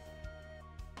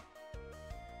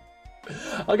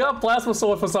 I got a plasma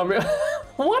sword for some reason.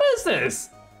 What is this?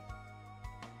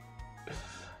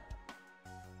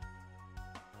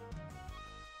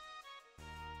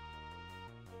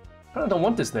 I don't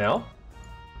want this now.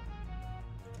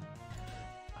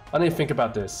 I need to think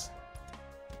about this.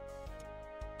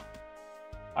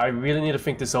 I really need to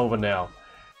think this over now.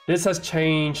 This has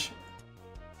changed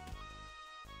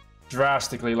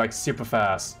drastically, like super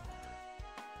fast.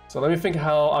 So let me think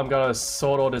how I'm gonna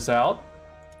sort all this out.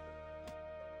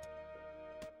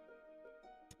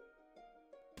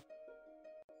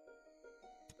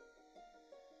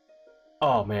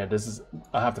 Oh man, this is...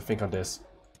 I have to think on this.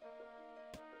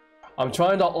 I'm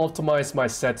trying to optimize my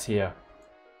sets here.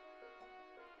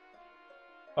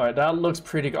 Alright, that looks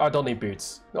pretty good. I don't need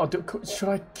boots. Oh, should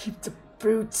I keep the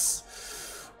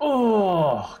boots?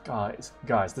 Oh, guys,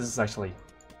 this is actually...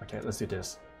 Okay, let's do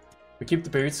this. We keep the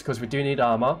boots because we do need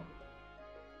armor.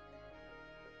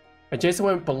 And Jason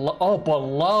went below. Oh,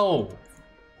 below!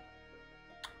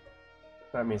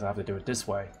 That means I have to do it this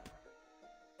way.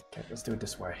 Okay, let's do it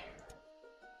this way.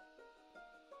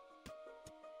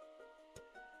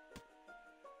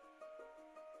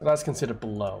 That's considered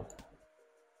below.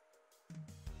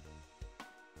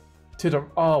 To the...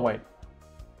 Oh, wait.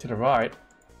 To the right.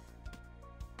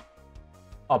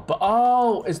 Oh, but...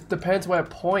 Oh! It depends where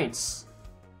it points.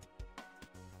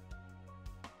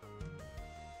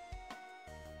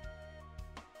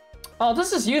 Oh,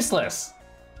 this is useless.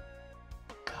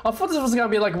 I thought this was gonna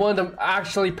be like one of them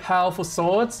actually powerful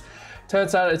swords.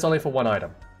 Turns out it's only for one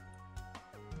item.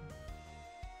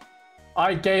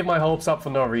 I gave my hopes up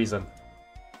for no reason.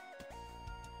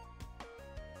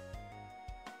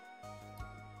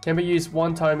 Can be used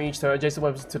one time each turn. Adjacent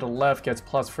weapons to the left gets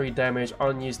plus 3 damage.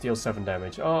 Unused deals 7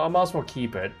 damage. Oh, I might as well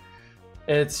keep it.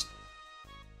 It's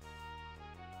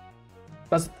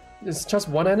just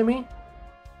one enemy?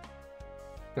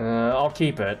 I'll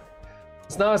keep it.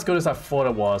 It's not as good as I thought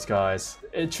it was, guys.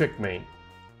 It tricked me.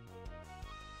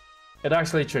 It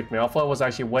actually tricked me. I thought it was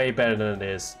actually way better than it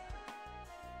is.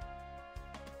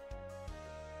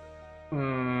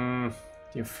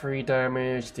 Deal 3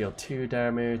 damage, deal 2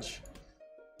 damage.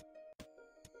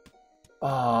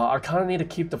 I kind of need to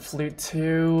keep the flute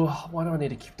too. Why do I need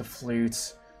to keep the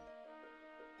flute?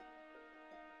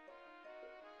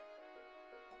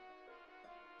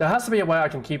 There has to be a way I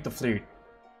can keep the flute.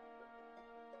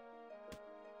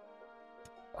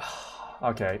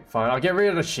 Okay, fine. I'll get rid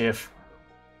of the shift.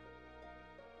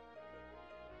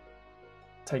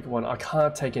 Take one. I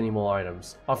can't take any more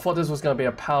items. I thought this was going to be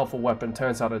a powerful weapon.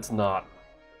 Turns out it's not.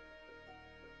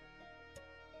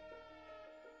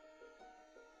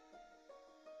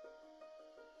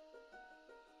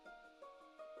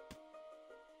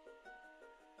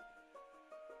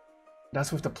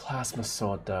 That's with the plasma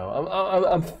sword,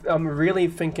 though. I'm really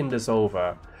thinking this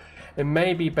over. It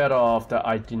may be better off that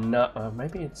I do not.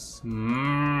 Maybe it's.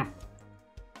 I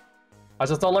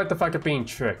just don't like the fact of being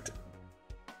tricked.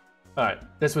 All right,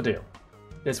 this will do.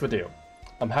 This will do.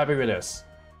 I'm happy with this.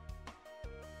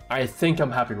 I think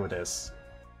I'm happy with this.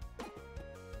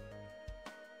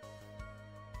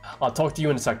 I'll talk to you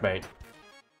in a sec, mate.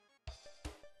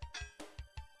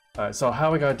 Alright, so how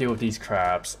are we gonna deal with these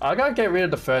crabs? I gotta get rid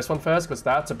of the first one first, because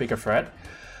that's a bigger threat.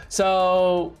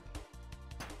 So...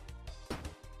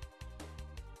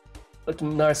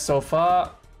 looking nice so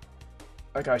far.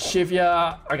 I gotta shiv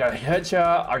ya, I gotta hit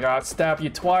ya, I gotta stab you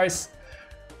twice.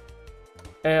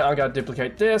 And I gotta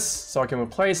duplicate this, so I can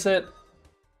replace it.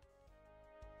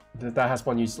 That has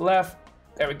one use left.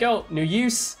 There we go, new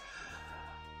use.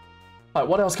 Alright,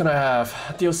 what else can I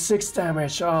have? Deal 6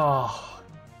 damage, oh...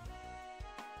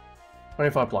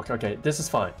 25 block. Okay, this is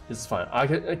fine. This is fine.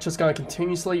 I'm just gonna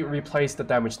continuously replace the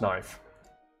damage knife.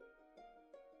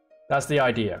 That's the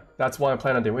idea. That's what I'm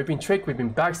planning on doing. We've been tricked, we've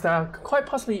been backstabbed, quite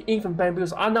possibly even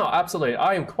bamboozled. I know, absolutely.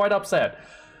 I am quite upset.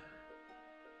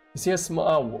 You see a small...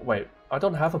 Oh, wait. I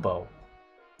don't have a bow.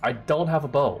 I don't have a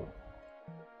bow.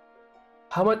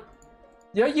 How much...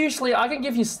 Yeah, usually I can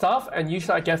give you stuff, and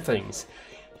usually I get things.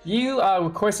 You are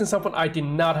requesting something I did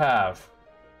not have.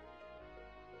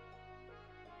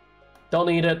 Don't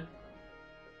need it.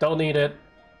 Don't need it.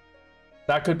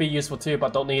 That could be useful too,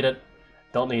 but don't need it.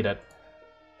 Don't need it.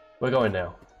 We're going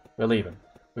now. We're leaving.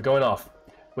 We're going off.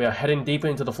 We are heading deeper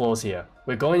into the floors here.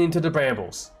 We're going into the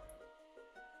brambles.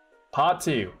 Part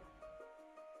 2.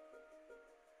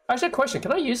 Actually, a question.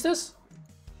 Can I use this?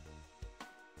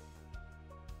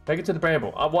 Take it to the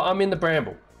bramble. Well, I'm in the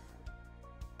bramble.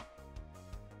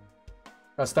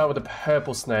 I'll start with the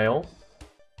purple snail.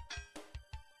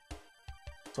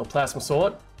 So plasma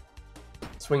sword.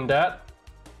 Swing that.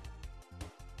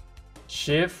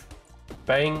 Shift.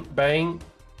 Bang, bang.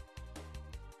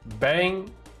 Bang.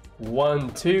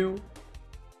 1, 2.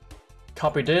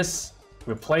 Copy this.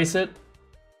 Replace it.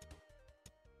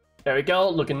 There we go.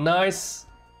 Looking nice.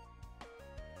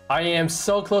 I am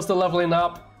so close to leveling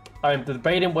up. I'm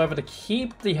debating whether to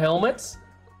keep the helmets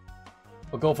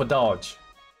or go for dodge.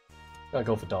 I'll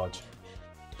go for dodge.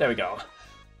 There we go.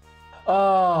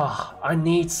 Oh, I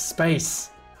need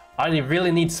space. I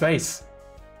really need space.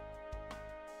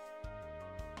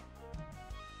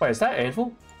 Wait, is that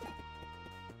anvil?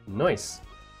 Nice.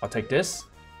 I'll take this.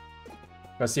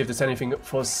 Let's see if there's anything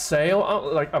for sale.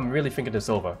 I'm really thinking this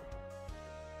over.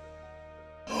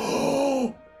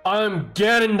 I'm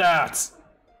getting that!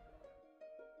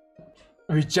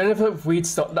 Regenerative wheat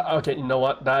stock. Okay, you know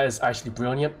what? That is actually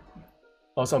brilliant.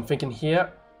 Also, I'm thinking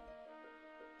here.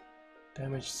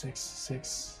 Damage 6,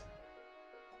 6,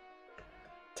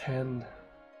 10.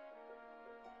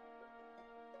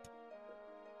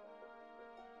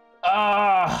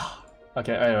 Ah!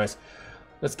 Okay, anyways.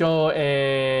 Let's go and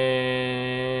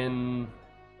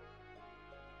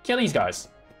kill these guys.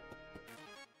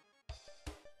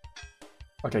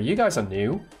 Okay, you guys are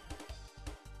new.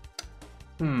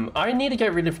 I need to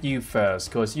get rid of you first,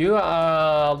 because you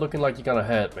are looking like you're gonna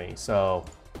hurt me, so...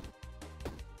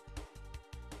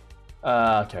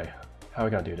 okay. How are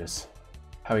we gonna do this?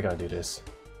 How are we gonna do this?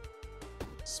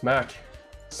 Smack.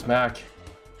 Smack.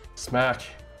 Smack.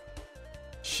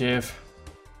 Shiv.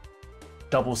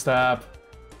 Double stab.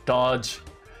 Dodge.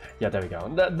 Yeah, there we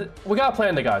go. We got a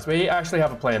plan there, guys. We actually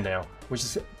have a plan now, which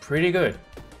is pretty good.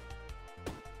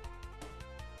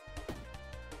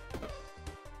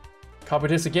 Copy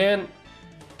this again.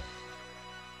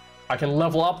 I can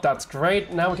level up, that's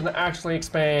great. Now we can actually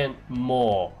expand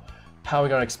more. How are we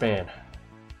gonna expand?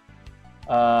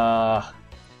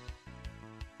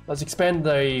 Let's expand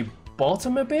the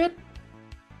bottom a bit.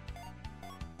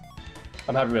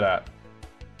 I'm happy with that.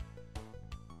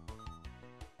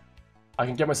 I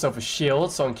can get myself a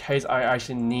shield, so in case I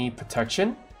actually need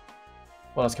protection.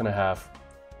 What else can I have?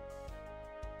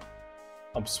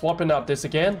 I'm swapping out this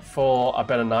again for a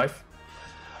better knife.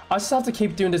 I just have to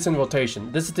keep doing this in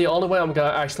rotation. This is the only way I'm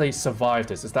gonna actually survive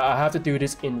this, is that I have to do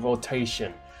this in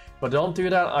rotation. But don't do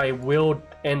that, I will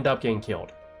end up getting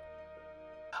killed.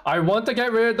 I want to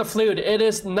get rid of the flute. It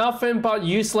is nothing but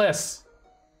useless.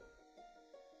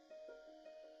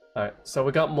 Alright, so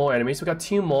we got more enemies. We got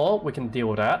 2 more. We can deal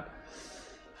with that.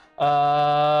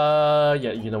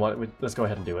 Yeah, you know what? Let's go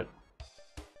ahead and do it.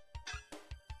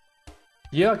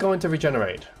 You're going to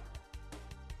regenerate.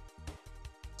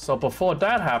 So before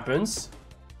that happens...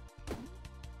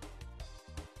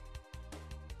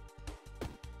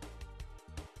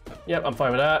 Yep, I'm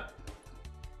fine with that.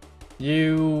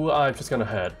 You... I'm just gonna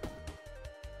hurt.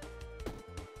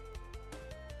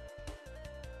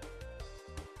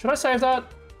 Should I save that?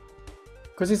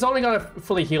 Because he's only gonna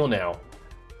fully heal now.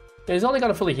 Yeah, he's only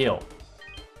gonna fully heal.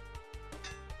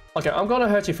 Okay, I'm gonna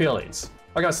hurt your feelings.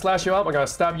 I'm gonna slash you up, I'm gonna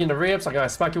stab you in the ribs, I'm gonna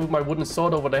smack you with my wooden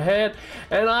sword over the head,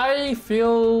 and I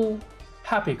feel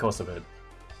happy because of it.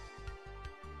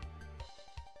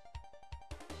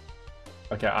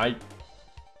 Okay, I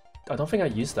don't think I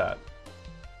used that.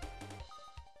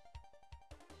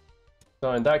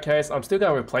 So in that case, I'm still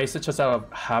gonna replace it just out of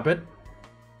habit.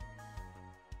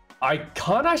 I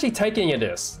can't actually take any of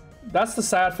this. That's the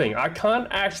sad thing. I can't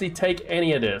actually take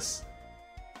any of this.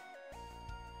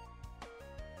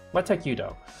 Might take you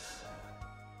though.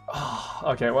 Oh,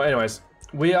 okay, well anyways,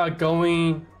 we are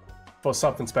going for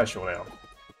something special now.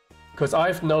 Because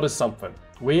I've noticed something.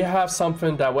 We have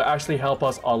something that will actually help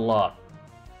us a lot.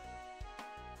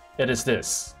 It is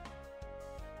this.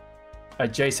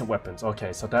 Adjacent weapons.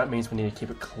 Okay, so that means we need to keep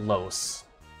it close.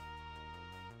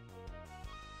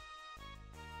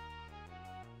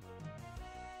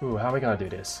 Ooh, how are we gonna do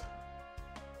this?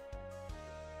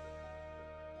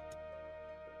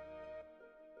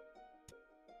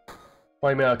 What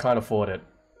do you mean I can't afford it?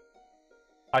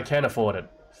 I can't afford it.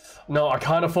 No, I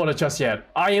can't afford it just yet.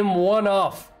 I am one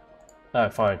off.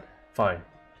 Fine, fine.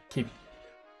 Keep...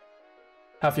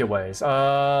 Have your ways.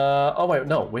 Oh wait,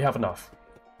 no, we have enough.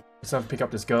 Let's have to pick up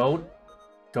this gold.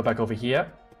 Go back over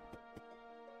here.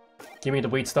 Give me the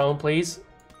wheat stone, please.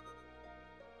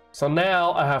 So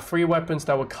now I have 3 weapons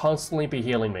that will constantly be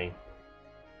healing me.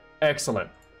 Excellent.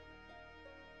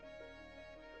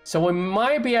 So we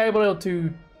might be able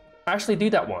to actually do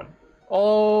that one.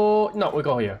 Oh, no, we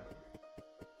go here.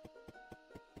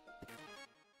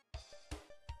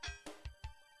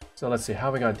 So let's see, how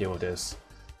are we gonna deal with this?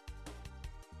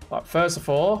 First of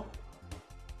all,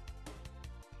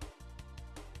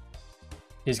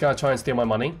 he's gonna try and steal my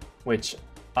money, which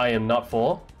I am not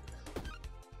for.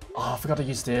 Oh, I forgot to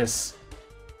use this.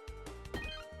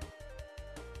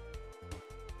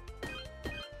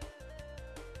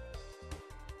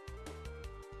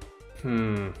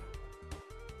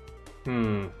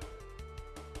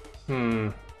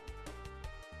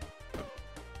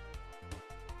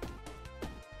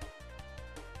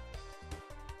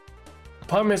 The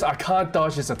problem is I can't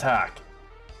dodge his attack.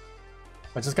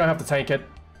 I'm just gonna have to take it.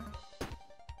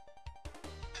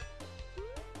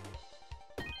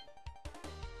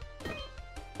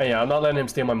 And yeah, I'm not letting him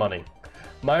steal my money.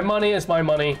 My money is my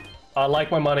money. I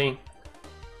like my money.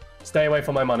 Stay away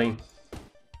from my money.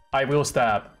 I will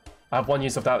stab. I have 1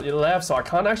 use of that left, so I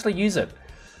can't actually use it.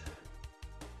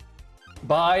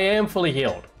 But I am fully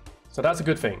healed. So that's a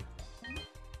good thing.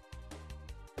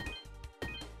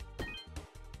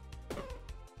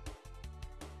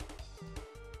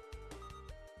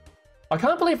 I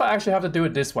can't believe I actually have to do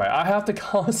it this way. I have to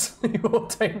constantly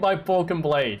rotate my broken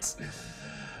blades.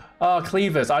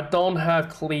 Cleavers. I don't have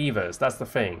cleavers. That's the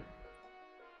thing.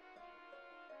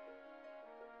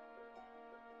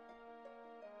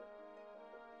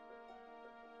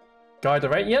 Guide the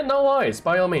rate? Yeah, no worries.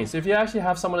 By all means. If you actually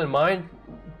have someone in mind,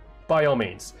 by all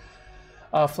means.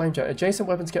 Flame jet. Adjacent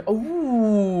weapons get...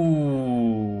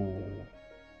 Ooh.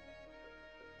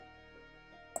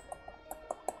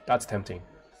 That's tempting.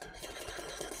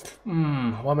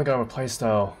 What am I gonna replace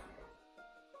though?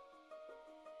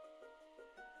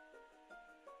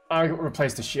 I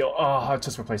replace the shield. Oh, I'll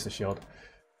just replace the shield.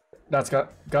 That's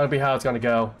gonna be how it's gonna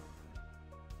go.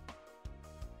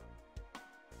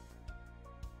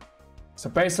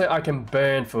 So basically I can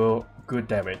burn for good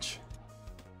damage.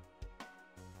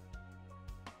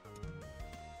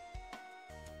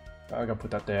 I'm gonna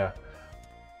put that there.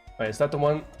 Wait, is that the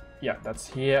one? Yeah, that's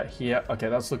here, here. Okay,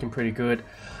 that's looking pretty good.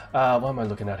 What am I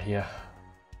looking at here?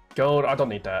 Gold, I don't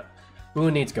need that. Who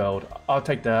needs gold? I'll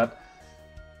take that.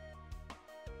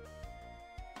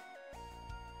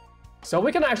 So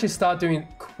we can actually start doing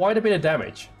quite a bit of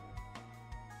damage.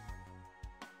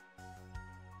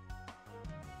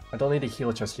 I don't need to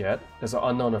heal just yet. There's an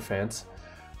unknown offense.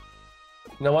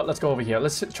 You know what? Let's go over here.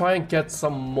 Let's try and get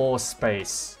some more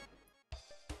space.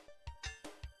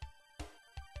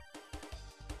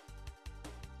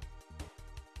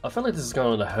 I feel like this is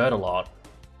going to hurt a lot.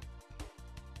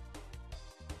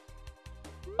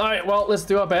 Alright, well, let's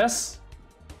do our best.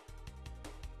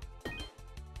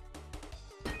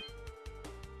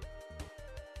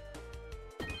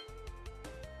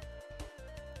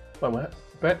 Wait, what?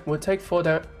 But we'll take 4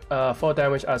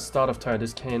 damage at start of turn.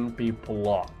 This can be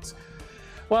blocked.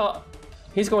 Well,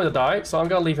 he's going to die, so I'm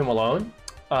going to leave him alone.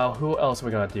 Who else are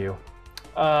we going to do?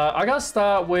 I got to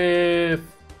start with...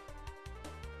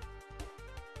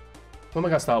 Who am I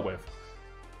gonna start with?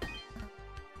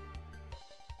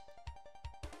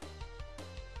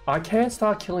 I can't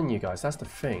start killing you guys, that's the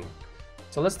thing.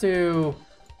 So let's do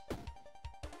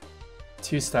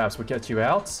 2 stabs, we'll get you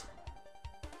out.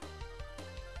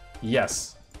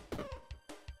 Yes.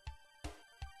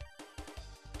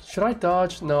 Should I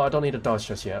dodge? No, I don't need to dodge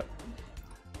just yet.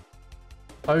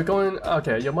 Are we going?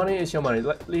 Okay, your money is your money.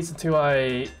 At least until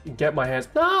I get my hands.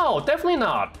 No, definitely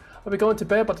not. Are we going to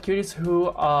bed? But the cuties who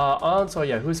are on. So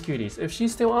yeah, who's cuties? If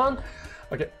she's still on,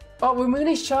 okay. Oh,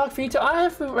 Remuni's shark feature. I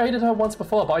have rated her once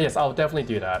before, but yes, I'll definitely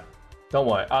do that. Don't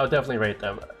worry, I'll definitely rate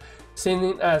them.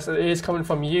 Seeing as it is coming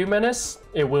from you, Menace,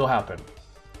 it will happen.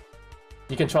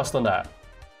 You can trust on that.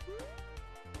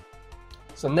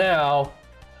 So now,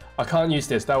 I can't use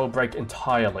this. That will break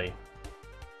entirely.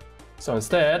 So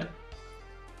instead,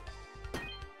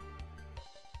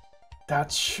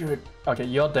 that should... Okay,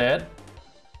 you're dead.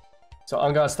 So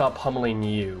I'm gonna start pummeling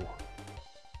you.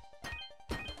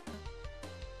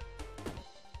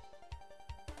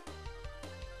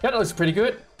 Yeah, that looks pretty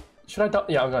good. Should I dodge?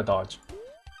 Yeah, I'm gonna dodge.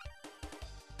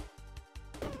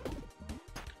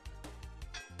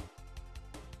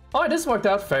 Oh, this worked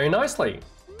out very nicely.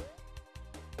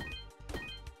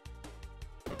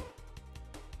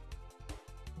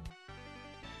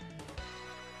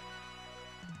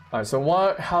 Alright,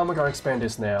 so how am I gonna expand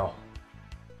this now?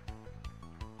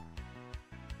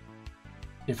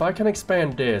 If I can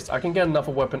expand this, I can get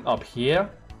another weapon up here.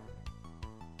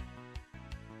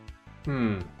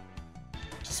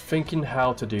 Just thinking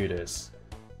how to do this.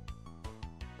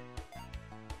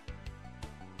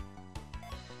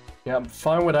 Yeah, I'm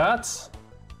fine with that.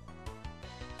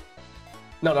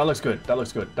 No, that looks good. That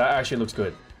looks good. That actually looks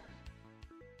good.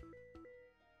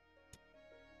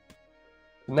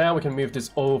 Now we can move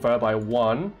this over by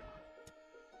 1.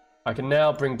 I can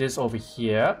now bring this over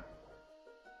here.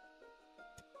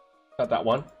 Not that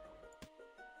one.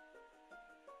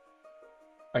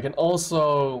 I can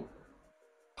also...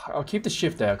 I'll keep the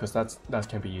shift there because that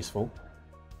can be useful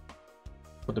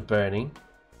for the burning.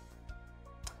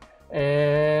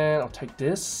 And I'll take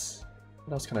this.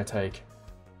 What else can I take?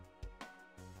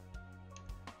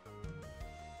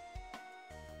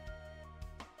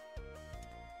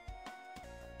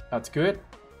 That's good.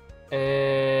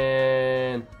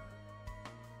 And...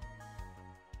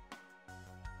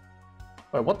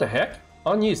 Wait, what the heck?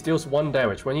 Unused deals 1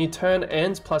 damage. When you turn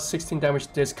ends plus 16 damage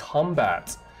this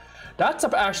combat. That's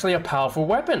actually a powerful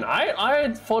weapon.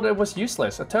 I thought it was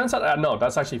useless. It turns out, no,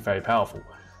 that's actually very powerful.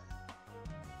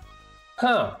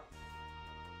 Huh.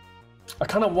 I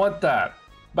kind of want that.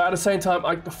 But at the same time,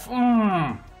 I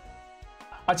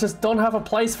just don't have a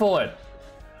place for it.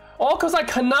 All because I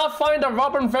cannot find the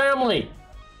Robin family.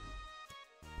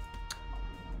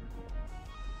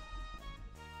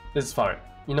 This is fine.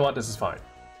 You know what? This is fine.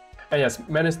 And yes,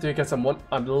 Menace, do get some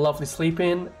lovely sleep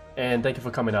in. And thank you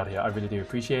for coming out here. I really do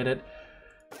appreciate it.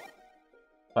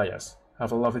 But yes,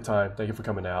 have a lovely time. Thank you for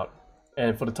coming out.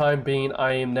 And for the time being,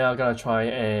 I am now gonna try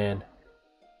and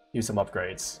use some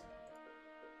upgrades.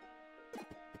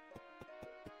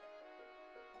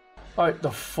 Alright,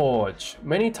 the Forge.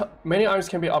 Many items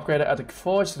can be upgraded at the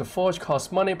Forge. The Forge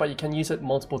costs money, but you can use it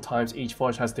multiple times. Each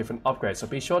Forge has different upgrades, so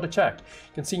be sure to check.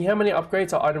 You can see how many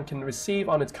upgrades an item can receive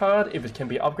on its card. If it can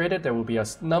be upgraded, there will be a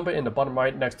number in the bottom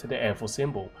right next to the anvil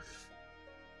symbol.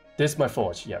 This is my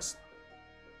Forge, yes.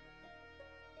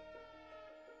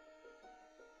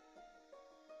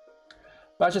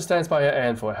 Badger stands by her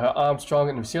anvil, her arms strong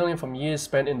and resilient from years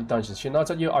spent in the dungeons. She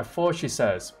nods at you. I forge, she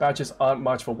says. Badges aren't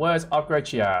much for words. Upgrade,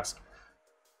 she asks.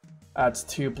 Adds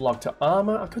 2 block to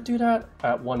armor. I could do that.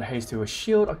 Add 1 haste to a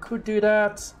shield. I could do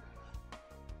that.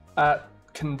 Add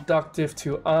conductive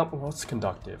to armor. What's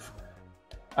conductive?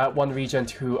 Add 1 regen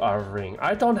to a ring.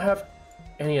 I don't have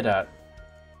any of that.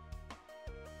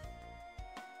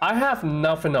 I have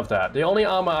nothing of that. The only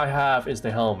armor I have is the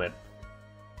helmet.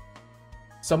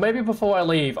 So maybe before I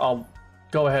leave, I'll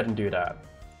go ahead and do that.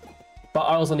 But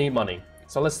I also need money.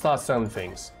 So let's start selling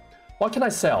things. What can I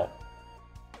sell?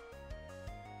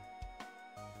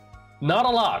 Not a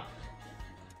lot.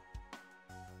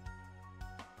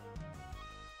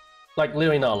 Like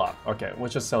literally not a lot. Okay, we'll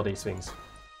just sell these things.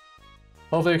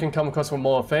 Hopefully we can come across with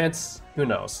more events. Who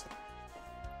knows?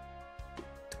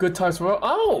 Good times for...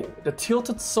 Oh! The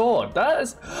tilted sword. That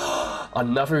is...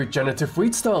 Another regenerative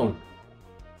wheatstone.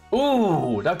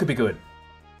 Ooh, that could be good.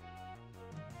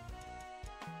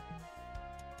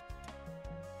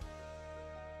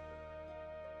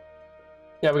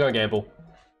 Yeah, we're gonna gamble.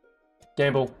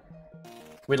 Gamble.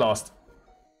 We lost.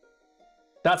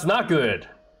 That's not good.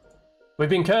 We've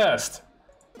been cursed.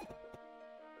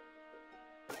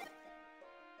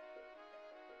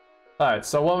 Alright,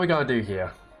 so what are we gonna do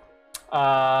here?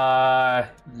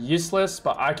 Useless,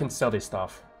 but I can sell this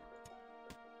stuff.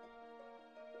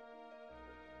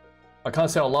 I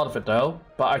can't sell a lot of it though,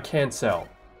 but I can sell.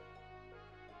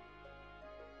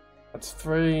 That's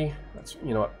 3. That's,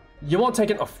 you know what? You won't take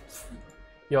it off.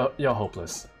 You're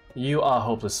hopeless. You are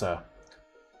hopeless, sir.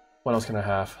 What else can I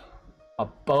have? A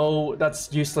bow.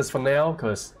 That's useless for now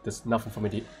because there's nothing for me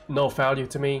to, no value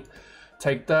to me.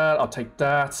 Take that. I'll take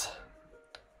that.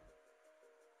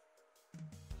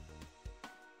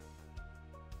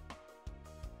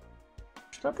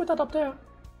 Should I put that up there?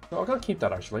 No, I'm gonna keep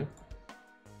that actually.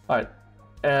 Alright,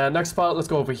 and next part, let's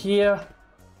go over here.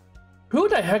 Who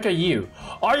the heck are you?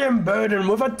 I am burdened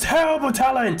with a terrible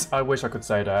talent! I wish I could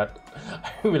say that.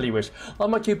 I really wish. Love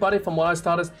my cute buddy from when I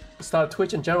started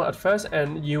Twitch in general at first,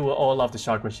 and you will all love the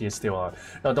shark when she is still on.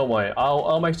 No, don't worry.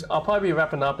 I'll probably be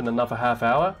wrapping up in another half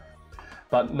hour.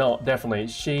 But no, definitely.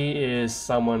 She is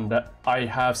someone that I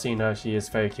have seen her. She is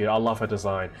very cute. I love her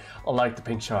design. I like the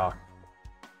pink shark.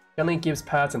 Kenley gives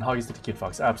pats and huggies to the kid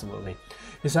fox, absolutely.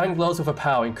 His hand glows with a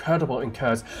power incredible and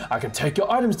curse. I can take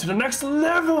your items to the next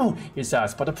level, he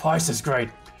says, but the price is great.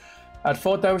 Add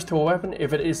 4 damage to a weapon.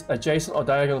 If it is adjacent or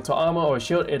diagonal to armor or a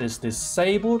shield, it is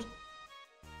disabled.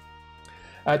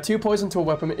 Add 2 poison to a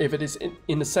weapon. If it is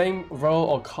in the same row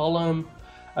or column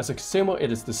as a symbol,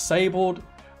 it is disabled.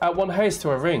 Add 1 haste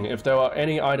to a ring. If there are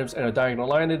any items in a diagonal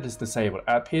line, it is disabled.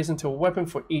 Add piercing to a weapon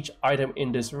for each item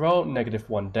in this row,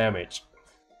 -1 damage.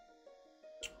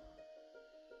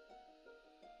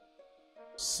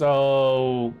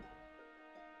 So...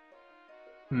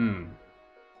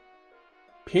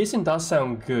 Piercing does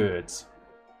sound good.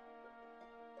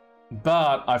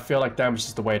 But I feel like damage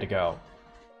is the way to go.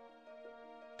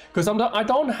 Because I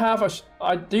don't have a...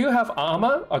 I do have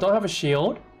armor. I don't have a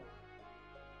shield.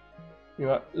 You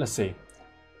know what? Let's see.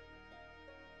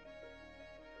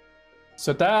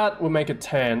 So that will make it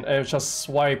 10. And it'll just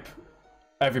swipe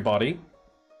everybody.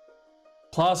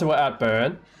 Plus it will add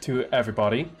burn to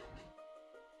everybody.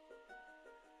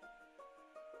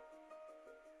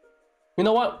 You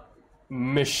know what?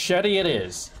 Machete it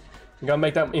is. I'm gonna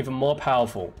make that even more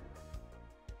powerful.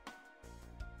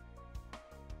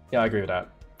 Yeah, I agree with that.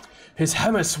 His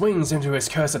hammer swings into his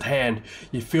cursed hand.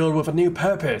 You filled with a new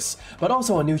purpose, but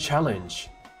also a new challenge.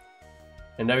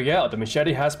 And there we go, the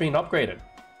machete has been upgraded.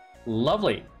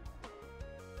 Lovely.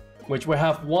 Which we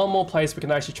have one more place we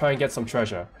can actually try and get some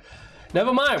treasure.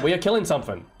 Never mind, we are killing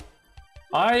something.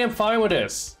 I am fine with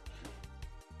this.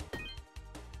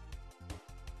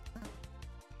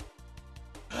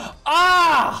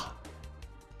 Ah!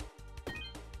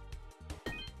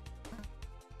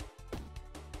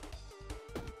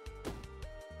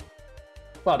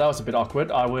 Wow, that was a bit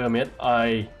awkward. I will admit,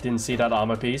 I didn't see that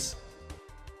armor piece.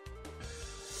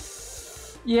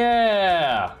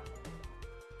 Yeah!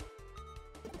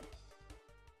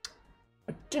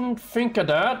 I didn't think of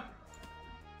that.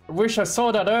 I wish I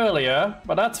saw that earlier,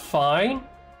 but that's fine.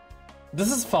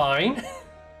 This is fine.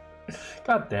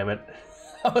 God damn it.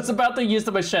 I was about to use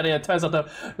the machete and it turns out that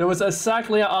there was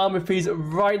exactly an armor piece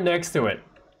right next to it.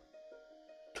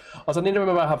 Also, I need to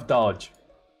remember I have dodge.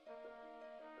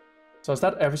 So is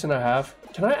that everything I have?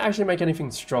 Can I actually make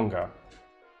anything stronger?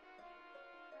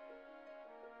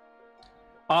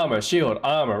 Armor, shield,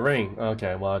 armor, ring.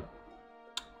 Okay, well.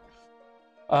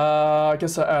 I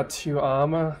guess I add 2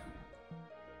 armor.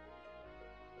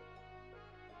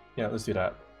 Yeah, let's do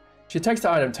that. She takes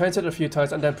the item, turns it a few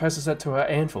times, and then presses it to her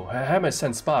anvil. Her hammer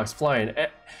sends sparks flying,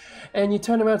 and you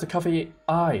turn around to cover your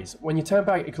eyes. When you turn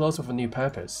back, it glows with a new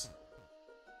purpose.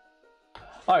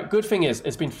 Alright, good thing is,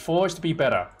 it's been forged to be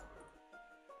better.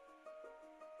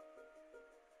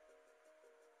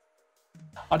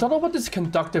 I don't know what this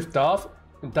conductive does,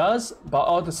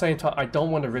 but at the same time, I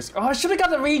don't want to risk... Oh, I should have got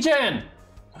the regen!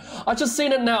 I just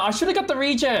seen it now. I should have got the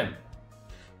regen!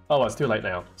 Oh, well, it's too late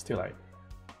now. It's too late.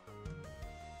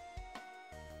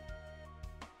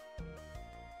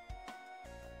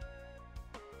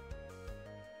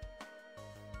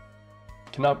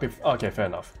 Cannot be... Okay, fair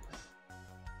enough.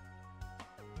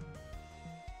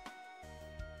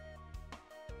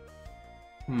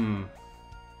 Can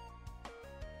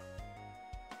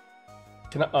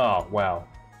I... Oh, wow.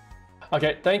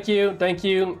 Okay, thank you, thank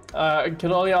you.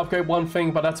 Can only upgrade one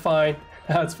thing, but that's fine.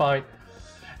 That's fine.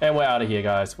 And we're out of here,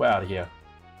 guys. We're out of here.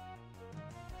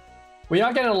 We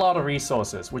are getting a lot of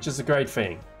resources, which is a great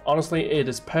thing. Honestly, it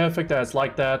is perfect that it's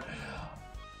like that.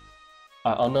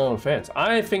 Unknown offense.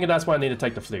 I think that's why I need to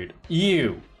take the flute.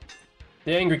 You!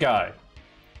 The angry guy.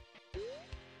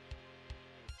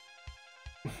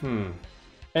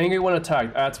 Angry when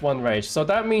attacked adds 1 rage. So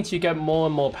that means you get more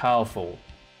and more powerful.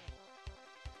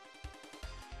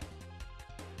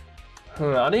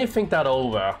 I need to think that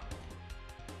over.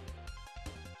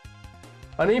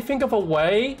 I need to think of a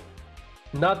way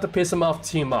not to piss him off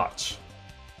too much.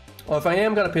 Or if I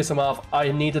am gonna piss him off,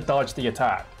 I need to dodge the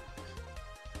attack.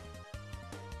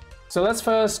 So let's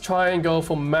first try and go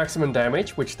for maximum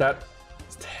damage, which that's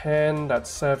 10, that's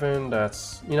 7,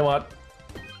 that's... You know what?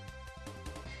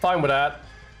 Fine with that.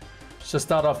 Let's just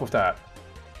start off with that.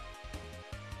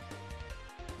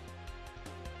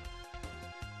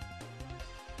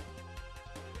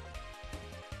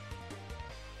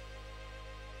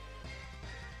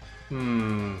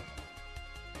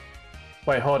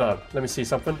 Wait, hold on. Let me see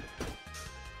something.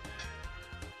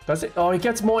 Does it? Oh, he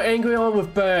gets more angry on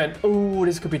with burn. Ooh,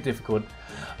 this could be difficult.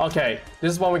 Okay,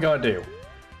 this is what we're gonna do.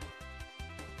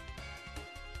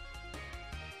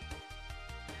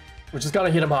 We're just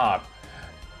gonna hit him hard.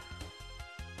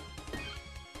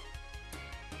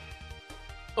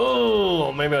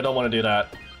 Oh, maybe I don't want to do that.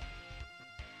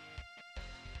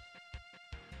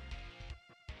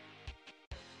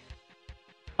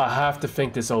 I have to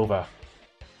think this over.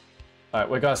 Alright,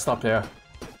 we're gonna stop there.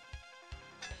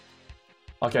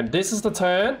 Okay, this is the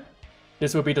turn.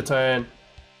 This will be the turn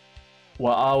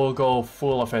where I will go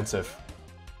full offensive.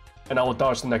 And I will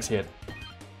dodge the next hit.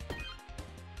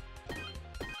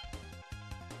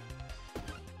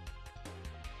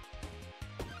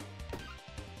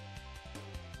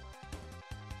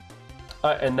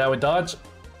 Alright, and now we dodge.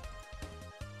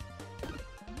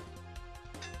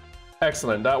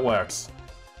 Excellent, that works.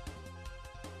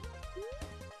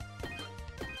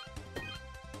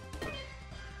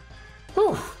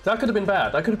 That could have been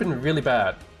bad. That could have been really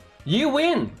bad. You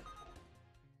win!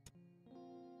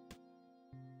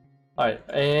 Alright,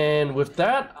 and with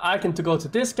that, I can go to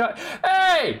this guy.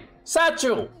 Hey!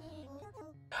 Satchel!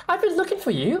 I've been looking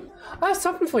for you. I have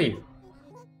something for you.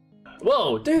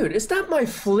 Whoa, dude, is that my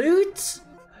flute?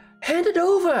 Hand it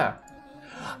over!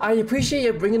 I appreciate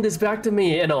you bringing this back to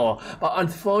me and all, but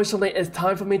unfortunately it's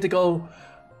time for me to go,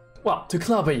 well, to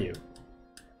clobber you.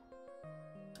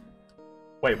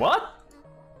 Wait, what?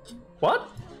 What?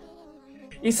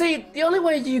 You see, the only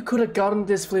way you could have gotten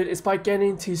this flute is by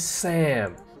getting to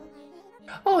Sam.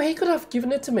 Oh, he could have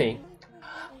given it to me.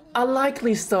 A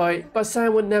likely story, but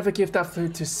Sam would never give that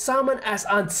flute to someone as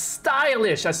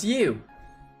unstylish as you.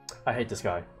 I hate this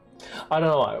guy. I don't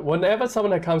know, whenever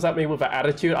someone that comes at me with an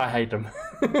attitude, I hate them.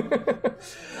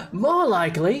 More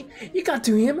likely, you got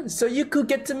to him so you could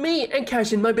get to me and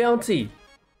cash in my bounty.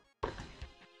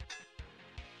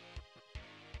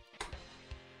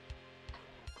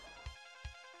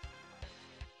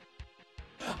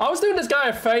 I was doing this guy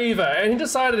a favor and he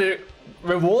decided to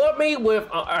reward me with...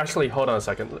 actually, hold on a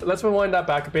second. Let's rewind that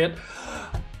back a bit.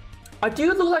 I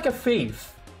do look like a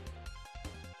thief.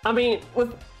 I mean,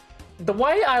 with the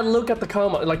way I look at the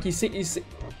coma, like you see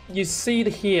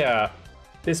here,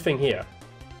 this thing here.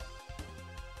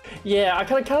 Yeah, I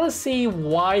can kind of see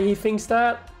why he thinks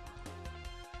that.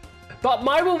 But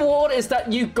my reward is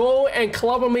that you go and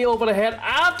clobber me over the head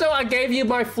after I gave you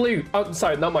my flute. Oh,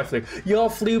 sorry, not my flute. Your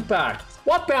flute back.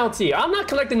 What bounty? I'm not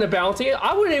collecting the bounty.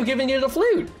 I wouldn't have given you the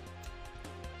flute.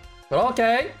 But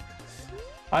okay.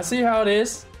 I see how it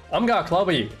is. I'm gonna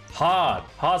clobber you. Hard.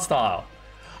 Hard style.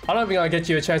 I don't think I'll get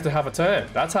you a chance to have a turn.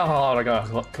 That's how hard I'm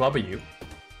gonna clobber you.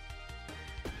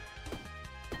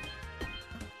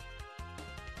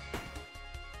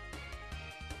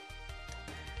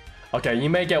 Okay, you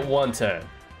may get one turn.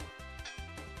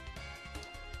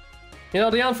 You know,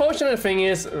 the unfortunate thing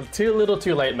is, too little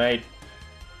too late, mate.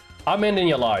 I'm ending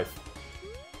your life.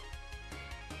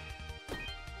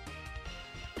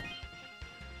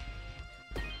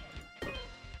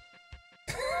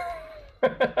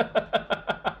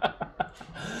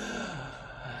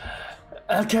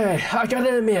 Okay, I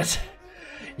gotta admit,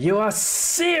 you are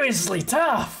seriously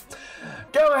tough.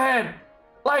 Go ahead,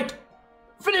 like,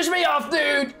 finish me off,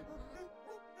 dude.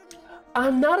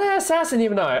 I'm not an assassin,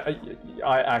 even though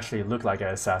I actually look like an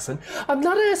assassin. I'm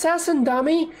not an assassin,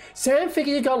 dummy. Sam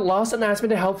figured you got lost and asked me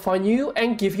to help find you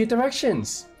and give you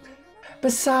directions.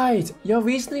 Besides, your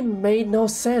reasoning made no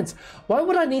sense. Why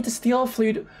would I need to steal a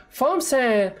flute from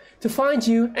Sam to find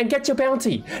you and get your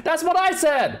bounty? That's what I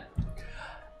said!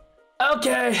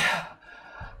 Okay,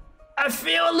 I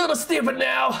feel a little stupid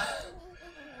now.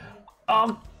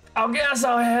 I guess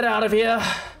I'll head out of here.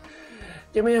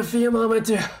 Give me a few moments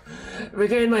to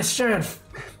regain my strength.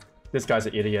 This guy's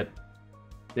an idiot.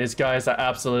 This guy's an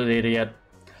absolute idiot.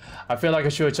 I feel like I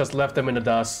should have just left them in the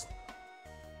dust.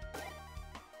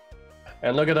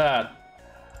 And look at that.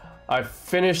 I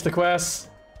finished the quest.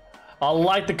 I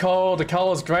like the coal. The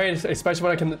coal is great, especially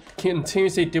when I can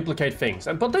continuously duplicate things.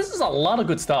 But this is a lot of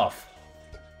good stuff.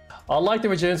 I like the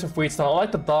regenerative wheat stone. I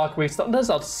like the dark wheat stone. There's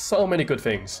so many good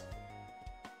things.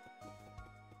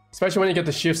 Especially when you get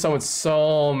to shift someone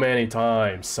so many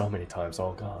times. So many times,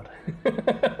 oh god.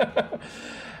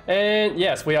 And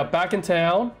yes, we are back in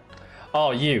town.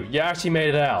 Oh, you actually made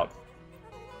it out.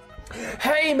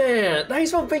 Hey man,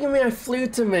 thanks for bringing my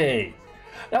flute to me.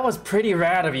 That was pretty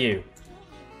rad of you.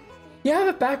 You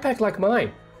have a backpack like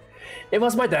mine. It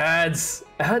was my dad's.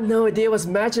 I had no idea it was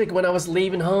magic when I was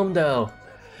leaving home though.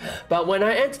 But when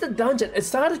I entered the dungeon, it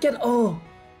started to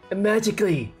get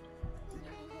magically.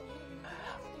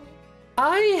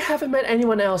 I haven't met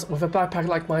anyone else with a backpack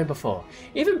like mine before.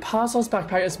 Even Parcel's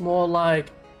backpack is more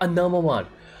like a normal one.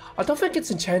 I don't think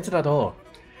it's enchanted at all.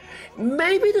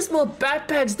 Maybe there's more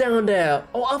backpacks down there,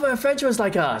 or other adventurers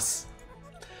like us.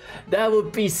 That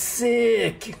would be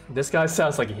sick. This guy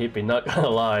sounds like a hippie, not gonna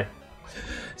lie.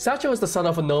 Satchel is the son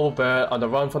of a noble bird on the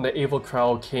run from the evil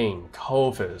Crow King,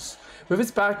 Clovis. With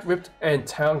his back ripped and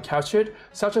town captured,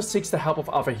 Satchel seeks the help of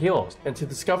other heroes and to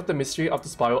discover the mystery of the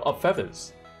Spiral of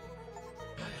Feathers.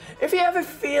 If you're ever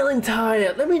feeling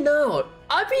tired, let me know.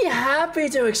 I'd be happy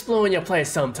to explore in your place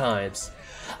sometimes.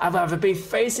 I'd rather be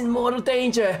facing mortal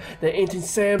danger than eating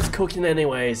Sam's cooking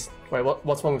anyways. Wait,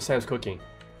 what's wrong with Sam's cooking?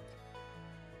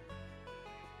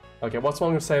 Okay, what's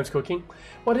wrong with Sam's cooking?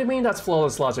 What do you mean that's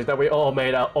flawless logic, that we all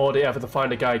made out all the effort to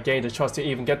find a guy, gain the trust to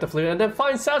even get the flute, and then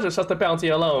find Satchel just the bounty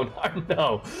alone? I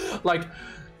know. Like,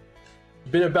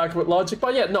 bit of backward logic,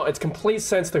 but yeah, no, it's complete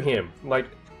sense to him. Like,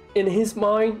 in his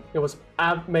mind, it was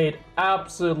made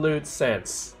absolute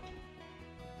sense.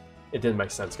 It didn't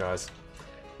make sense, guys.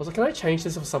 Also, can I change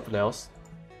this for something else?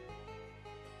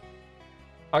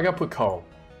 I'm gonna put coal.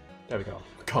 There we go.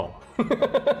 Coal.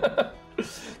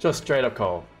 Just straight up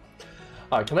coal.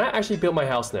 Alright, can I actually build my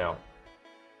house now?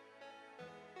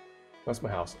 Where's my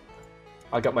house?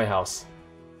 I got my house.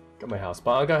 Got my house.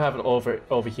 But I'm gonna have it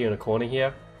over here in the corner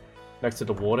here. Next to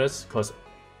the waters, because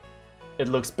it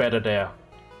looks better there.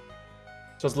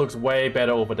 Just looks way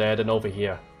better over there than over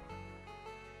here.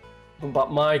 But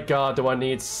my god, do I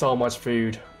need so much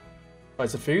food. Oh,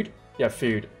 is it food? Yeah,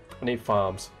 food. I need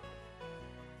farms.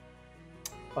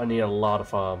 I need a lot of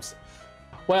farms.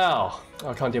 Well,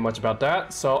 I can't do much about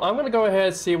that. So I'm gonna go ahead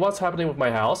and see what's happening with my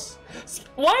house.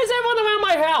 Why is everyone around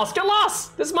my house? Get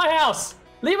lost! This is my house!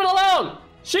 Leave it alone!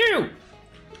 Shoo!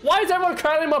 Why is everyone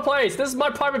crowding my place? This is my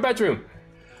private bedroom.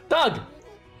 Doug!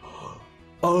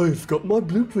 I've got my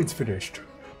blueprints finished.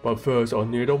 But first I'll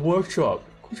need a workshop.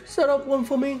 Could you set up one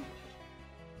for me?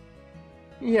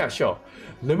 Yeah, sure.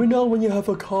 Let me know when you have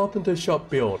a carpenter shop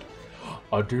built.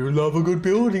 I do love a good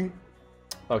building.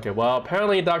 Okay, well,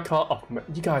 apparently that oh,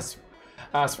 you guys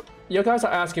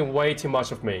are asking way too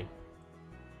much of me.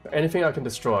 Anything I can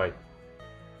destroy.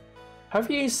 Have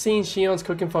you seen Shion's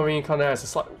cooking for reincarnated as a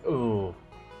slight? Ooh.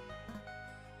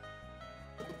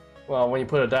 Well, when you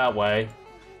put it that way.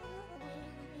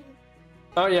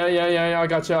 Oh yeah, I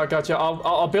got you.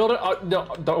 I'll build it.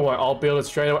 No, don't worry, I'll build it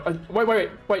straight away.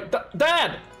 Wait,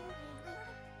 Dad!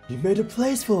 You made a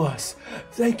place for us.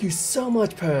 Thank you so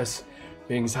much, Purse.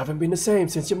 Things haven't been the same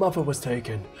since your mother was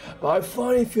taken, but I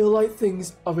finally feel like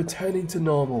things are returning to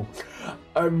normal.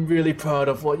 I'm really proud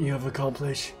of what you have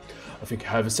accomplished. I think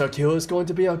Haversack Hill is going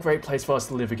to be a great place for us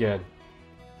to live again.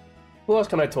 Who else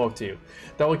can I talk to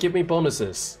that will give me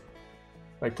bonuses?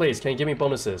 Like, please, can you give me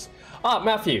bonuses? Ah,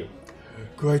 Matthew!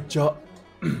 Great job.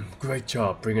 Great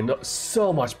job bringing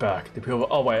so much back. The people.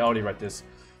 Oh wait, I already read this.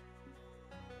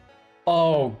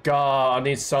 Oh god, I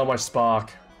need so much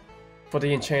spark for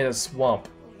the enchanted swamp.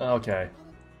 Okay.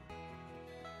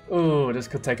 Ooh, this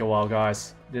could take a while,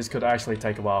 guys. This could actually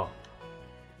take a while.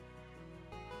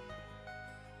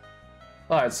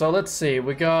 Alright, so let's see.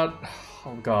 We got...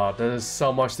 Oh god, there's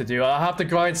so much to do. I have to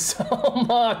grind so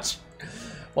much!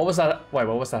 What was that? Wait,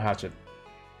 what was that hatchet?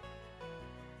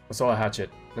 I saw a hatchet.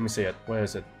 Let me see it. Where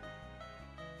is it?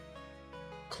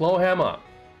 Claw hammer.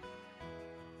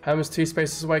 Hammer's 2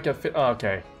 spaces away. Can fit. Oh,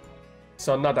 okay.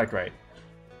 So not that great.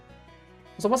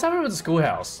 So what's happening with the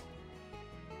schoolhouse?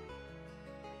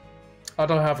 I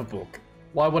don't have a book.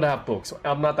 Why would I have books?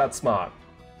 I'm not that smart.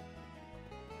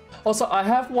 Also, I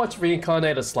have watched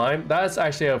Reincarnated Slime. That's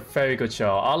actually a very good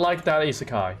show. I like that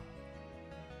isekai.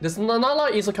 There's not a lot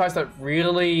of isekais that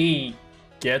really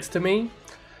gets to me,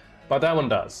 but that one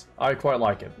does. I quite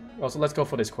like it. Also, let's go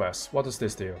for this quest. What does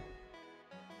this do?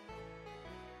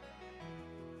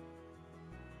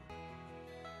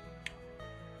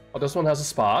 Oh, this one has a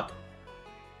spark.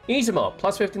 Easy mode,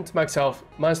 plus 15 to max health,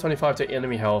 minus 25 to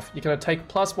enemy health. You can take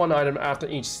plus 1 item after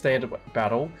each standard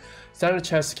battle. Standard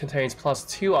chest contains plus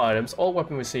 2 items. All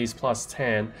weapon receives plus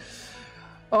 10.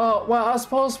 Well, I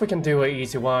suppose we can do an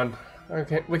easy one.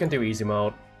 Okay, we can do easy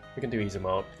mode.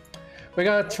 We're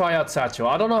gonna try out Satchel.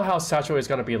 I don't know how Satchel is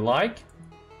gonna be like.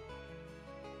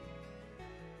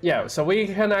 Yeah, so we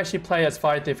can actually play as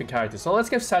 5 different characters. So let's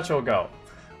give Satchel a go.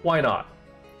 Why not?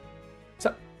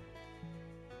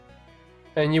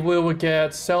 And you will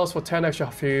get cells for 10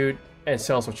 extra food and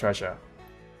cells for treasure.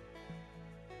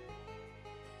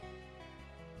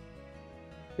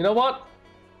 You know what?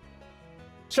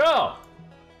 Sure!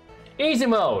 Easy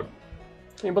mode!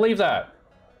 Can you believe that?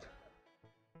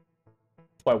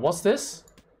 Wait, what's this?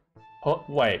 Oh,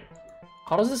 wait.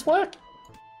 How does this work?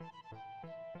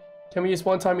 Can we use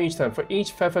 1 time each turn? For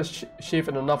each feather sheath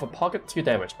in another pocket, 2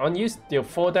 damage. Unused, deal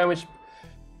 4 damage.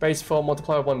 Base 4,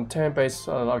 multiplier 1, 10, base...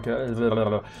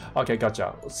 okay,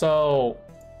 gotcha. So...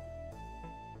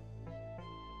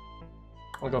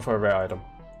 I'll go for a rare item.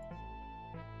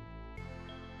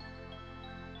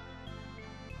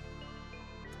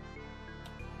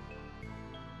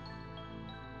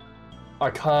 I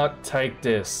can't take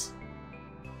this.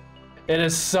 It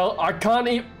is so... I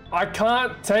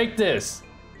can't take this.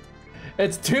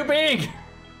 It's too big!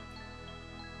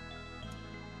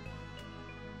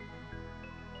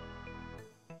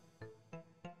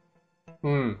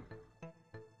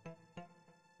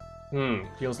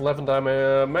 Heals 11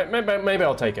 damage. Maybe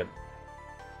I'll take it.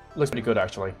 Looks pretty good,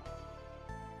 actually.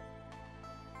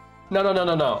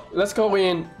 No. Let's go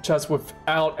in just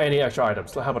without any extra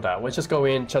items. How about that? Let's just go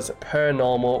in just per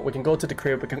normal. We can go to the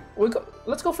crib.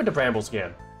 Let's go for the brambles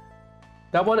again.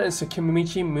 That one and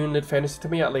Tsukimichi Moonlit Fantasy to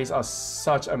me at least are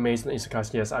such amazing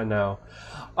isekais. Yes, I know.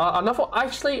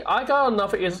 Actually, I got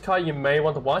another isekai you may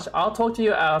want to watch. I'll talk to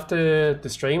you after the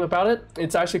stream about it.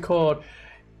 It's actually called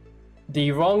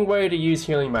The Wrong Way to Use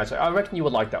Healing Magic. I reckon you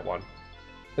would like that one.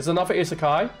 It's another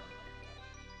isekai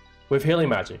with healing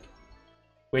magic,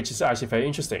 which is actually very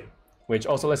interesting. Which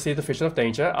also, let's see the Vision of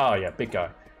Danger. Oh yeah, big guy.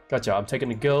 Gotcha, I'm taking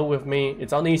the girl with me.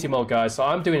 It's on easy mode, guys, so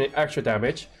I'm doing extra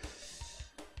damage.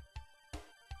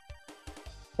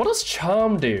 What does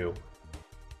Charm do?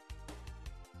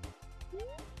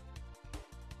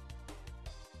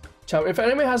 Charm. If an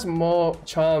enemy has more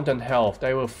charm than health,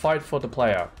 they will fight for the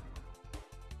player.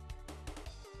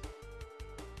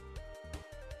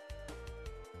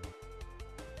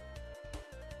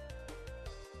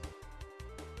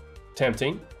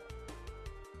 Tempting.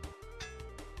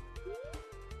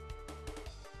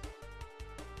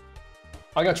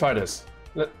 I'm gonna try this.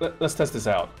 Let's test this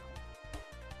out.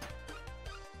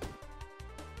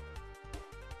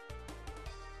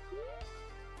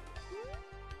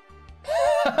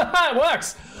 It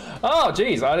works! Oh,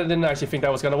 jeez, I didn't actually think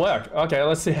that was gonna work. Okay,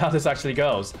 let's see how this actually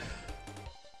goes.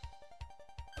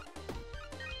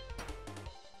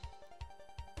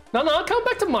 No, come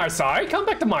back to my side. Come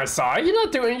back to my side. You're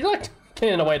not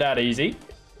getting away that easy.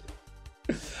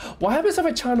 What happens if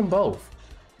I charm them both?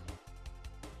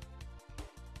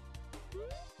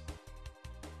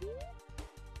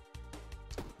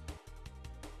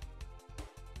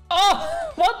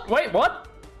 Oh! What? Wait, what?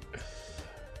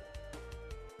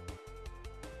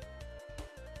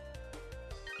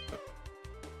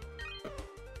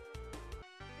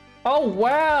 Oh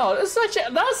wow,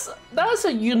 that's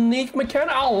a unique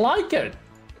mechanic. I like it.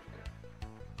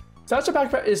 Such a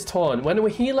backpack is torn. When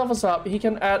he levels up, he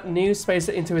can add new spaces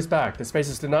into his bag. The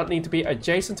spaces do not need to be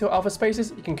adjacent to other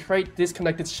spaces. You can create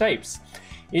disconnected shapes.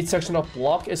 Each section of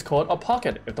block is called a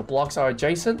pocket. If the blocks are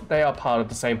adjacent, they are part of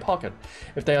the same pocket.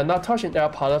 If they are not touching, they are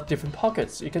part of different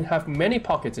pockets. You can have many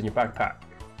pockets in your backpack.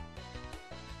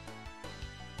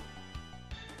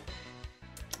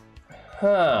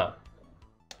 Huh.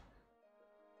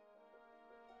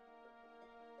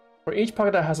 For each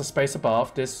pocket that has a space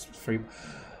above this free...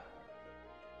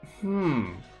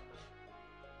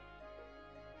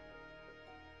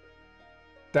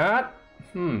 That...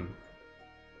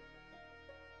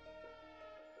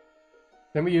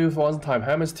 Let me use one time.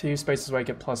 Hammers 2 spaces where I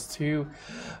get +2.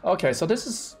 Okay, so this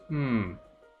is...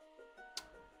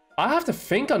 I have to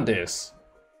think on this.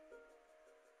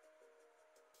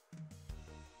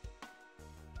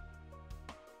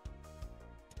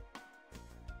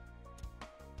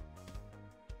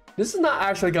 This is not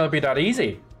actually gonna be that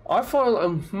easy. I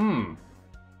thought,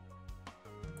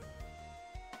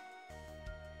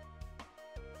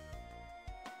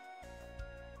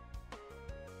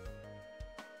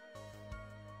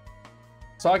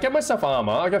 So I get myself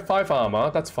armor. I get 5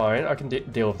 armor. That's fine. I can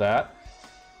deal with that.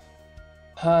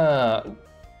 I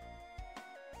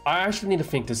actually need to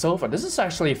think this over. This is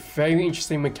actually a very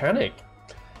interesting mechanic.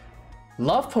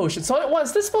 Love potion. So what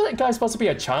is this guy supposed to be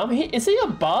a charm? Is he a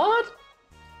bard?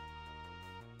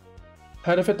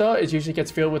 Heard of it though? It usually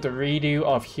gets filled with a redo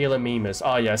of healer memes.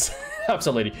 Ah yes,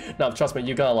 absolutely. No, trust me,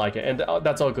 you're gonna like it. And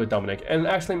that's all good, Dominic. And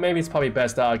actually, maybe it's probably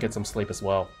best that I get some sleep as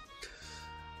well.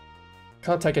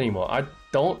 Can't take any more. I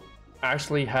don't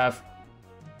actually have...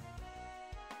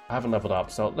 I haven't leveled up,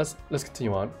 so let's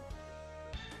continue on.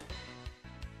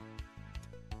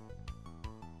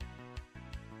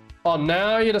 Oh,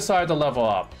 now you decide to level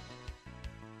up.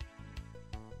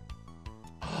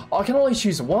 Oh, I can only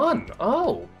choose one.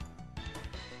 Oh.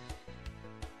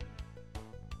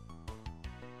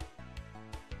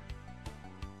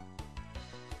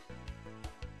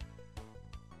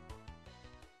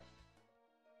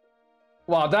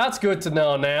 Wow, that's good to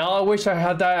know now. I wish I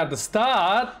had that at the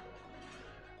start.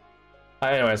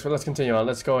 Anyways, let's continue on.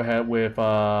 Let's go ahead with...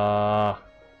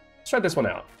 let's try this one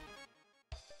out.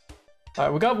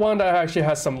 Alright, we got one that actually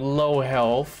has some low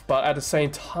health, but at the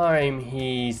same time,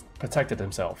 he's protected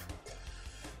himself.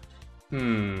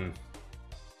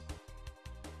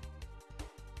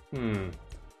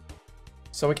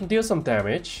 So we can deal some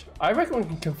damage. I reckon we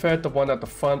can convert the one at the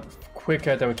front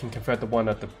quicker than we can convert the one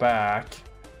at the back.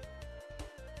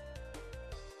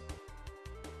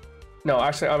 No,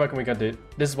 actually, I reckon we gotta do...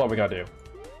 This is what we gotta do.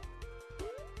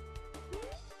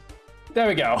 There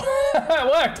we go. It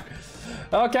worked!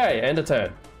 Okay, end the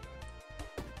turn.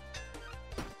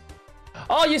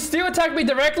 Oh, you still attack me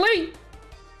directly?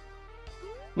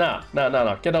 No.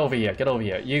 Get over here. Get over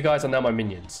here. You guys are now my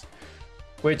minions.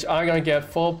 Which I'm gonna get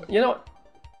full... You know what?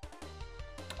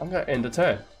 I'm gonna end the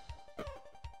turn.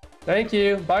 Thank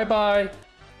you. Bye-bye.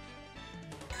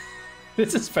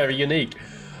 This is very unique.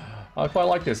 I quite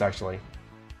like this actually.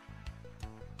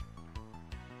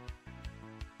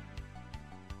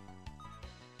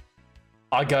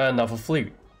 I got another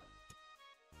flute.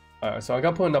 Alright, so I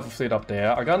gotta put another flute up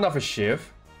there. I got another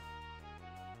shiv.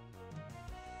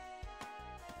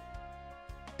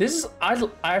 This is, I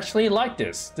actually like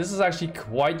this. This is actually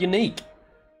quite unique.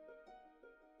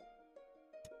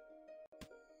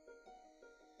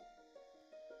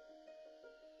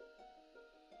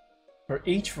 For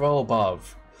each row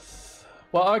above.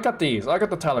 Well, I got these. I got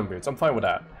the talent boots. I'm fine with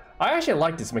that. I actually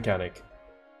like this mechanic.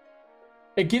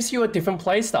 It gives you a different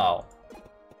playstyle.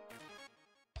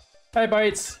 Hey,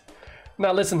 Bites.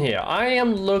 Now listen here. I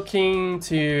am looking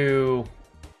to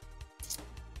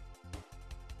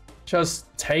just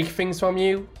take things from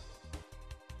you.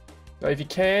 So if you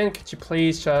can, could you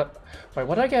please just... Wait,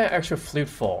 what did I get an extra flute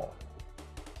for?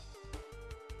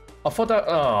 I thought that...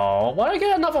 Oh, what did I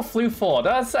get another flute for?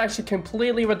 That's actually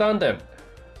completely redundant.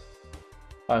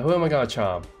 Alright, who am I gonna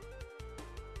charm?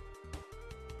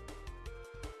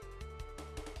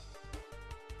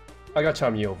 I gotta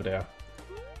charm you over there.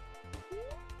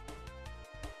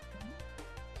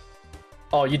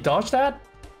 Oh, you dodged that?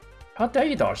 How dare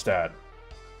you dodge that?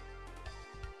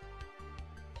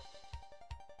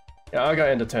 Yeah, I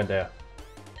gotta end the turn there.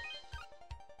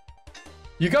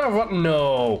 You gotta run.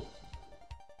 No.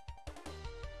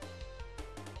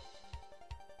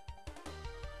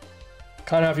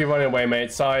 Can't have you running away,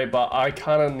 mate. Sorry, but I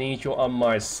kinda need you on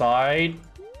my side.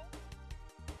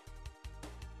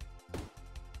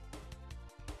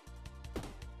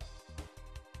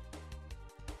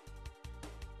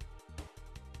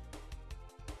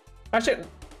 Actually,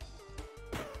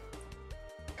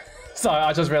 sorry,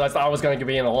 I just realized I was going to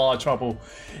be in a lot of trouble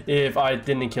if I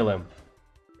didn't kill him.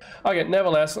 Okay,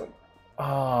 nevertheless,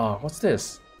 what's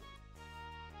this?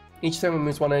 Each time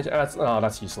moves 1 inch. Oh,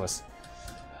 that's useless.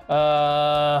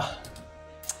 That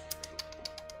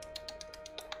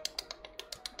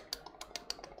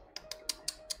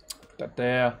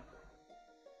there.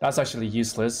 That's actually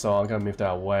useless, so I'm gonna move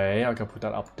that away. I'm gonna put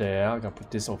that up there. I'm gonna put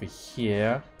this over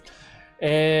here.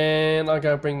 And I'm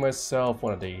gonna bring myself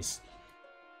one of these.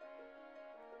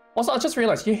 Also, I just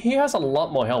realized he has a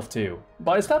lot more health too.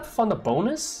 But is that from the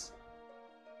bonus?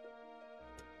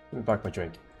 Let me back my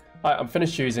drink. Alright, I'm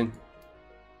finished choosing.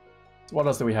 So what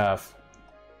else do we have?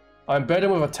 I'm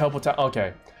burdened with a teleport.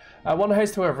 Okay. Add 1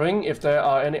 haste to a ring if there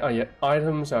are any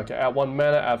items. Okay. Add 1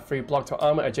 mana, add 3 block to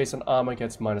armor. Adjacent armor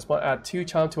gets -1. Add 2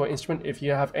 charm to an instrument. If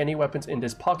you have any weapons in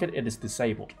this pocket, it is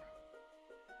disabled.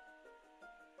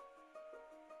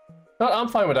 No, I'm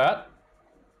fine with that.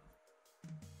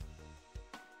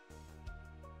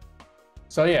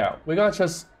 So yeah, we're gonna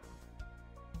just...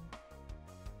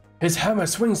 His hammer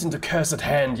swings into cursed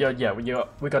hand. Yeah,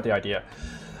 we got the idea.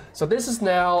 So this is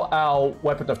now our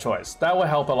weapon of choice. That will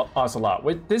help us a lot.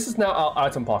 This is now our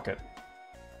item pocket.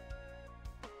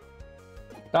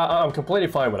 I'm completely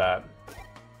fine with that.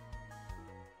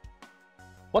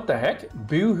 What the heck?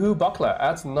 Boo-hoo buckler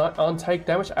adds on take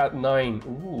damage at 9.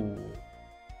 Ooh.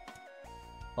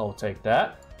 I'll take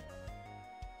that.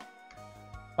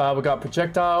 We got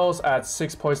projectiles at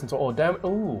 6 poison to all damage.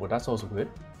 Ooh, that's also good.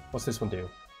 What's this one do?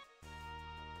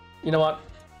 You know what?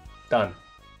 Done.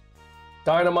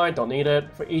 Dynamite, don't need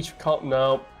it. For each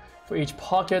no. For each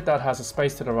pocket that has a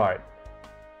space to the right.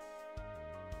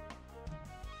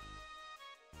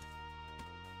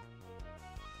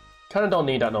 Kinda don't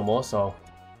need that no more, so.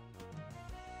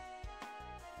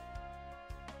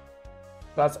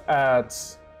 That's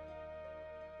at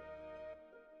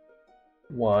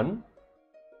 1.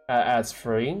 Adds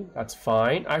 3. That's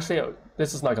fine. Actually,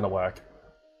 this is not gonna work.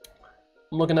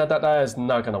 I'm looking at that. That is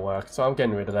not gonna work. So I'm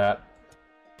getting rid of that.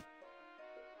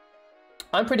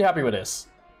 I'm pretty happy with this.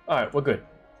 Alright, we're good.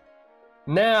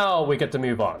 Now we get to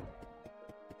move on.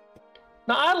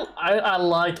 Now I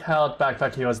like how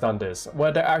Backpack Hero has done this,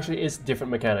 where there actually is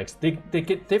different mechanics. They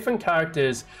get different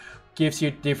characters, gives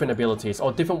you different abilities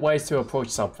or different ways to approach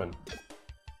something.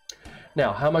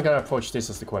 Now, how am I gonna approach this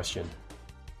is the question.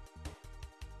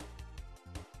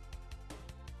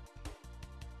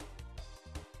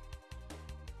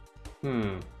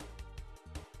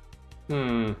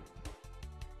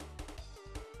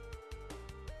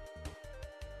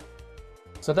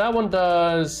 So that one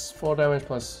does 4 damage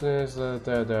plus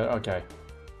okay.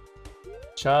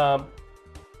 Charm.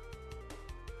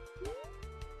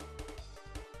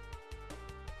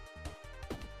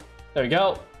 There we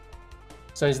go.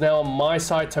 So he's now on my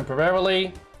side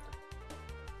temporarily.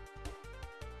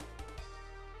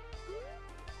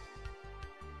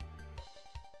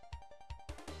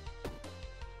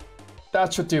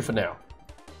 That should do for now.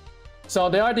 So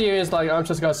the idea is like I'm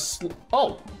just gonna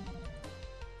oh!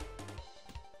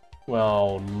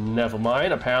 Well, never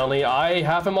mind. Apparently I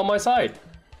have him on my side.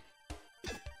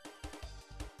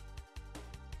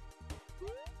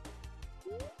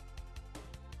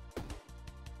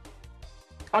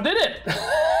 I did it!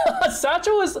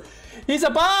 Satchel is... He's a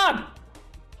bard!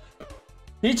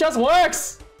 He just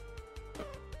works!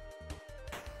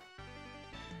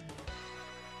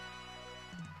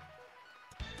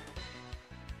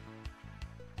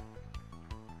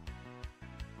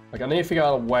 Like, I need to figure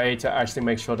out a way to actually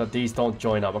make sure that these don't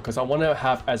join up, because I want to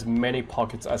have as many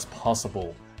pockets as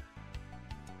possible.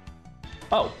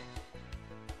 Oh.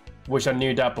 Wish I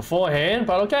knew that beforehand,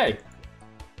 but okay.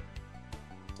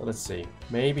 So let's see.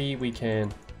 Maybe we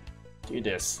can do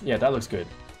this. Yeah, that looks good.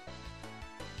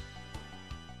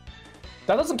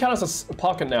 That doesn't count as a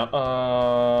pocket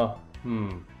now.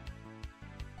 No,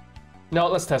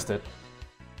 let's test it.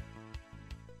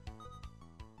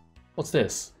 What's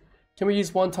this? Can we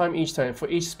use one time each turn? For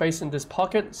each space in this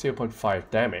pocket, 0.5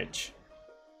 damage.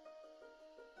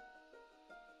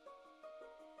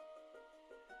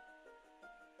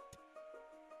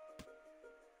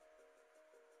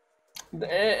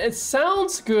 It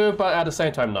sounds good, but at the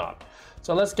same time not.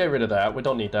 So let's get rid of that. We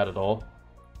don't need that at all.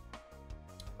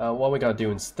 What we gotta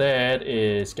do instead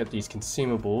is get these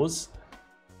consumables.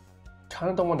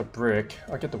 Kinda don't want the brick.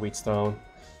 I'll get the wheatstone.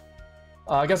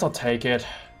 I guess I'll take it.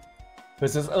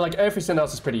 Because like everything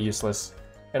else is pretty useless.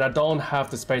 And I don't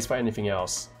have the space for anything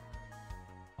else.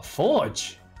 A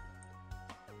forge!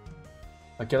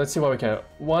 Okay, let's see what we can.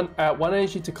 Add 1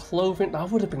 energy to clothing. That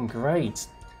would have been great.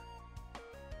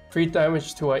 3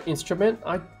 damage to an instrument.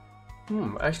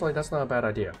 Actually that's not a bad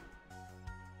idea.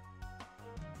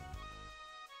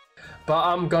 But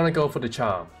I'm gonna go for the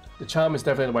charm. The charm is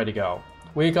definitely the way to go.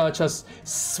 We gotta just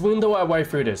swindle our way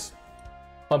through this.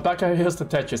 I'm back out here's the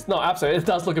Tetris. No, absolutely, it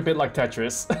does look a bit like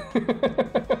Tetris.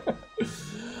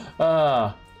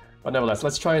 But nevertheless,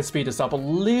 let's try and speed this up a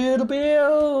little bit.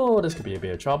 Oh, this could be a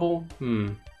bit of trouble.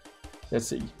 Let's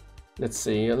see. Let's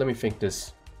see. Let me think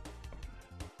this.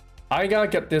 I gotta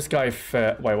get this guy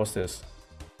fair. Wait, what's this?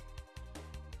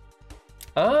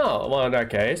 Oh, well, in that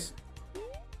case,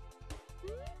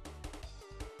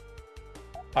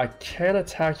 I can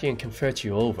attack you and convert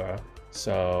you over.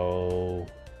 So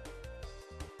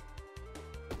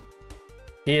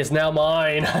he is now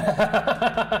mine. Who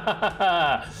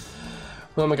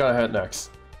am I gonna hurt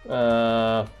next?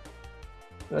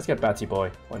 Let's get Batty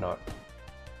Boy. Why not?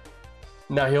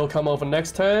 Now he'll come over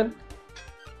next turn.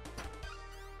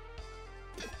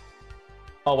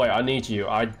 Oh wait, I need you.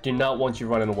 I do not want you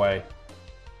running away.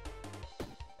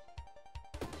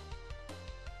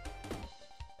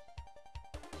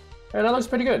 And that looks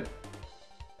pretty good.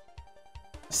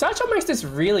 Satchel makes this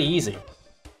really easy.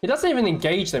 He doesn't even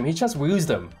engage them, he just woos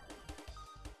them.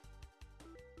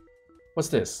 What's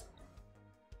this?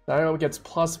 Dino gets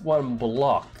 +1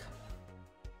 block.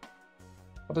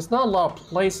 But there's not a lot of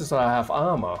places that I have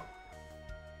armor.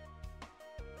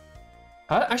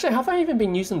 Actually, have I even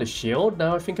been using the shield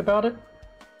now I think about it?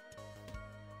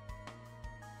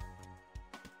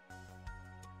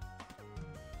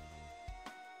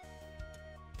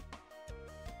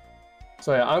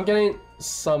 So yeah, I'm getting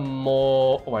some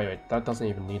more... Oh, wait, that doesn't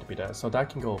even need to be there. So that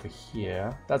can go over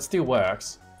here. That still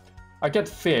works. I get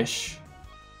fish.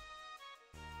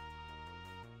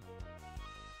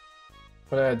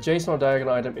 When an adjacent or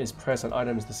diagonal item is pressed, an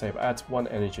item is disabled. Adds 1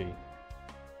 energy.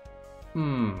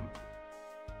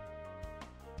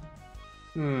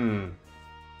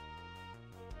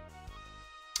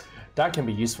 That can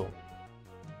be useful.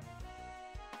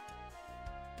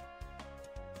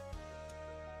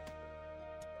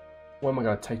 Where am I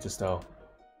gonna take this though?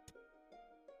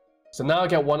 So now I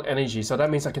get 1 energy, so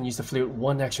that means I can use the flute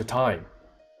 1 extra time.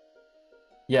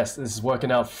 Yes, this is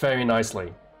working out very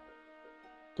nicely.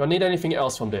 Do I need anything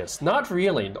else from this? Not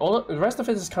really. The rest of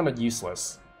it is kind of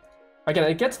useless. Again,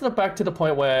 it gets back to the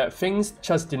point where things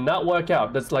just do not work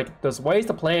out. There's ways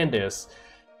to plan this.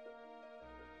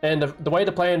 And the way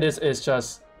to plan this is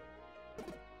just...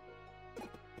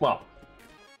 well,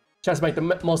 just make the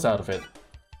most out of it.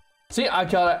 See, I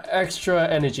got extra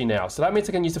energy now, so that means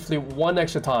I can use the flute 1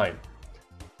 extra time.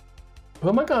 Who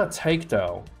am I gonna take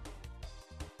though?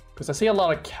 Because I see a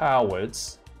lot of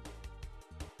cowards.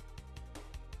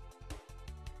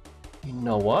 You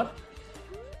know what?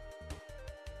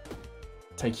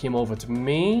 Take him over to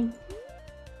me.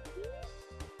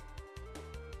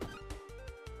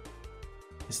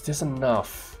 Is this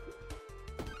enough?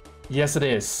 Yes, it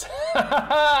is.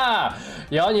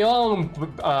 You're on your own,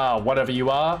 whatever you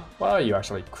are. What are you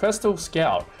actually? Crystal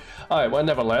Scout. Alright, well,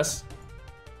 nevertheless,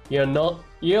 you're not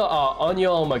You are on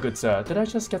your own, my good sir. Did I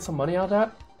just get some money out of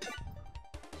that?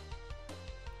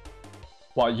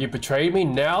 What, you betrayed me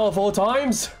now of all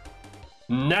times?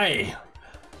 Nay!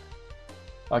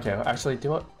 Okay, actually,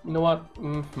 do what? You know what?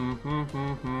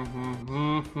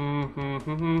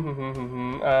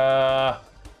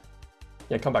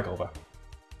 Yeah, come back over.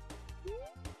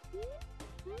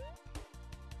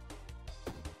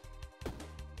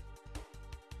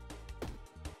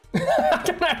 I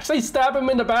can actually stab him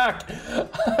in the back!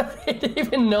 I didn't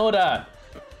even know that.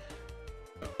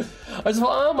 I just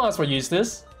thought, I might as well use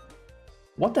this.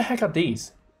 What the heck are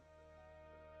these?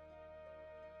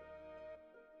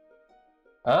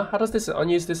 How does this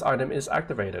unused this item is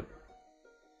activated?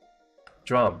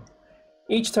 Drum.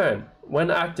 Each turn,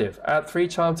 when active, add 3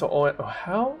 charm to all. Oh,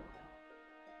 how?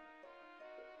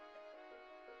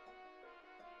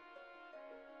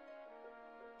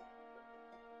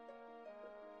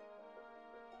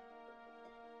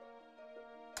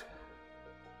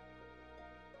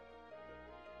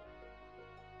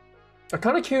 I'm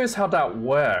kind of curious how that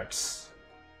works.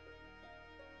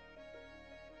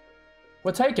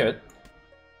 We'll take it,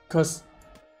 because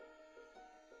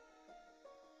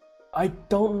I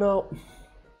don't know.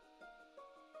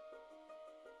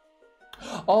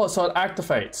 Oh, so it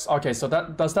activates. Okay, so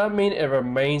that does that mean it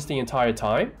remains the entire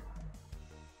time?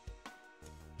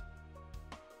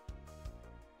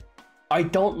 I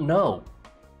don't know,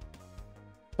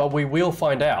 but we will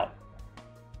find out.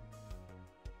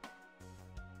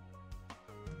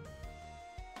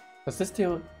 Does this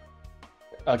still...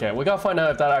 Okay, we gotta find out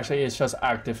if that actually is just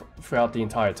active throughout the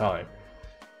entire time.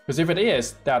 Because if it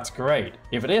is, that's great.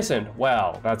 If it isn't,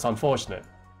 well, that's unfortunate.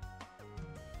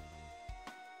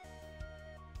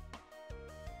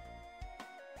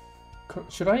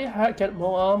 Should I get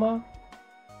more armor?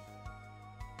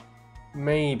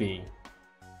 Maybe.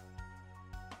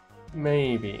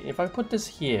 Maybe. If I put this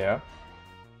here...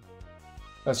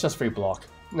 That's just free block.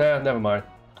 Nah, never mind.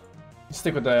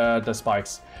 Stick with the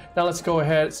spikes. Now let's go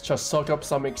ahead, just soak up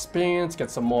some experience, get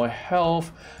some more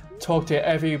health, talk to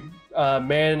every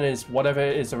man is whatever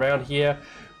is around here.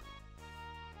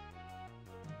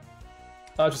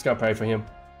 I'm just gonna pray for him.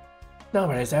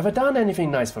 Nobody's ever done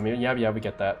anything nice for me. Yeah, we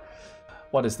get that.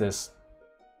 What is this?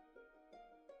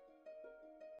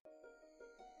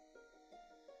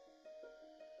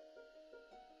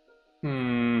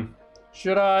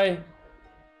 Should I?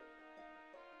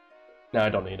 No, I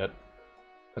don't need it.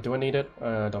 But do I need it?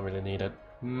 I don't really need it.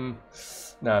 No,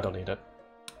 I don't need it.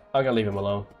 I'm gonna leave him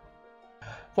alone.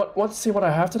 Let's see what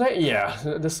I have today? Yeah,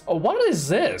 this... Oh, what is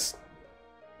this?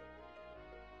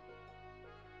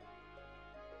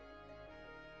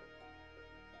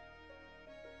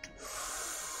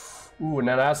 Ooh,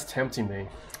 now that's tempting me.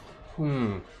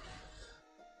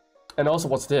 And also,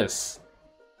 what's this?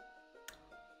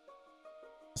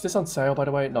 Is this on sale, by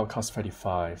the way? No, it costs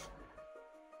 35.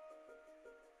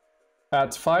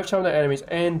 Adds 5 charm to enemies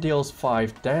and deals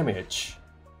 5 damage.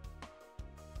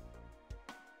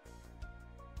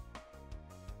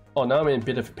 Oh, now I'm in a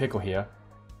bit of a pickle here.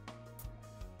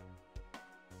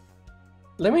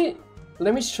 Let me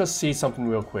just see something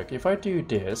real quick. If I do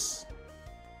this,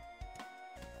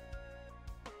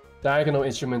 diagonal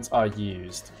instruments are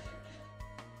used.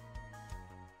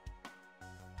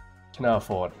 Can I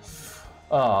afford?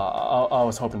 I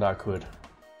was hoping that I could.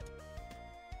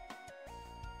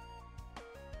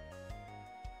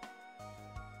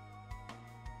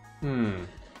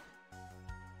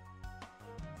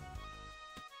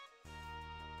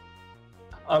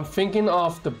 I'm thinking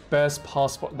of the best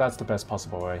possible... That's the best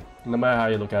possible way. No matter how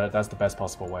you look at it, that's the best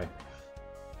possible way.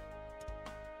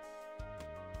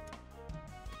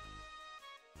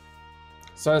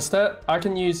 So instead, I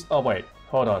can use... Oh wait,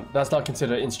 hold on. That's not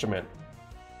considered an instrument.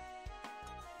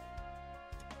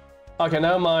 Okay,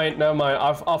 never mind, never mind.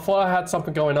 I thought I had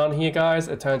something going on here, guys.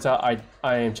 It turns out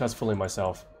I am just fooling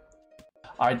myself.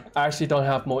 I actually don't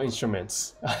have more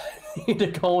instruments. I need to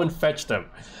go and fetch them.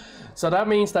 So that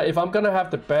means that if I'm gonna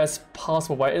have the best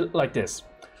possible way, like this.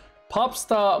 Pop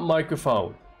star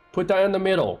microphone. Put that in the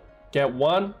middle. Get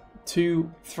 1,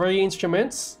 2, 3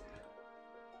 instruments.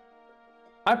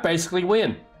 I basically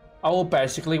win. I will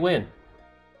basically win.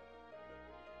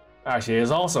 Actually,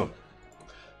 it's awesome.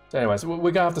 Anyways,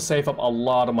 we're gonna have to save up a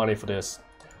lot of money for this.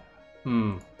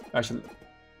 Actually,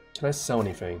 can I sell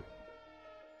anything?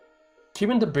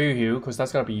 Keeping the boohoo, because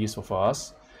that's gonna be useful for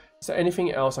us. Is there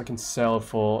anything else I can sell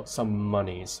for some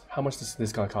monies? How much is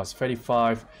this gonna cost?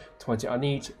 35, 20. I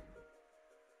need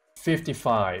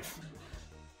 55.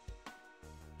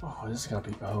 Oh, this is gonna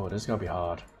be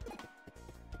hard.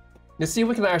 Let's see if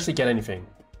we can actually get anything.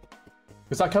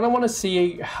 Because I kind of want to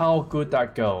see how good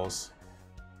that goes.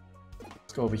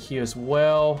 Let's go over here as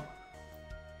well.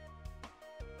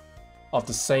 Of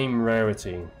the same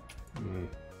rarity.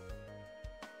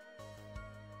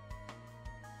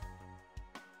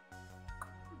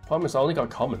 Problem is I only got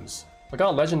commons. I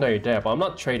got a legendary there, but I'm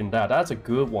not trading that. That's a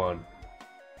good one.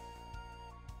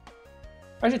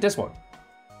 Actually, this one.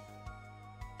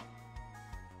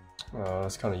 Oh,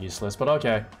 that's kind of useless, but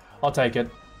okay. I'll take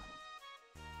it.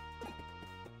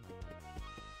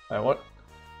 What?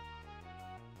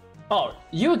 Oh,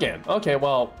 you again. Okay,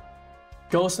 well,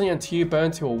 Ghostly and T burn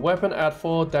to a weapon, add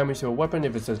 4 damage to a weapon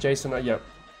if it's adjacent. Yeah,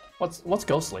 what's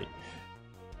Ghostly?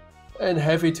 And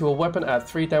Heavy to a weapon, add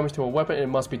 3 damage to a weapon. It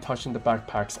must be touching the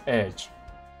backpack's edge.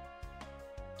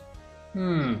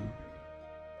 I'm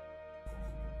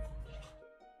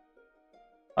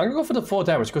gonna go for the 4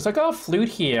 damage because I got a flute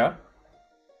here.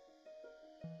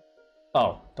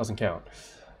 Oh, doesn't count.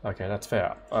 Okay, that's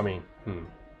fair. I mean,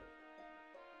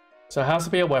 So it has to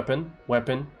be a weapon,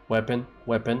 weapon, weapon,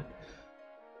 weapon.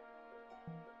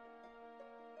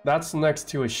 That's next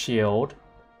to a shield.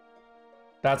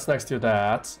 That's next to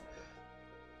that.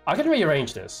 I can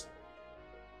rearrange this.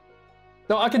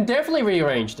 No, I can definitely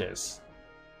rearrange this.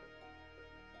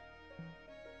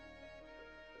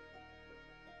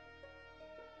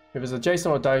 If it's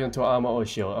adjacent or diagonal to armor or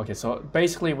shield. Okay, so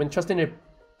basically we just need to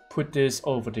put this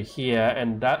over to here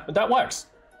and that works.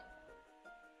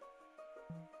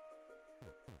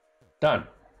 Done.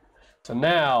 So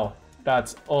now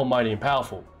that's almighty and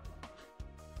powerful.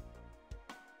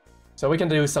 So we can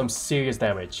do some serious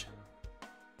damage.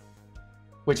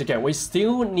 Which again, we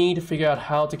still need to figure out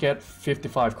how to get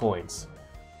 55 coins.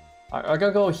 I'm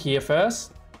gonna go here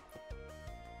first.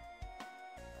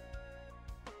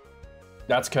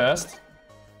 That's cursed.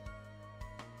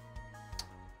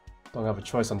 Don't have a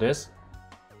choice on this.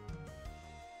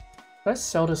 Let's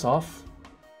sell this off.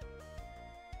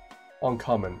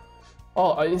 Uncommon.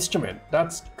 Oh, an instrument.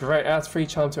 That's great. Adds 3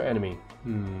 charm to enemy.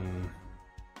 Do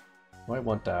I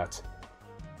want that?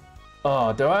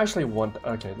 Oh, do I actually want...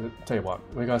 Okay, tell you what.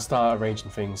 We're gonna start arranging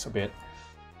things a bit.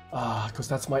 Because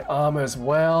that's my armor as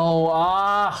well.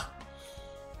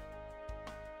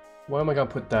 Where am I gonna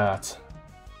put that?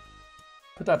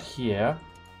 Put that here.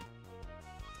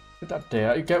 Put that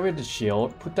there. You get rid of the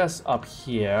shield. Put that up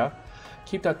here.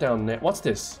 Keep that down there. What's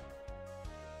this?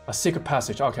 A secret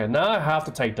passage. Okay, now I have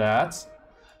to take that.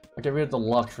 I get rid of the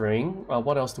luck ring.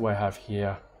 What else do I have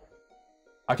here?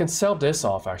 I can sell this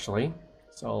off actually.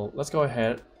 So let's go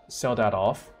ahead, sell that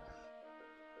off.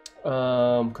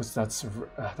 Because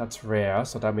that's rare,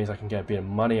 so that means I can get a bit of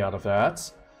money out of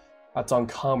that. That's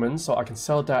uncommon, so I can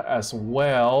sell that as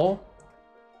well.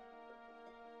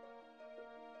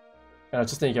 And I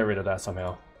just need to get rid of that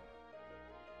somehow.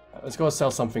 Let's go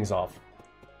sell some things off.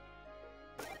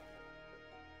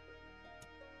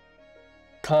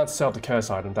 Can't sell the curse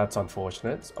item, that's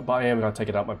unfortunate. But I am going to take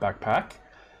it out my backpack.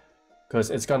 Because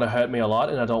it's going to hurt me a lot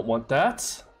and I don't want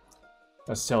that.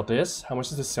 Let's sell this. How much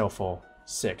does this sell for?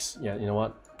 6. Yeah, you know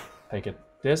what? Take it.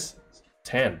 This?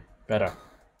 10. Better.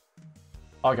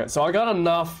 Okay, so I got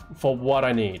enough for what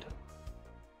I need.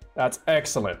 That's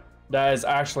excellent. That is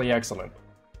actually excellent.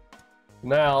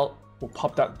 Now, we'll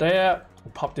pop that there.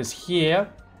 We'll pop this here.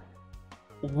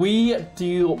 We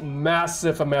do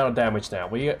massive amount of damage now.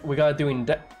 We gotta doing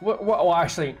well,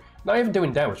 actually, not even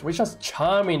doing damage. We're just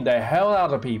charming the hell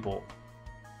out of people.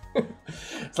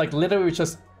 It's like literally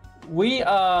just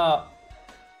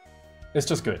it's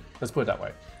just good. Let's put it that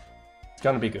way. It's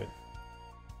gonna be good.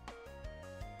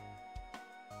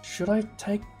 Should I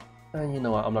take? You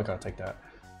know what? I'm not gonna take that.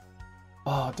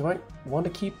 Oh, do I want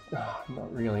to keep?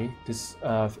 Not really. This.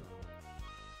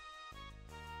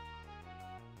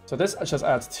 So this just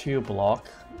adds 2 block.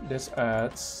 This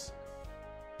adds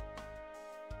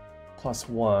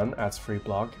 +1, adds 3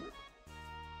 block.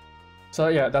 So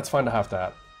yeah, that's fine to have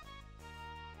that.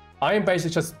 I am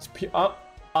basically just...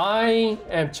 I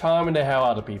am charming the hell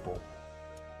out of people.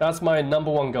 That's my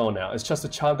 #1 goal now. It's just to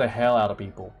charm the hell out of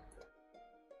people.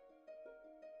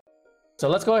 So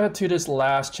let's go ahead to this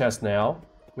last chest now.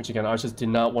 Which again, I just did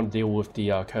not want to deal with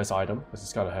the curse item. Because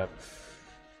it's gonna hurt.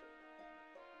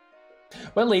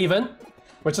 We're leaving.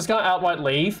 We're just gonna outright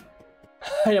leave.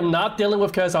 I am not dealing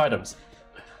with curse items.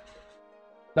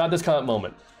 Not at this current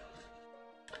moment.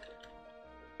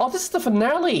 Oh, this is the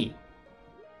finale!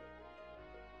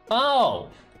 Oh!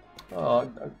 Oh,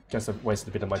 I guess I've wasted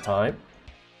a bit of my time.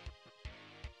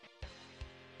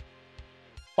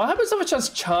 What happens if I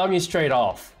just charm you straight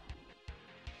off?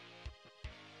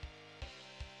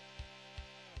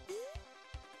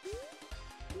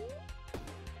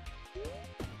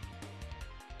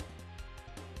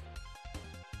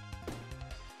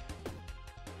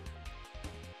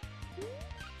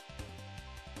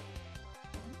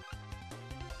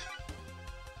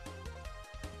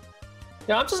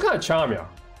 Yeah, I'm just gonna charm you.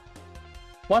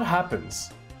 What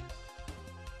happens?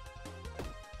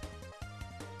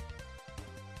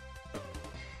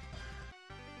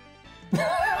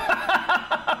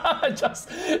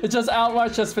 it just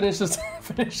outright just finishes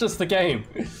the game.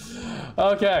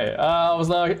 Okay, I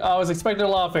was expecting a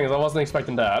lot of things. I wasn't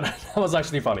expecting that. That was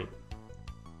actually funny.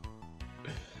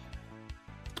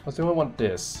 Do I want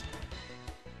this?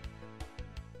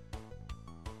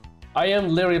 I am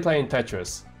literally playing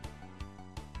Tetris.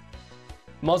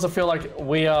 I also feel like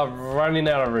we are running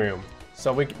out of room,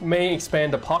 so we may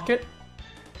expand the pocket.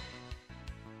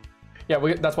 Yeah,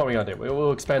 that's what we're gonna do. We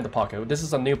will expand the pocket. This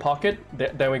is a new pocket,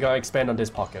 then we're gonna expand on this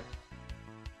pocket.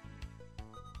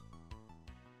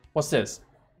 What's this?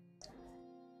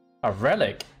 A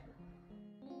relic?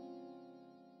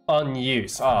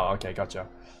 Unused. Oh, okay, gotcha.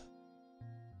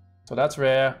 So that's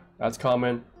rare, that's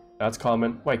common, that's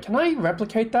common. Wait, can I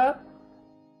replicate that?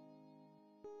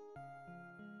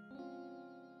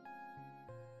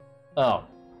 Oh.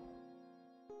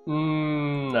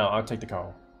 No, I'll take the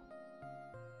coal.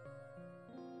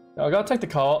 I gotta take the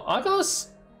call. I gotta.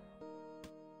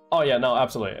 Oh yeah, no,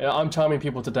 absolutely. I'm charming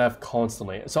people to death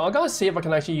constantly. So I gotta see if I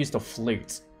can actually use the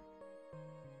flute.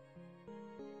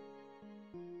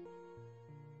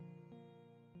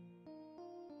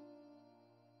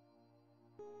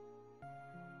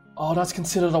 Oh, that's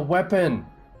considered a weapon.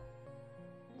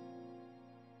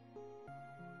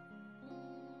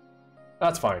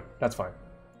 That's fine. That's fine.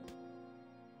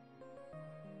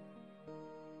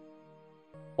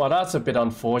 Well, that's a bit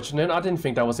unfortunate. I didn't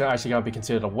think that was actually going to be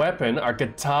considered a weapon. A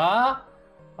guitar?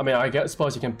 I mean, I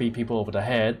suppose you can beat people over the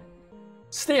head.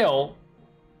 Still,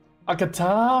 a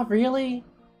guitar? Really?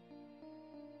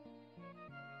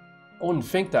 I wouldn't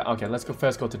think that. Okay, let's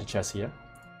first go to the chest here.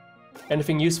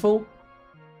 Anything useful?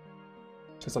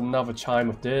 Just another chime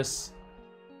of this.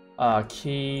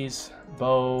 Keys,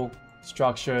 bow,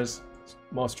 structures,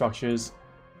 more structures.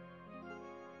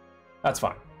 That's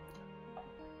fine.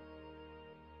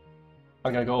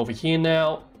 I'm gonna go over here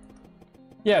now.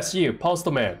 Yes, you,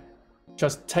 postal man.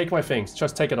 Just take my things.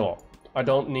 Just take it all. I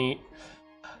don't need...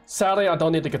 Sadly, I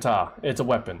don't need the guitar. It's a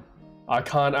weapon. I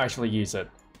can't actually use it.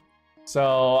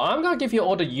 So, I'm gonna give you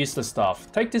all the useless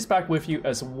stuff. Take this back with you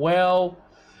as well.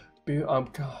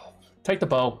 Take the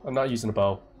bow. I'm not using the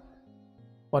bow.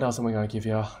 What else am I gonna give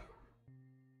you?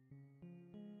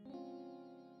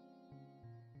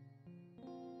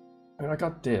 I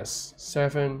got this.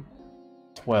 7,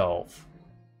 12.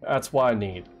 That's what I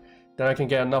need. Then I can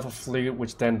get another flute,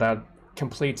 which then that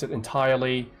completes it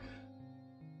entirely.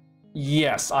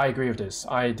 Yes, I agree with this.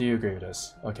 I do agree with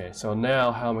this. Okay, so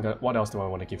now how am I gonna... What else do I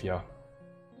want to give you?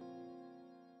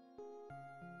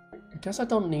 I guess I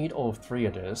don't need all 3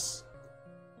 of this.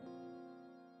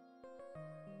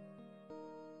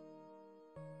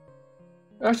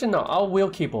 Actually, no, I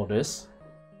will keep all this.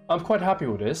 I'm quite happy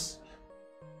with this.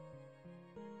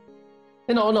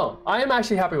 No, I am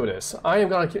actually happy with this. I am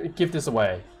gonna give this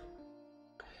away.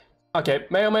 Okay,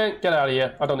 mailman, get out of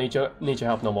here. I don't need your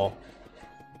help no more.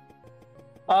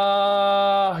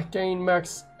 Gain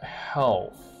max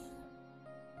health.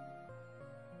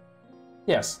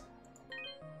 Yes.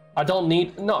 I don't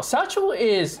need... No, Satchel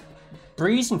is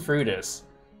breezing through this.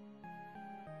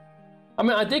 I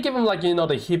mean, I did give him, like, you know,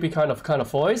 the hippie kind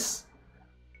of voice.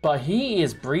 But he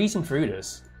is breezing through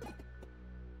this.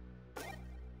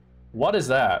 What is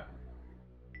that?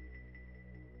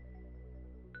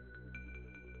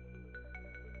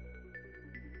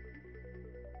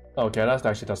 Okay, that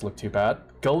actually doesn't look too bad.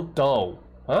 Gold dough.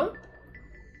 Huh?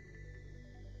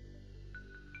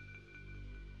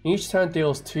 Each turn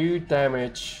deals 2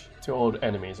 damage to all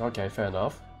enemies. Okay, fair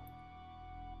enough.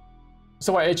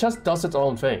 So wait, it just does its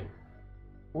own thing.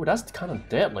 Ooh, that's kind of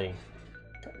deadly.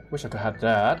 Wish I could have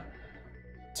that.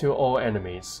 To all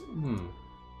enemies.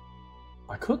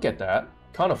 I could get that.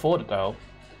 Can't afford it though.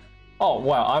 Oh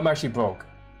wow, I'm actually broke.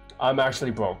 I'm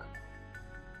actually broke.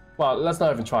 Well, let's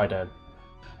not even try then.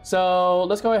 So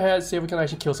let's go ahead and see if we can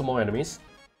actually kill some more enemies.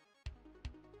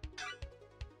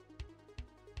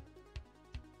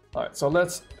 Alright, so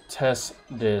let's test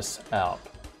this out.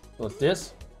 What's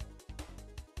this?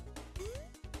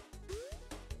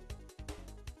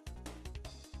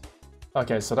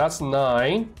 Okay, so that's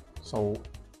 9. So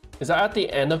is that at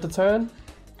the end of the turn?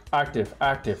 Active,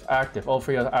 active, active. All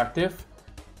 3 are active.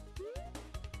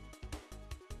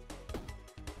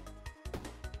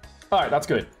 Alright, that's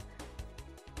good.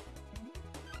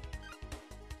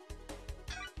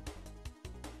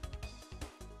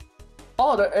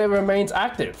 Oh, it remains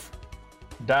active.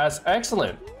 That's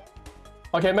excellent.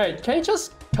 Okay, mate, can you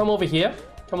just come over here?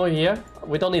 Come over here.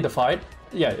 We don't need to fight.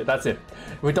 Yeah, that's it.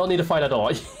 We don't need to fight at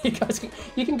all. You guys can,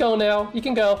 you can go now. You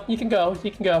can go. You can go.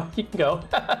 You can go. You can go.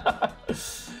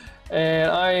 And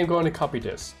I am going to copy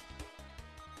this.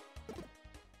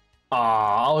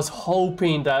 Ah, I was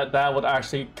hoping that that would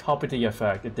actually copy the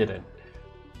effect. It didn't.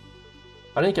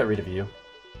 I didn't get rid of you.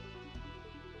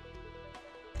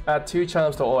 Add 2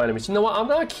 charms to all enemies. You know what? I'm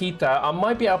gonna keep that. I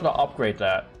might be able to upgrade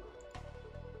that.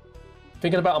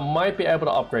 Thinking about, I might be able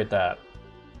to upgrade that.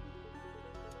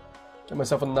 Get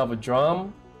myself another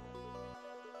drum.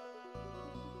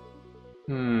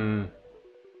 Bring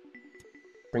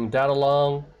that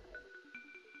along.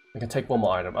 I can take one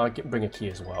more item. I'll bring a key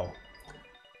as well.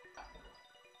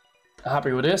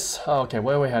 Happy with this? Okay,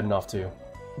 where are we heading off to?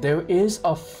 There is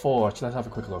a forge. Let's have a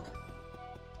quick look.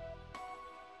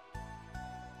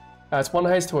 Adds 1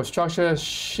 haste to a structure.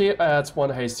 Adds 1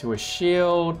 haste to a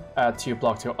shield. Add 2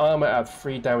 block to armor. Add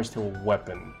 3 damage to a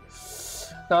weapon.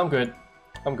 No, I'm good.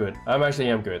 I'm good. I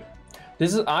am good.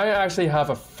 This is. I actually have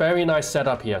a very nice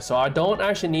setup here, so I don't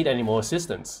actually need any more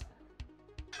assistance.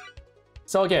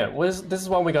 So again, this is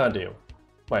what we're gonna do.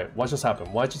 Wait, what just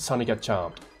happened? Why did you suddenly get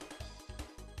charmed?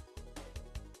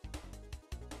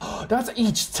 That's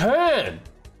each turn!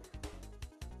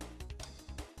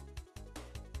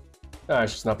 Actually,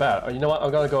 it's not bad. You know what?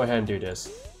 I'm gonna go ahead and do this.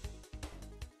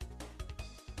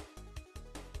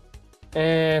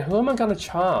 And who am I gonna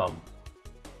charm?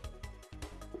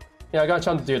 Yeah, I got a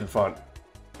charm to do at the front.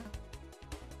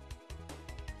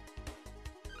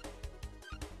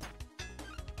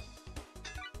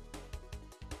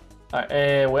 Alright,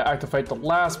 and we'll activate the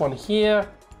last one here.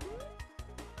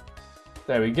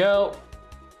 There we go.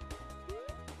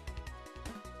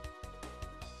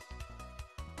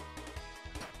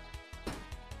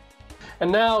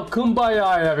 And now,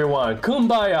 kumbaya, everyone!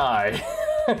 Kumbaya!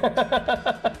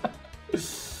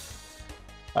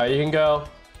 Alright, you can go.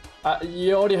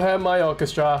 You already heard my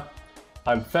orchestra.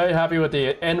 I'm very happy with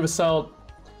the end result.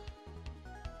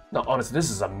 No, honestly, this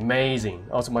is amazing.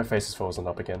 Also, my face is frozen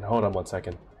up again. Hold on 1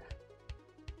 second.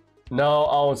 No,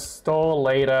 I'll install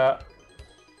later.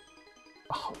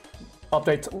 Oh,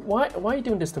 update. Why are you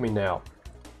doing this to me now?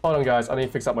 Hold on, guys. I need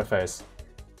to fix up my face.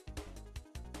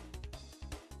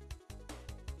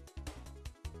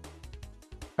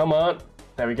 Come on.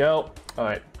 There we go.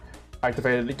 Alright.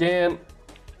 Activate it again.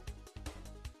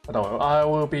 I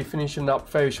will be finishing up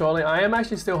very shortly. I am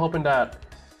actually still hoping that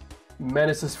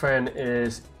Menace's friend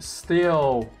is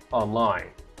still online.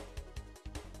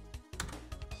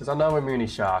 Because I know Immunity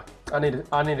Shark. I need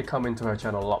to come into her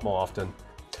channel a lot more often.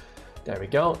 There we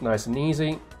go. Nice and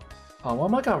easy. Oh, what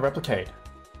am I gonna replicate?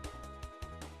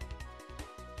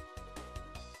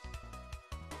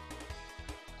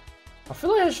 I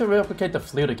feel like I should replicate the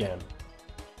flute again.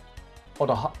 Or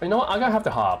the harp. You know what? I'm gonna have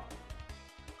the harp.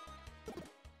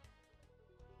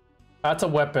 That's a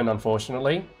weapon,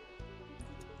 unfortunately.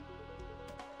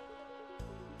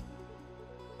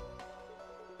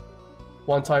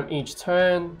 One time each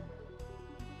turn.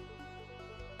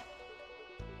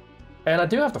 And I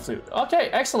do have the flute. Okay,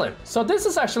 excellent. So this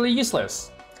is actually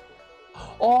useless.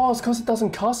 Oh, it's because it doesn't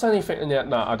cost anything. Yeah,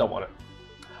 no, I don't want it.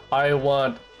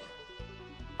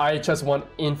 I just want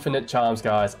infinite charms,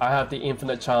 guys. I have the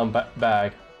infinite charm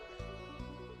bag.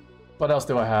 What else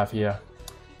do I have here?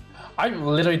 I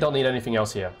literally don't need anything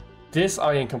else here. This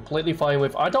I am completely fine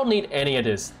with. I don't need any of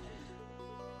this.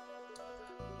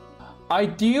 I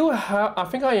do have... I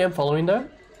think I am following them.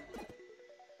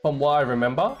 From what I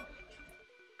remember.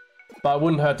 But it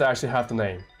wouldn't hurt to actually have the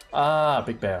name. Ah,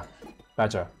 Big Bear.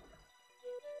 Badger.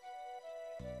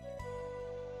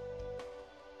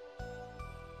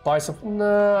 Buy some...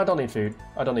 No, I don't need food.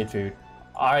 I don't need food.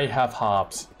 I have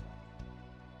harps.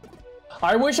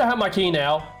 I wish I had my key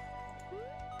now.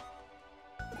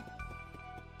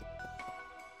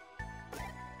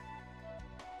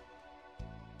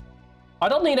 I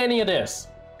don't need any of this.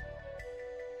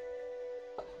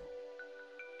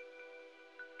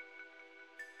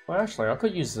 Well, actually, I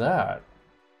could use that.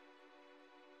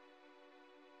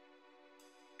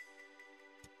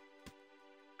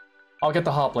 I'll get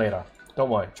the harp later.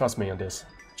 Don't worry. Trust me on this.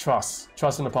 Trust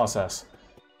in the process.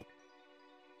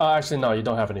 Actually, no, you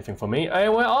don't have anything for me.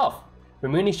 And we're off.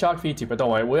 Immunity Shark VTuber.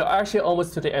 Don't worry. We're actually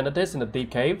almost to the end of this in the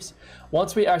deep caves.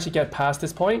 Once we actually get past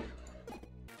this point,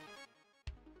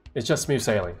 it's just smooth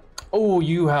sailing. Oh,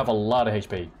 you have a lot of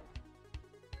HP.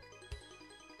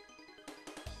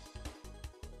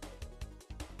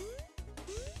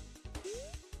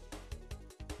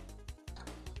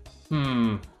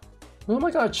 Who am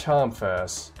I gonna charm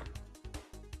first?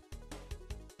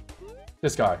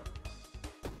 This guy.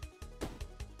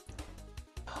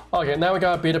 Okay, now we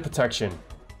got a bit of protection.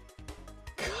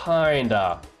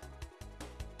 Kinda.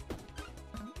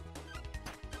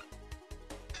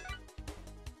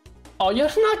 Oh, you're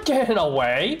not getting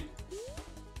away!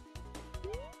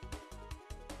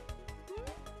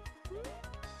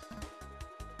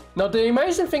 Now, the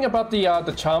amazing thing about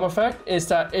the charm effect is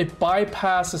that it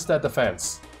bypasses their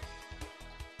defense.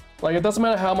 Like, it doesn't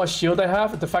matter how much shield they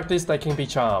have, the fact is they can be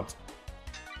charmed.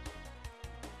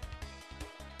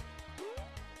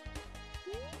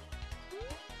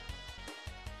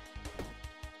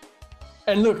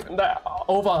 And look,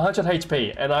 over 100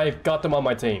 HP, and I've got them on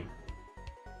my team.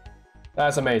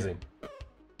 That's amazing.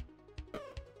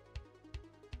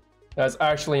 That's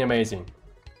actually amazing.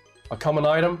 A common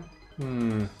item?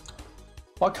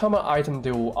 What common item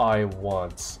do I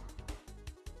want?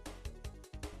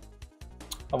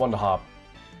 I want the hop.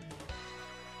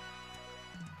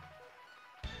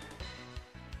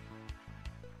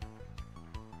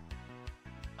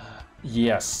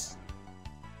 Yes.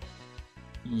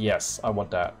 Yes, I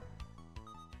want that.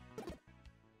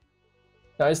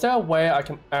 Now, is there a way I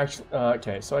can actually...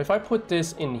 okay, so if I put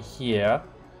this in here...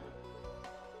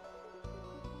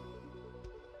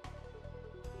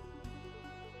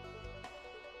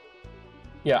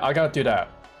 Yeah, I gotta do that.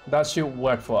 That should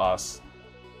work for us.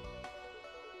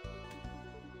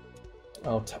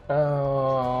 Why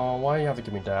do you have to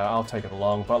give me that? I'll take it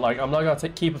along, but like, I'm not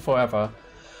gonna keep it forever.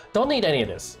 Don't need any of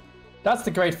this. That's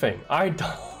the great thing. I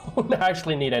don't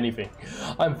actually need anything.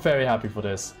 I'm very happy for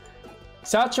this.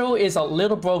 Satchel is a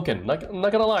little broken. Like, I'm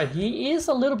not gonna lie, he is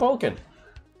a little broken.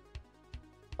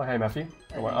 Oh, hey, Matthew.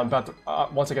 Oh, I'm about to,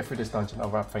 once I get through this dungeon, I'll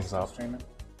wrap things up. VStreamer.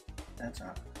 That's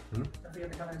up. Don't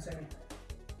forget to come in and say me.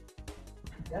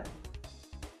 Yep.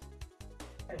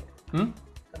 Hey. Don't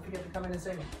forget to come in and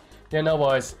say me. Yeah, no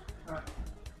worries. Alright.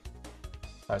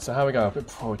 Alright, so how are we gonna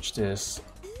approach this?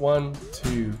 1,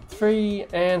 2, 3,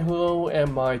 and who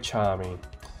am I charming?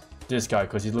 This guy,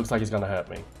 because he looks like he's gonna hurt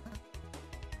me.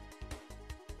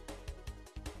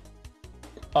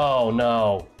 Oh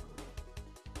no.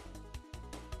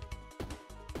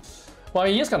 Well,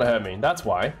 he is gonna hurt me, that's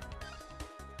why.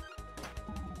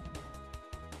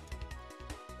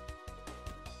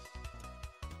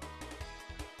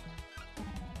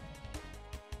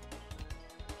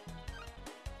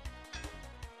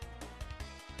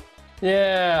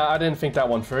 Yeah, I didn't think that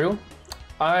one through.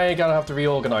 I gotta have to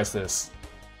reorganize this.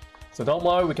 So don't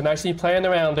worry, we can actually plan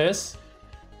around this.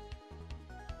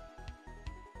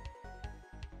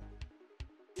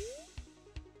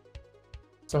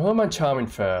 So who am I charming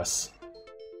first?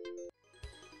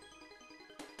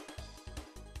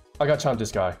 I gotta charm this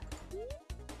guy.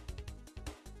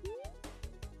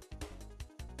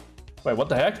 Wait, what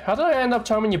the heck? How did I end up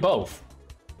charming you both?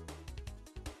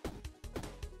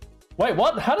 Wait,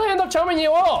 what? How did I end up charming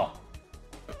you all?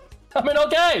 I mean,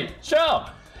 okay, sure.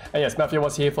 And yes, Matthew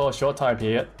was here for a short time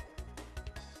here.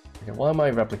 Okay, what am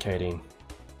I replicating?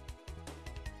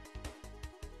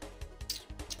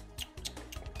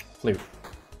 Flute.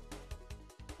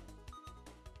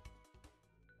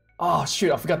 Oh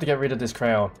shoot, I forgot to get rid of this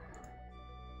crown.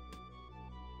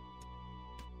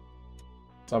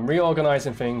 So I'm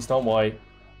reorganizing things, don't worry.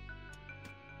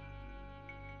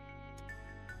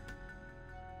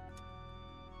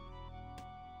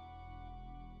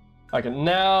 Okay,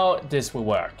 now this will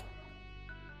work.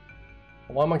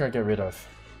 What am I gonna get rid of?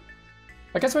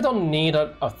 I guess we don't need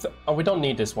we don't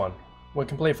need this one. We're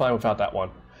completely fine without that one.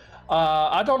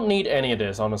 I don't need any of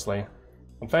this, honestly.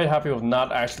 I'm very happy with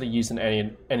not actually using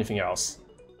anything else.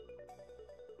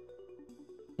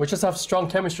 We just have strong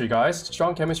chemistry, guys.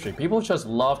 Strong chemistry. People just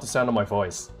love the sound of my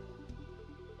voice.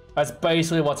 That's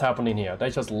basically what's happening here.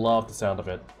 They just love the sound of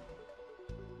it.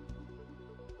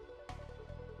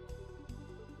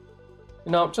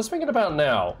 You know, just thinking about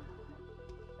now,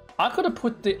 I could have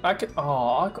put the, I could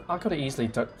have easily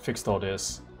fixed all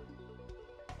this.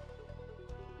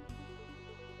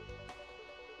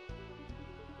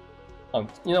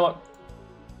 You know what?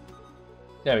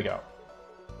 There we go.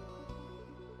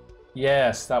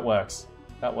 Yes, that works.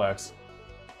 That works.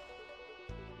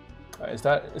 Is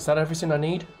that everything I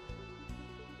need?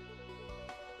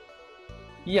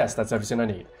 Yes, that's everything I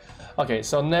need. Okay,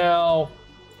 so now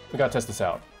we gotta test this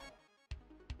out.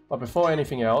 But before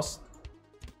anything else,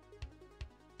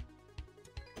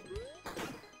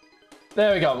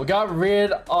 there we go. We got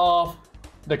rid of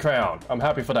the crown. I'm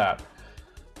happy for that.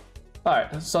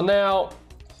 Alright, so now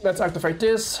let's activate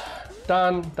this.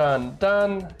 Done, done,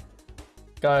 done.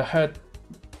 Go ahead.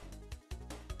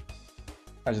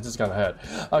 Actually, this is gonna hurt.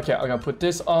 Okay, I'm gonna put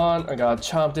this on. I'm gonna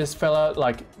charm this fella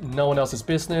like no one else's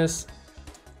business.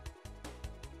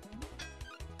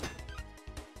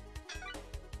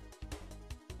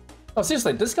 Oh,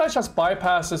 seriously, this guy just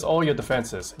bypasses all your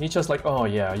defenses. He's just like, oh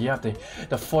yeah, you have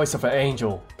the voice of an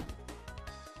angel.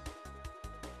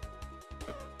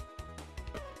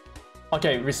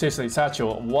 Okay, seriously,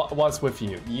 Satchel, what's with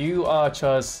you? You are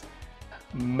just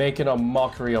making a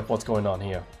mockery of what's going on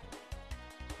here.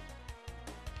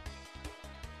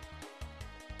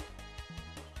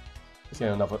 Let's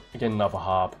get another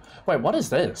harp. Wait, what is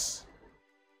this?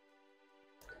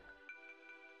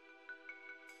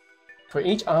 For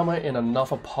each armor in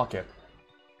another pocket.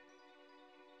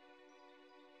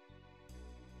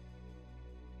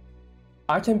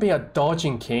 I can be a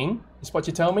dodging king, is what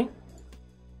you tell me?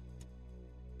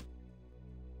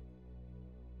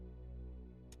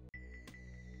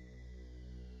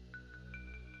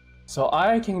 So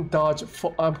I can dodge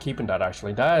for, I'm keeping that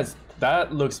actually.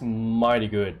 That looks mighty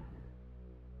good.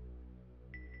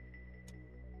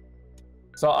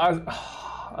 So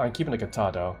I'm keeping the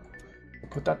guitar though.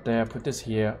 Put that there, put this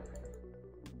here.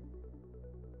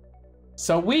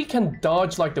 So we can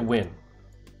dodge like the wind.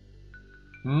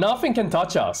 Nothing can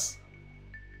touch us.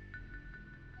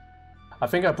 I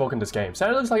think I've broken this game. So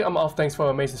it looks like I'm off. Thanks for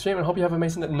an amazing stream and hope you have an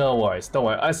amazing... No worries, don't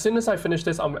worry. As soon as I finish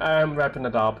this, I'm wrapping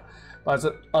it up. But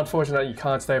it's unfortunate you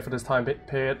can't stay for this time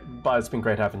period, but it's been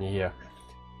great having you here.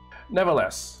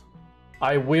 Nevertheless,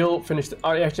 I will finish the...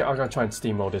 Actually, I'm gonna try and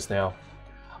steamroll this now.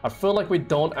 I feel like we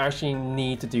don't actually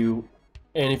need to do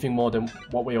anything more than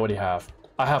what we already have.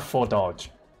 I have 4 dodge.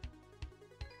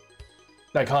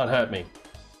 They can't hurt me.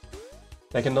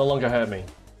 They can no longer hurt me.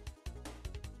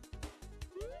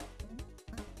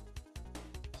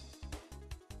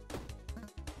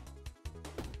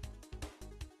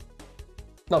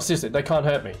 No, seriously, they can't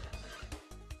hurt me.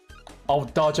 I'll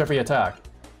dodge every attack.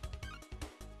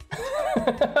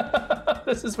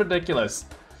 This is ridiculous.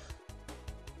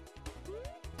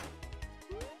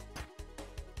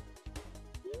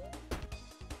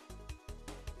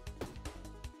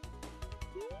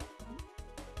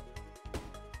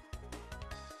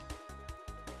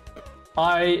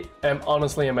 I am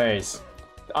honestly amazed.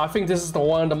 I think this is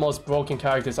one of the most broken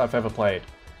characters I've ever played.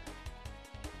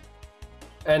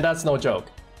 And that's no joke.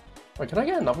 Wait, can I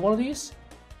get another one of these?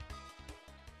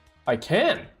 I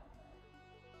can!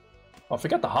 Oh,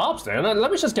 forget the harps then.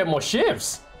 Let me just get more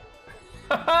shivs!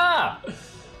 Haha!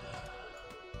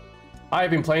 I've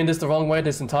been playing this the wrong way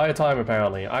this entire time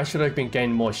apparently. I should have been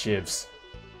getting more shivs.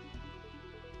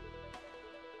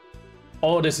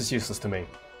 Oh, this is useless to me.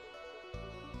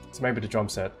 So maybe the drum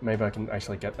set. Maybe I can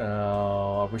actually get...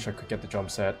 I wish I could get the drum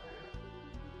set.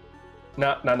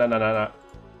 No.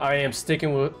 I am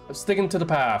sticking to the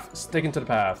path. Sticking to the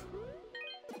path.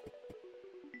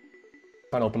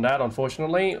 Can't open that,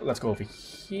 unfortunately. Let's go over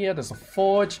here. There's a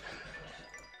forge.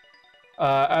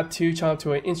 Add 2 charm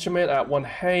to an instrument. Add 1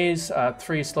 haze. Add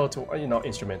 3 slow to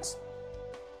instruments.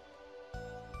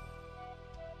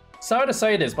 Sorry to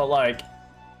say this, but like,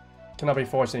 cannot be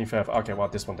forged any further. Okay, well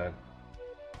this one then.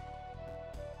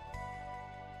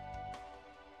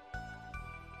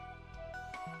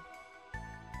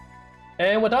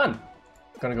 And we're done.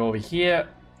 Gonna go over here,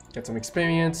 get some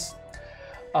experience.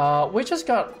 We just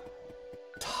got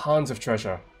tons of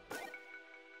treasure.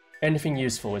 Anything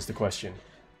useful is the question.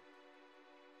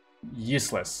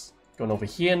 Useless. Going over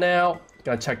here now.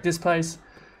 Gotta check this place.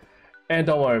 And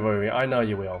don't worry, I know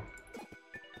you will.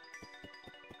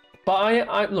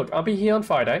 But look, I'll be here on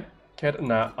Friday.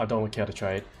 Nah, I don't care to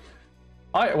trade.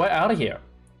 We're out of here.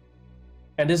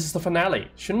 And this is the finale.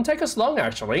 Shouldn't take us long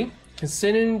actually,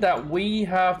 considering that we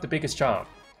have the biggest charm.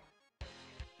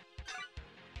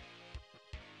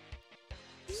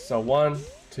 So 1,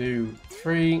 2,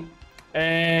 3,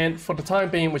 and for the time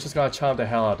being, we're just gonna charm the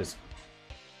hell out of this.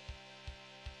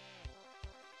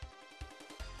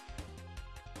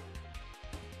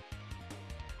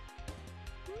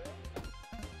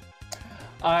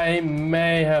 I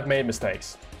may have made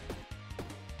mistakes.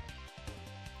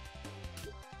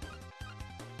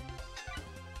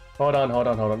 Hold on.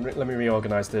 Let me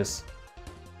reorganize this.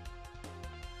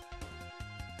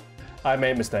 I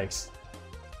made mistakes.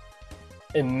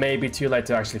 It may be too late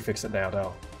to actually fix it now,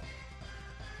 though.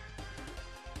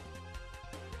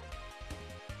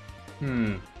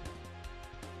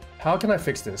 How can I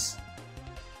fix this?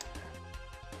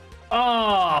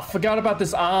 Ah, forgot about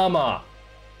this armor.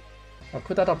 I'll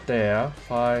put that up there.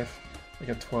 5. I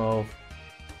got 12.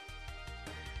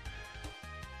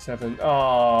 7.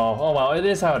 Oh well, it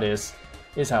is how it is.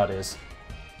 It is how it is.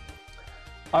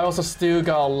 I also still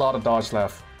got a lot of dodge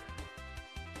left.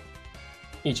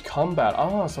 Each combat.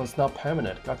 Oh, so it's not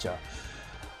permanent. Gotcha.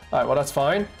 Alright, well that's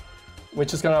fine. We're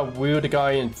just gonna wheel the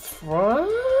guy in front.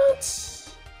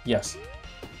 Yes.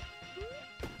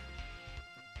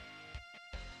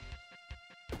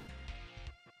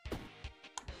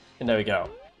 And there we go.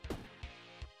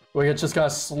 We're just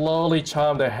gonna slowly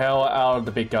charm the hell out of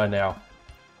the big guy now.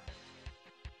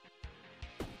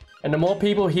 And the more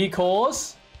people he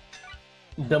calls,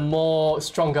 the more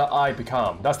stronger I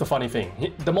become. That's the funny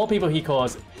thing. The more people he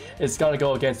calls, it's gonna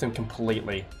go against him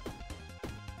completely.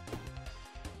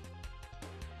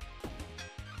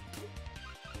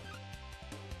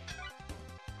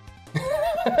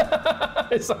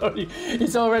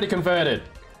 He's already converted.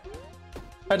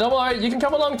 Hey, don't worry, you can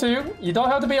come along too. You don't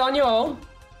have to be on your own.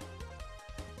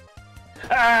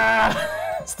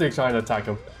 Ah! Still trying to attack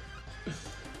him.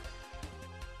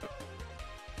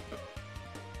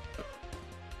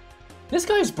 This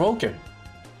guy is broken.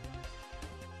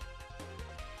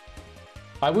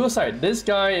 I will say, this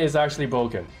guy is actually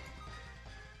broken.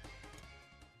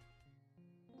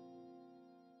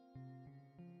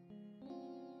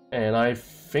 And I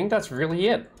think that's really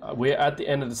it. We're at the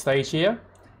end of the stage here.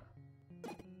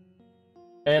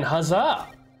 And huzzah!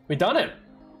 We done it!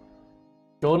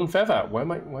 Golden feather. Where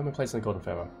am I placing the golden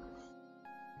feather?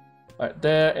 Right,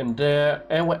 there, and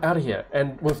we're out of here.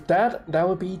 And with that, that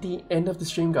will be the end of the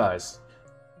stream, guys.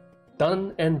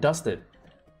 Done and dusted.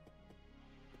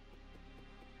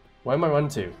 Where am I running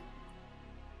to?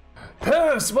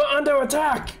 Purse, we're under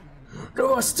attack! There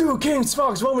are two King's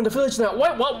Fox roaming the village now.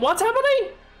 What's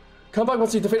happening? Come back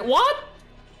once you defeat. What?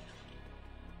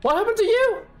 What happened to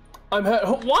you? I'm hurt.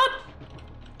 What?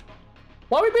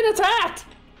 Why are we being attacked?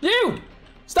 You!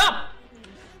 Stop!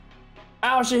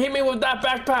 Ow, she hit me with that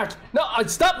backpack. No,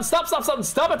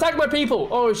 stop attacking my people.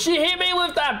 Oh, she hit me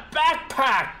with that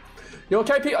backpack. You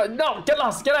okay, people? No, get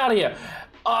lost, get out of here.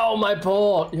 Oh, my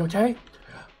poor. You okay?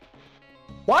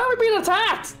 Why are we being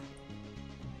attacked?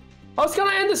 I was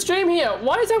gonna end the stream here.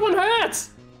 Why is everyone hurt?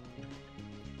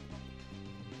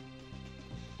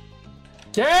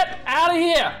 Get out of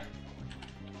here.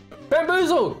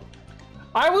 Bamboozled.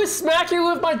 I will smack you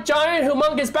with my giant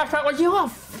humongous backpack while you are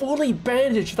fully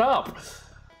bandaged up.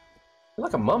 You're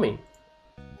like a mummy.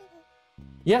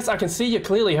 Yes, I can see you're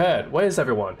clearly hurt. Where is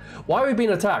everyone? Why are we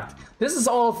being attacked? This is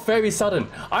all very sudden.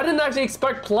 I didn't actually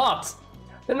expect plots.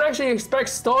 Didn't actually expect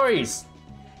stories.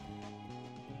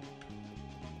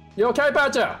 You okay,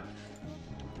 Badger?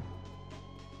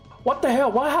 What the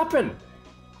hell? What happened?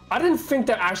 I didn't think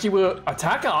they actually would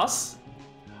attack us.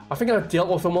 I think I dealt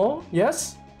with them all.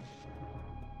 Yes?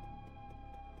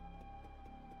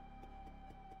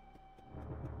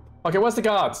 Okay, where's the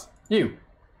guards? You.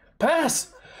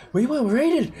 Pass! We were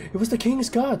raided! It was the king's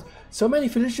guard. So many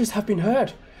villagers have been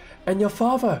hurt. And your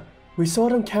father, we saw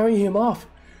them carry him off.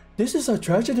 This is a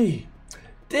tragedy.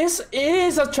 This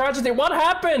is a tragedy. What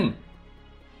happened?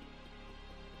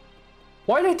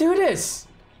 Why did they do this?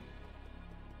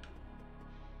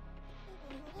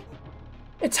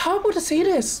 It's horrible to see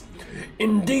this.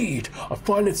 Indeed, a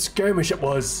violent skirmish it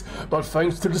was. But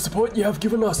thanks to the support you have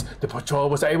given us, the patrol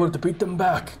was able to beat them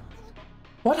back.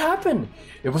 What happened?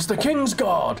 It was the King's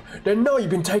Guard. They know you've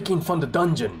been taken from the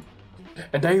dungeon.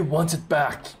 And they want it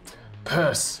back.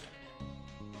 Purse,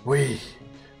 we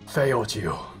failed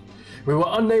you. We were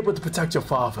unable to protect your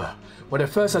father. When they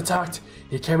first attacked,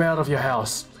 he came out of your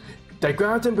house. They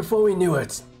grabbed him before we knew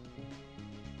it.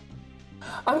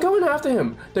 I'm going after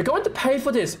him. They're going to pay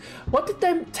for this. What did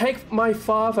they take my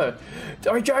father?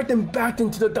 I dragged him back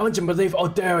into the dungeon beneath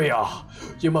Alderia.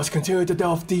 You must continue to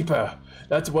delve deeper.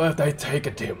 That's where they've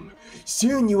taken him.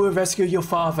 Soon you will rescue your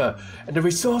father, and the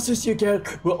resources you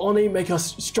get will only make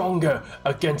us stronger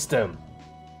against them.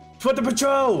 For the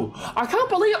patrol! I can't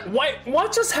believe it. Wait,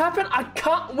 what just happened?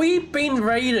 We've been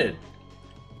raided.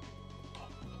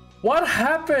 What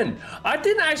happened? I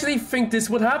didn't actually think this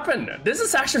would happen. This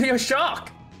is actually a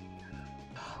shock.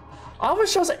 I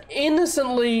was just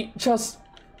innocently just...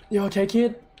 You okay,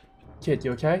 kid? Kid,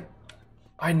 you okay?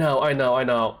 I know.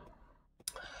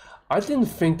 I didn't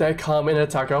think they'd come and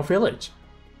attack our village.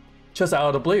 Just out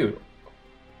of the blue.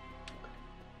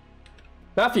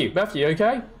 Matthew, you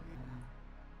okay?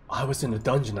 I was in the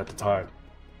dungeon at the time.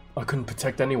 I couldn't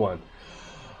protect anyone.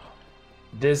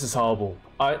 This is horrible.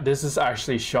 This is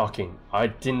actually shocking. I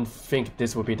didn't think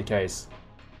this would be the case.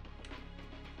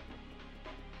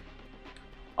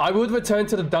 I would return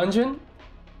to the dungeon,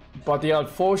 but the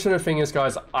unfortunate thing is,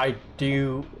 guys, I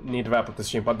do need to wrap up the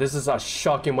stream, but this is a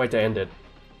shocking way to end it.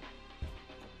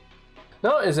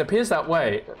 No, it appears that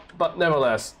way, but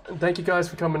nevertheless, thank you guys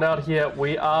for coming out here.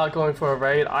 We are going for a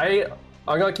raid. I'm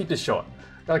gonna keep this short.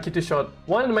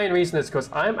 One of the main reasons is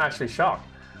because I'm actually shocked.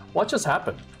 What just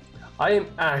happened? I am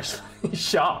actually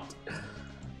shocked.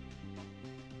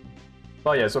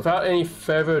 But yes, without any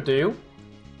further ado,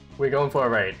 we're going for a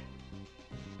raid.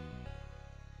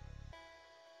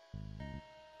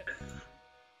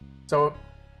 So,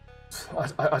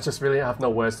 I just really have no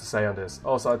words to say on this.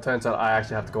 Also, it turns out I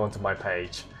actually have to go onto my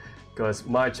page, because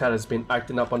my chat has been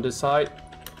acting up on this side.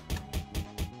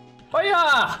 Oh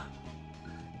yeah!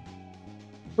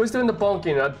 Who's doing the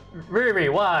bonking? Really?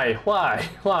 Why?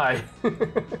 Why?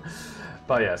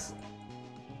 But yes.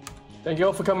 Thank you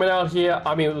all for coming out here.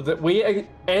 I mean, we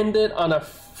ended on a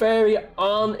very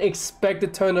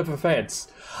unexpected turn of events.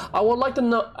 I would like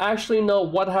to actually know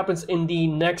what happens in the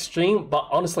next stream, but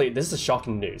honestly, this is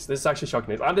shocking news. This is actually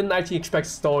shocking news. I didn't actually expect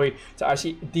the story to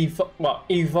actually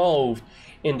evolve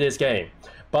in this game.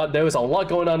 But there was a lot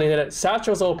going on in it.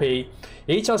 Satchel's OP.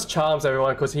 He just charms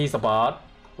everyone because he's the bard,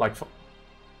 like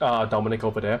Dominic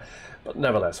over there. But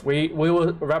nevertheless, we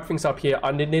will wrap things up here.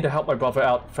 I need to help my brother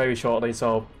out very shortly,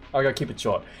 so I gotta keep it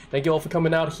short. Thank you all for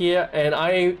coming out here, and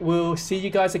I will see you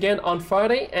guys again on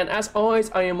Friday. And as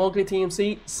always, I am Mowgli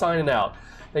TMC signing out.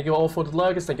 Thank you all for the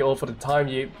lurkers. Thank you all for the time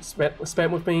you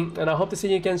spent with me, and I hope to see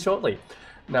you again shortly.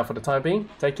 Now, for the time being,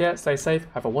 take care, stay safe,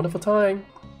 have a wonderful time.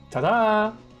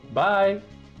 Ta-da! Bye!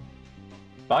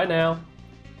 Bye now.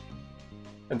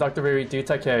 And Dr. Riri, do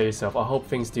take care of yourself. I hope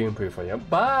things do improve for you.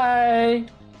 Bye!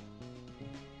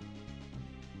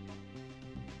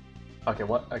 Okay,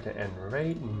 what? Okay, and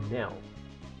right now.